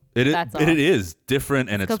different. It That's all. is different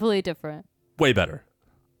and it's Completely different. way better.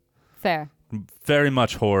 Fair. Very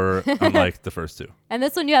much horror, unlike the first two. And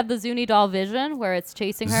this one, you have the Zuni doll vision where it's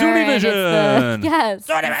chasing her. Zuni and it's vision! Yes.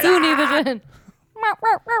 Zuni vision.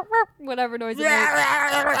 Whatever noise it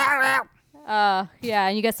makes. Yeah,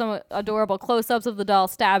 and you get some adorable close-ups of the doll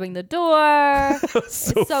stabbing the door.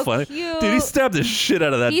 so so funny. cute. Dude, he stabbed the shit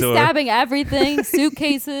out of that He's door. stabbing everything.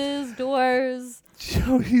 Suitcases, doors,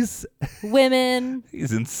 Yo, he's women.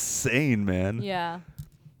 insane, man. Yeah.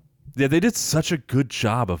 Yeah, they did such a good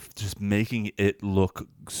job of just making it look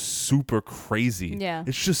super crazy. Yeah.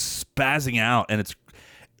 It's just spazzing out. And it's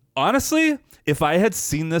honestly, if I had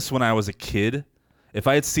seen this when I was a kid, if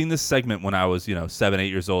I had seen this segment when I was, 7, 8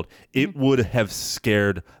 years old, it would have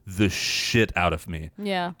scared the shit out of me.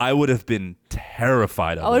 Yeah. I would have been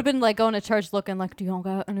terrified of I would have it. been like going to church looking like, do you don't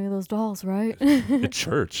got any of those dolls, right? At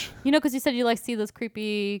church. Because you said you see those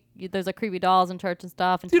there's like creepy dolls in church and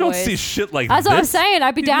stuff. And You don't toys. see shit like That's this. what I'm saying.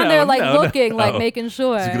 I'd be down there looking, making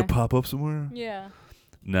sure. Is it going to pop up somewhere? Yeah.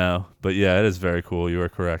 No, but yeah, it is very cool. You are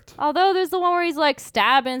correct. Although there's the one where he's like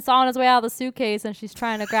stabbing, sawing his way out of the suitcase, and she's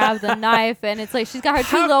trying to grab the knife, and it's like she's got her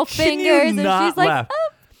two little can you fingers, and not she's like, laugh?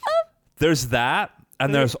 There's that,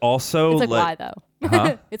 and there's also it's like why though?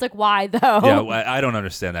 Huh? It's like why though? Yeah, I don't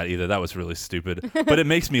understand that either. That was really stupid, but it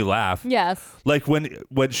makes me laugh. Yes. Like when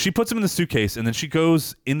she puts him in the suitcase, and then she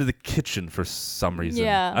goes into the kitchen for some reason.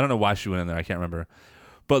 Yeah. I don't know why she went in there. I can't remember.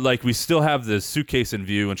 But like we still have the suitcase in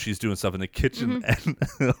view, and she's doing stuff in the kitchen, and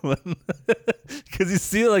because you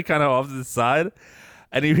see it like kind of off to the side,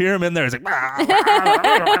 and you hear him in there. It's like,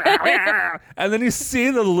 and then you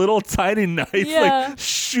see the little tiny knife like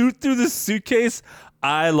shoot through the suitcase.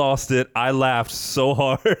 I lost it. I laughed so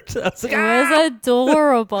hard. I was like, It was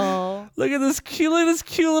adorable. look at this cute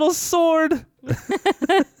little sword.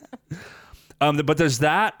 But there's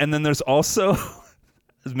that, and then there's also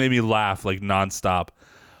it made me laugh like nonstop.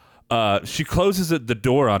 She closes the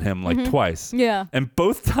door on him like twice. Yeah. And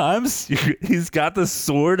both times he's got the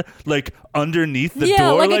sword like underneath the door.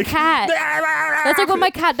 Yeah, like a cat. That's like what my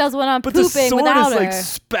cat does when I'm But the pooping sword without is her. like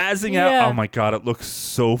spazzing out. Yeah. Oh my God, it looks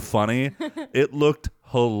so funny. It looked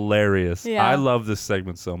hilarious. Yeah. I love this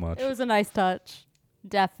segment so much. It was a nice touch.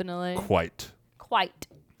 Definitely. Quite.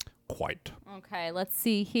 Okay, let's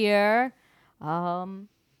see here.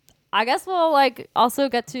 I guess we'll also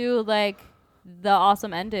get to the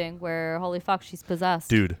awesome ending where holy fuck she's possessed.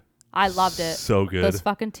 Dude. I loved it. So good. Those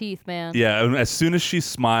fucking teeth, man. Yeah, and as soon as she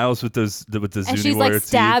smiles with the And Zuni she's warrior like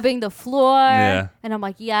stabbing the floor. Yeah. And I'm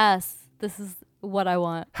like, yes, this is what I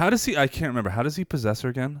want. How does he? I can't remember. How does he possess her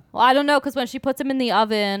again? Well, I don't know, because when she puts him in the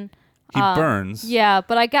oven, He burns. yeah,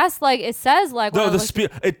 but I guess it says No, the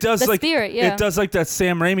spirit. It does the like spirit, yeah. It does like that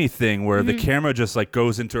Sam Raimi thing where the camera just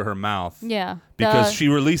goes into her mouth. Yeah. Because the she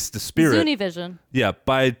released the spirit. Zuni vision. Yeah,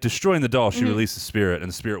 by destroying the doll, she released the spirit, and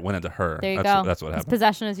the spirit went into her. There you that's go. That's what 'Cause happened.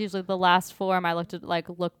 Possession is usually the last form. I looked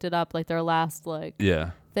it up, their last Yeah,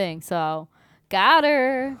 thing. So got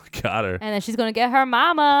her. got her. And then she's gonna get her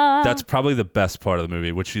mama. That's probably the best part of the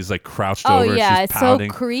movie, which she's crouched Oh over. yeah, and she's it's pounding.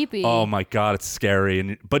 so creepy. Oh my God, it's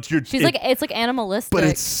scary. She's it's like animalistic. but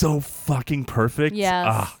it's so fucking perfect.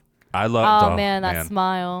 Yes. I love. Oh man, that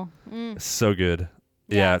smile. So good.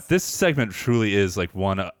 Yes. Yeah, this segment truly is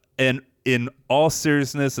one, and in all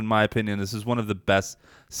seriousness, in my opinion, this is one of the best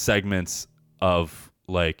segments of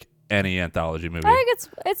any anthology movie. I think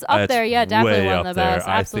it's up there. Yeah, definitely way one up of the there. best.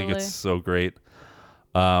 I Absolutely. think it's so great.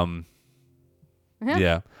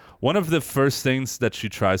 Yeah. One of the first things that she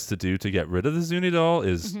tries to do to get rid of the Zuni doll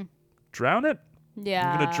is drown it. Yeah.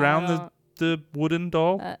 You're gonna drown the wooden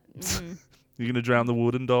doll. You're gonna drown the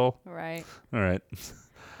wooden doll. Right. All right.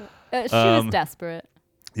 She was desperate.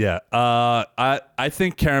 Yeah. I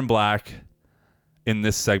think Karen Black in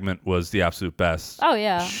this segment was the absolute best. Oh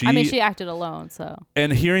yeah. She acted alone, so.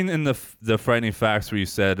 And hearing in the frightening facts where you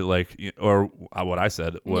said or what I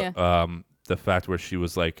said, the fact where she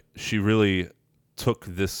was she really took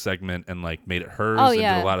this segment and made it hers and did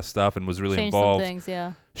a lot of stuff and was really Changed involved. some things,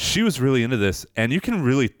 yeah. She was really into this, and you can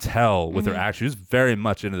really tell with her action. She was very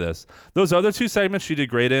much into this. Those other two segments she did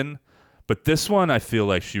great in, but this one I feel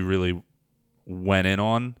like she really went in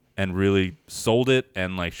on and really sold it,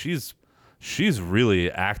 and she's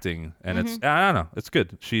really acting, and it's I don't know, it's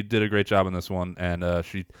good. She did a great job in this one, and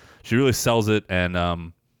she really sells it, and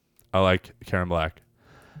I like Karen Black.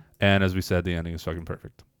 And as we said, the ending is fucking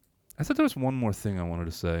perfect. I thought there was one more thing I wanted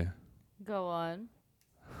to say. Go on.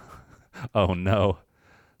 Oh no.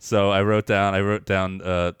 So I wrote down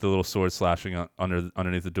the little sword slashing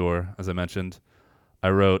underneath the door, as I mentioned. I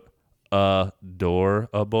wrote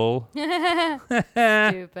adorable.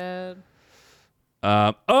 Stupid.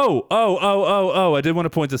 I did want to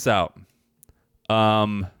point this out.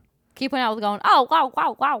 Keep pointing out what's going. Oh wow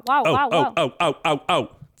wow wow wow wow wow. Oh.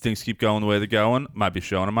 Things keep going the way they're going. Might be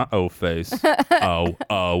showing in my O face. Oh.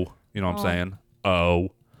 You know what I'm saying? Oh.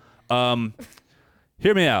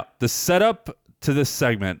 Hear me out. The setup to this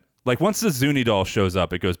segment, like once the Zuni doll shows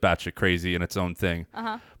up, it goes batshit crazy in its own thing.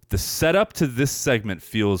 The setup to this segment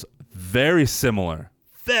feels very similar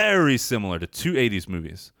to two 80s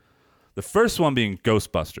movies. The first one being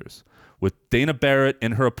Ghostbusters, with Dana Barrett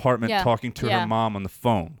in her apartment talking to her mom on the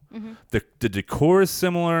phone. The decor is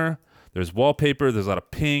similar. There's wallpaper. There's a lot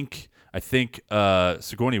of pink. I think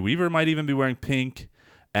Sigourney Weaver might even be wearing pink.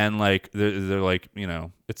 And like they're like, you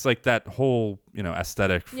know, it's like that whole, you know,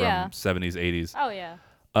 aesthetic from 70s, 80s. Oh yeah.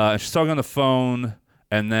 She's talking on the phone,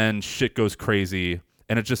 and then shit goes crazy,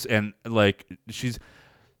 and this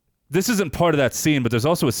isn't part of that scene, but there's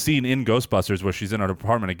also a scene in Ghostbusters where she's in her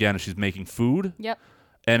apartment again and she's making food. Yep.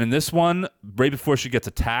 And in this one, right before she gets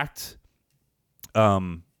attacked,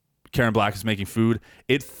 Karen Black is making food.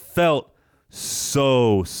 It felt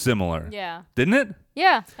so similar. Yeah. Didn't it?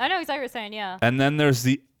 Yeah. I know exactly what you're saying. Yeah. And then there's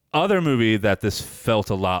the other movie that this felt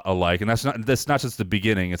a lot alike, and that's not just the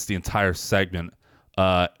beginning, it's the entire segment.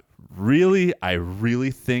 I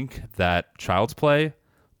really think that Child's Play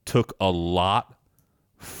took a lot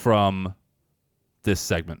from this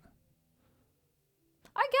segment.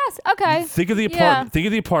 I guess. Okay. Think of the apartment. Yeah. Think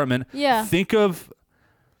of the apartment. Yeah. Think of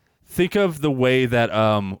the way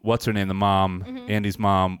that what's her name, the mom, Andy's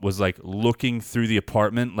mom, was like looking through the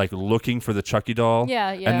apartment, like looking for the Chucky doll.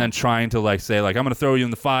 Yeah. And then trying to like say like, I'm gonna throw you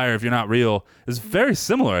in the fire if you're not real. It's very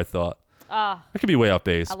similar, I thought. It could be way off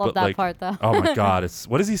base. I love but that like, part though. Oh my god,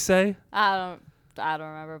 what does he say? I don't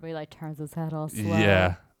remember, but he like turns his head all slow.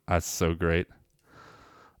 Yeah, that's so great.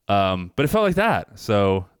 But it felt like that.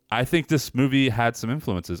 So I think this movie had some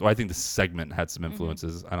influences. Or I think the segment had some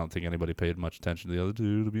influences. I don't think anybody paid much attention to the other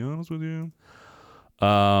two, to be honest with you.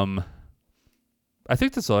 I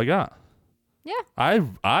think that's all I got. Yeah.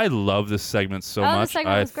 I love this segment so much. This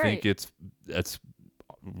segment was think great. it's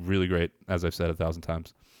really great, as I've said 1,000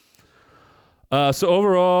 times. So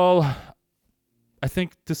overall, I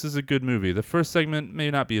think this is a good movie. The first segment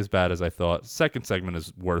may not be as bad as I thought. Second segment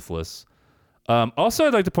is worthless. Also,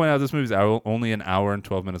 I'd like to point out this movie's only an hour and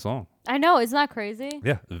 12 minutes long. I know. Isn't that crazy?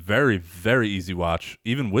 Yeah, very, very easy watch,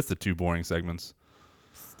 even with the two boring segments.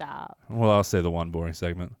 Stop. Well, I'll say the one boring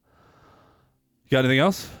segment. You got anything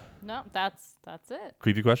else? No, that's it.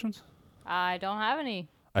 Creepy questions? I don't have any.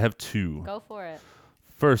 I have two. Go for it.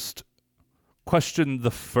 First, question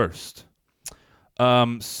the first.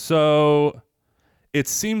 So it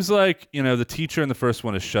seems like, you know, the teacher in the first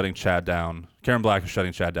one is shutting Chad down. Karen Black is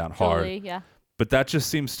shutting Chad down hard. Julie, yeah. But that just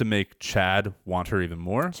seems to make Chad want her even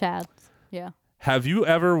more. Chad. Yeah. Have you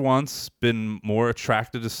ever once been more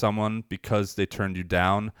attracted to someone because they turned you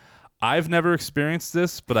down? I've never experienced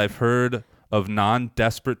this, but I've heard of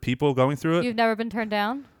non-desperate people going through it. You've never been turned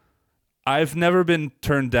down? I've never been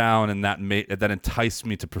turned down, and that enticed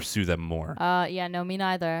me to pursue them more. Yeah, no, me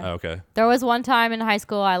neither. Okay. There was one time in high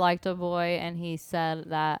school I liked a boy, and he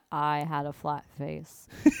said that I had a flat face.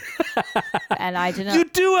 And I didn't. You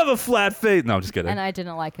do have a flat face. No, I'm just kidding. And I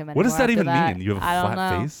didn't like him anymore. What does that after even that. mean? You have a I don't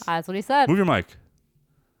flat know. face? That's what he said. Move your mic.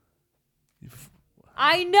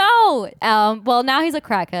 I know. Well, now he's a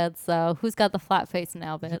crackhead, so who's got the flat face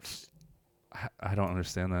now, bitch? I don't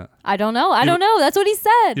understand that. I don't know. I don't know. That's what he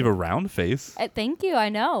said. You have a round face? Thank you. I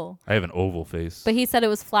know. I have an oval face. But he said it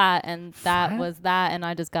was flat, and that Flat? was that, and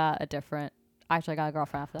I just got a different. Actually, I got a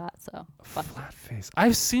girlfriend after that, so. Flat face.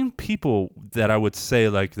 I've seen people that I would say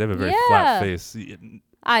like they have a very Yeah. flat face.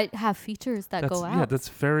 I have features that go out. Yeah, that's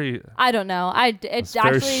very. I don't know. It's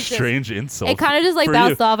very strange insult. It kind of just like for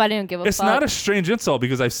bounced you. off. I didn't give a It's fuck. not a strange insult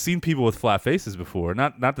because I've seen people with flat faces before.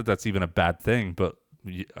 Not that that's even a bad thing, but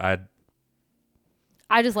I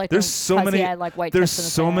just like. there's so many. He had, like, white there's tips in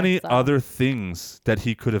his so hair, many so. other things that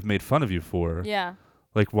he could have made fun of you for. Yeah,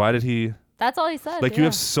 Like, why did he? that's all he said. Like, you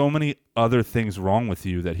have so many other things wrong with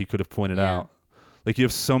you that he could have pointed Yeah. out. Like, you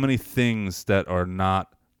have so many things that are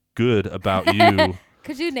not good about you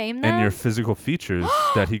Could you name them? and your physical features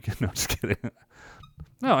that he could. No, just kidding.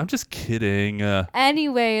 No, I'm just kidding.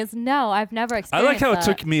 Anyways, no, I've never I experienced like how that.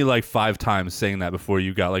 it took me like 5 times saying that before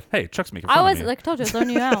you got like, hey, Chuck's making fun I was of me. like, I told you, I was throwing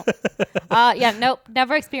you out. Yeah, nope,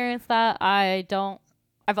 never experienced that. I don't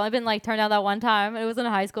I've only been like turned down that one time. It was in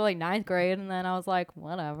high school, like 9th grade, and then I was like,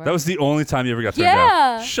 whatever. That was the only time you ever got turned down.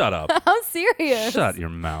 Yeah. Shut up. I'm serious. Shut your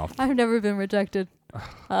mouth. I've never been rejected.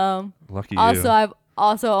 Lucky Also, you. I've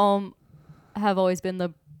also have always been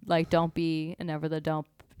the like don't be and never the don't.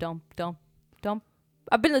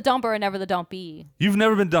 I've been the dumper and never the don't be. You've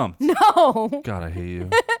never been dumped. No. God, I hate you.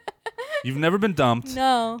 You've never been dumped.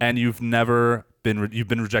 No. And you've never been you've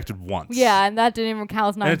been rejected once. Yeah, and that didn't even count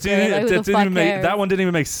as And ninth grade. Like, who the fuck cares? that one didn't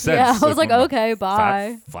even make sense. Yeah, I was like, okay,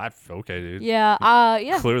 bye. Okay, dude. Yeah.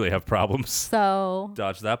 Yeah. Clearly have problems. So.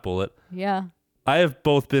 Dodge that bullet. Yeah. I have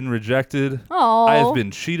both been rejected. Oh. I have been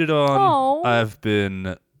cheated on. Oh. I've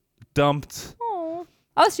been dumped. Oh.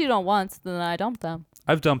 I was cheated on once, then I dumped them.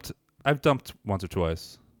 I've dumped once or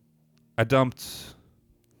twice. Did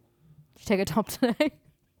you take a dump today?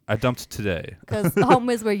 I dumped today. Because home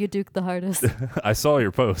is where you duke the hardest. I saw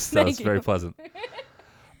your post. That was Thank very you. pleasant.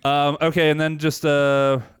 Okay, and then just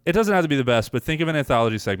it doesn't have to be the best, but think of an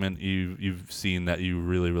anthology segment you've seen that you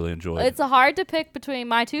really, really enjoyed. It's hard to pick between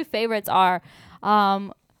my two favorites are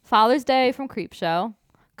Father's Day from Creepshow.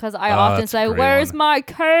 Because I often that's a say, great where's one. my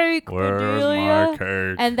cake, Where's Cordelia? my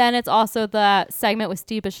cake? And then it's also the segment with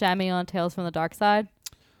Steve Buscemi on Tales from the Dark Side,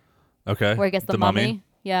 Okay. where he gets the mummy.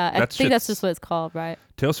 Yeah, I That think that's shit's- just what it's called, right?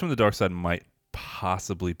 Tales from the Dark Side might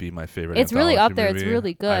possibly be my favorite. It's really anthology up there. It's movie.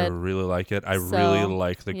 really good. I really like it. I So, really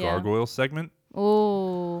like the yeah. gargoyle segment.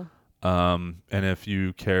 Ooh. And if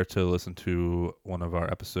you care to listen to one of our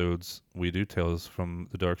episodes, we do Tales from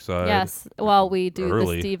the Dark Side. Yes. Well, we do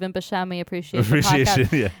early. the Stephen Buscemi appreciation Appreciation,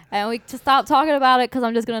 podcast. yeah. And we just stop talking about it because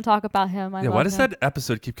I'm just going to talk about him. I Yeah, love why does him. that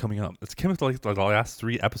episode keep coming up? It's came up like the last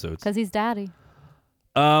 3 episodes. Because he's daddy.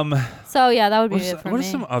 Um, So, yeah, that would be what it for are me.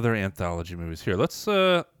 some other anthology movies here? Let's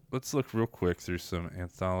look real quick through some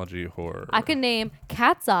anthology horror. I can name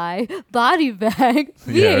Cat's Eye, Body Bag,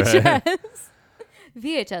 Yeah, VHS. right.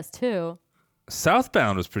 VHS too.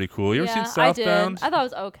 Southbound was pretty cool. You ever seen I Southbound? did. I thought it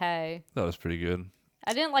was okay. That was pretty good.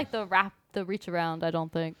 I didn't like the reach around, I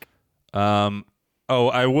don't think. Oh,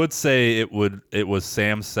 I would say it was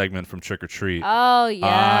Sam's segment from Trick or Treat. Oh, yeah.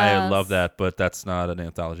 I love that, but that's not an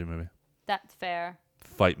anthology movie. That's fair.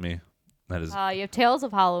 Fight me. That is You have Tales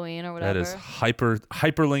of Halloween or whatever. that is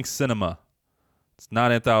hyperlink cinema. It's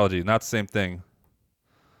not anthology, not the same thing.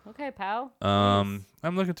 Okay, pal. I'm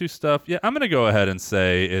looking through stuff. Yeah, I'm gonna go ahead and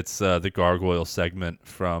say it's the gargoyle segment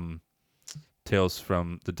from Tales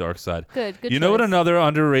from the Dark Side. Good You know what choice. another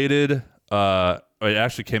underrated? It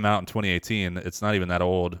actually came out in 2018. It's not even that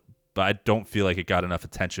old, but I don't feel like it got enough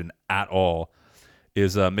attention at all.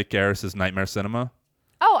 Is Mick Garris's Nightmare Cinema?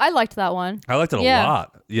 Oh, I liked that one. I liked it Yeah. a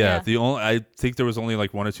lot. Yeah, Yeah. I think there was only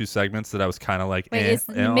like 1 or 2 segments that I was kind of like. Wait, is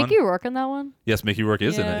on. Mickey Rourke in that one? Yes, Mickey Rourke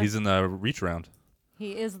is in Yeah. it. He's in the reach round.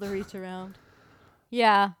 He is the reach around.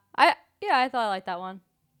 Yeah. I thought I liked that one.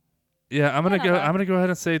 Yeah, I'm gonna not go. bad. I'm gonna go ahead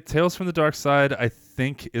and say Tales from the Dark Side. I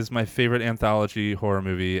think is my favorite anthology horror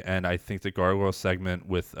movie, and I think the gargoyle segment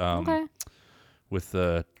with Okay.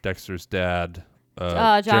 Dexter's dad,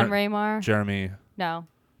 John Raymar. Jeremy. No,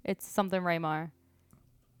 it's something Raymar.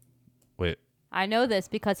 Wait, I know this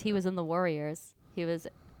because he was in the Warriors. He was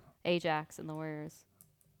Ajax in the Warriors.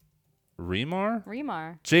 Remar?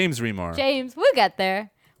 Remar. James Remar. James, we'll get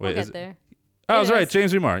there. Wait, We'll is get there. I was It right. is.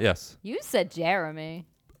 James Remar. Yes, You said Jeremy.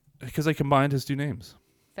 because I combined his 2 names.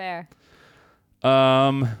 Fair.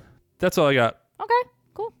 That's all I got. Okay,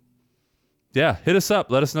 cool. Yeah, hit us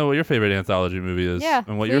up. Let us know what your favorite anthology movie is, Yeah,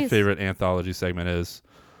 and what your please. favorite anthology segment is.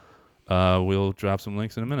 We'll drop some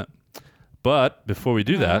links in a minute. But before we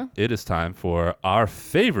do that, it is time for our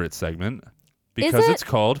favorite segment because it? it's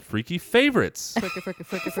called Freaky Favorites.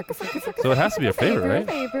 Fricka. So it has to be a favorite, right?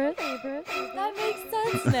 Favorite. That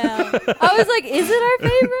makes sense now. I was like, is it our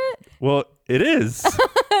favorite? Well, it is.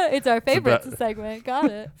 It's our favorites about- segment. Got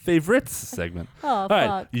it. Favorites segment. Oh, All right,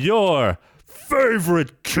 fuck. your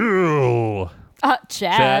favorite kill.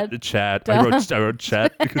 Chad. Chat. I wrote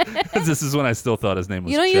Chat because this is when I still thought his name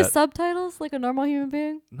was You don't Chet. use subtitles like a normal human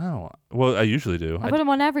being? No. Well, I usually do. I put them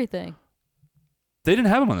on everything. They didn't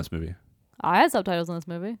have him on this movie. I had subtitles in this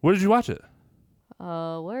movie. Where did you watch it?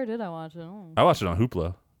 Where did I watch it? I watched it on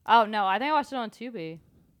Hoopla. Oh, no. I think I watched it on Tubi.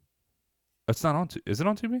 It's not on. Is it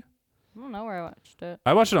on Tubi? I don't know where I watched it.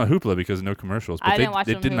 I watched it on Hoopla because no commercials. But I didn't watch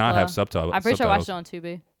it on did not Hoopla. have subtitles. I'm pretty sure I watched it on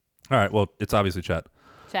Tubi. All right. Well, it's obviously Chat.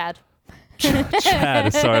 Chad.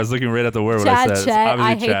 Chad. Sorry, I was looking right at the word when I Chad, said it's Chet. obviously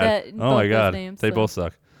I hate Chad. that Oh both my those god, names, they so. both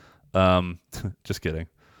suck. Just kidding.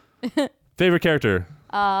 Favorite character?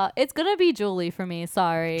 It's gonna be Julie for me.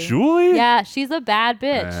 Sorry. Julie? Yeah, she's a bad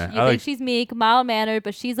bitch. Eh, You I think like- she's meek, mild mannered,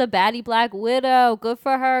 but she's a baddie black widow. Good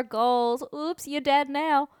for her goals. Oops, you're dead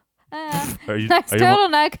now. Are you? Nice are you mo-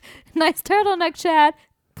 turtleneck. Nice turtleneck, Chad.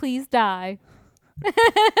 please die.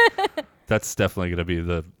 That's definitely going to be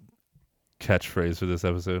the catchphrase for this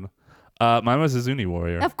episode. Mine was a Zuni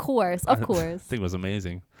warrior. Of course. I think it was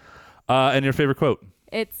amazing. And your favorite quote?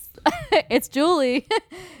 It's Julie.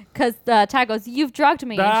 Because Chad goes, "You've drugged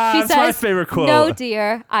me." She That's says, my favorite quote. "No,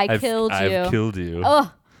 dear, I've killed you." I've killed you.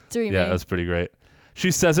 Oh, dreamy. Yeah, that's pretty great.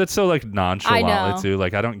 She says it so like nonchalantly I know. too.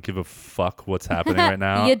 Like I don't give a fuck what's happening right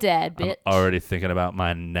now. You're dead, bitch. I'm already thinking about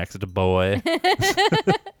my next boy.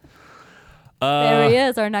 There he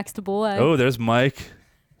is, our next boy. Oh, there's Mike.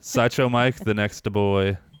 Sideshow Mike, the next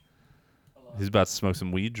boy. He's about to smoke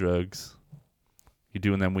some weed drugs. You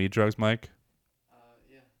doing them weed drugs, Mike?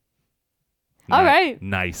 All right.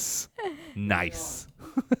 Nice. Just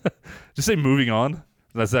say moving on.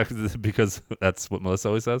 That's actually because that's what Melissa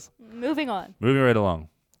always says. Moving on. Moving right along.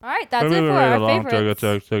 All right, that's it for our favorites.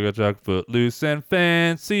 Chugga, footloose and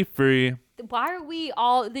fancy free. Why are we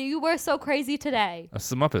all... You were so crazy today. That's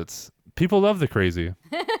the Muppets. People love the crazy.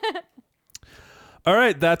 All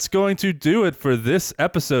right, that's going to do it for this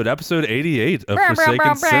episode 88 of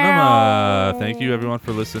Forsaken Cinema. Thank you, everyone,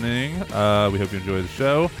 for listening. We hope you enjoy the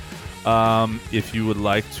show. If you would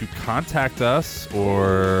like to contact us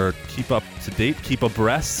or keep up to date, keep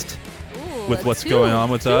abreast with what's going on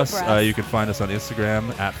with us, you can find us on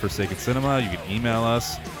Instagram at Forsaken Cinema. You can email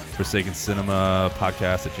us,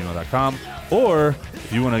 forsakencinema.podcast@gmail.com. Or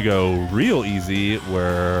if you want to go real easy,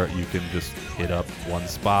 where you can just hit up one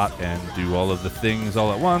spot and do all of the things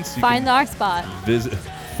all at once. Find our spot.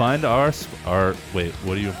 Find wait,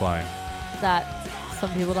 what are you implying? That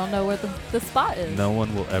some people don't know where the spot is. No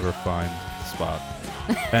one will ever find the spot.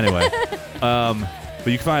 Anyway, but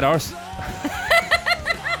you can find our...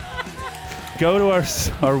 Go to our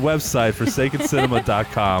website,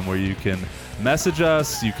 forsakencinema.com, where you can message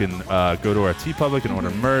us. You can go to our TeePublic and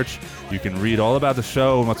order merch. You can read all about the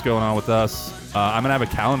show and what's going on with us. I'm going to have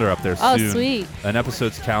a calendar up there soon. Oh, sweet. An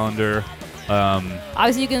episodes calendar.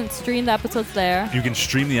 Obviously, you can stream the episodes there. You can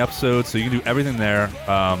stream the episodes, so you can do everything there.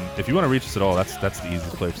 If you want to reach us at all, that's the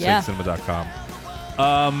easiest place, forsakencinema.com.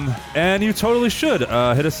 And you totally should.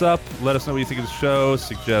 Hit us up. Let us know what you think of the show.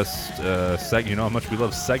 Suggest you know how much we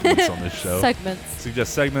love segments on this show.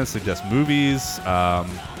 Suggest segments. Suggest movies.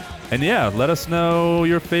 And yeah, let us know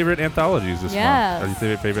your favorite anthologies this month. Or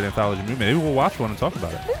your favorite anthology movie. Maybe we'll watch one and talk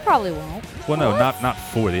about it. We probably won't. Well, no, not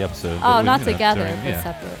for the episode. Oh, not together. It's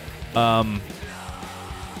separate.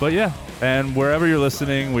 But yeah, and wherever you're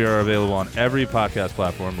listening, we are available on every podcast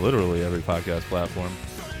platform, literally every podcast platform.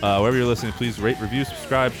 Wherever you're listening, please rate, review,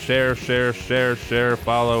 subscribe, share,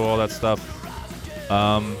 follow, all that stuff.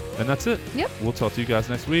 And that's it. Yep. We'll talk to you guys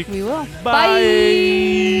next week. We will. Bye. Bye.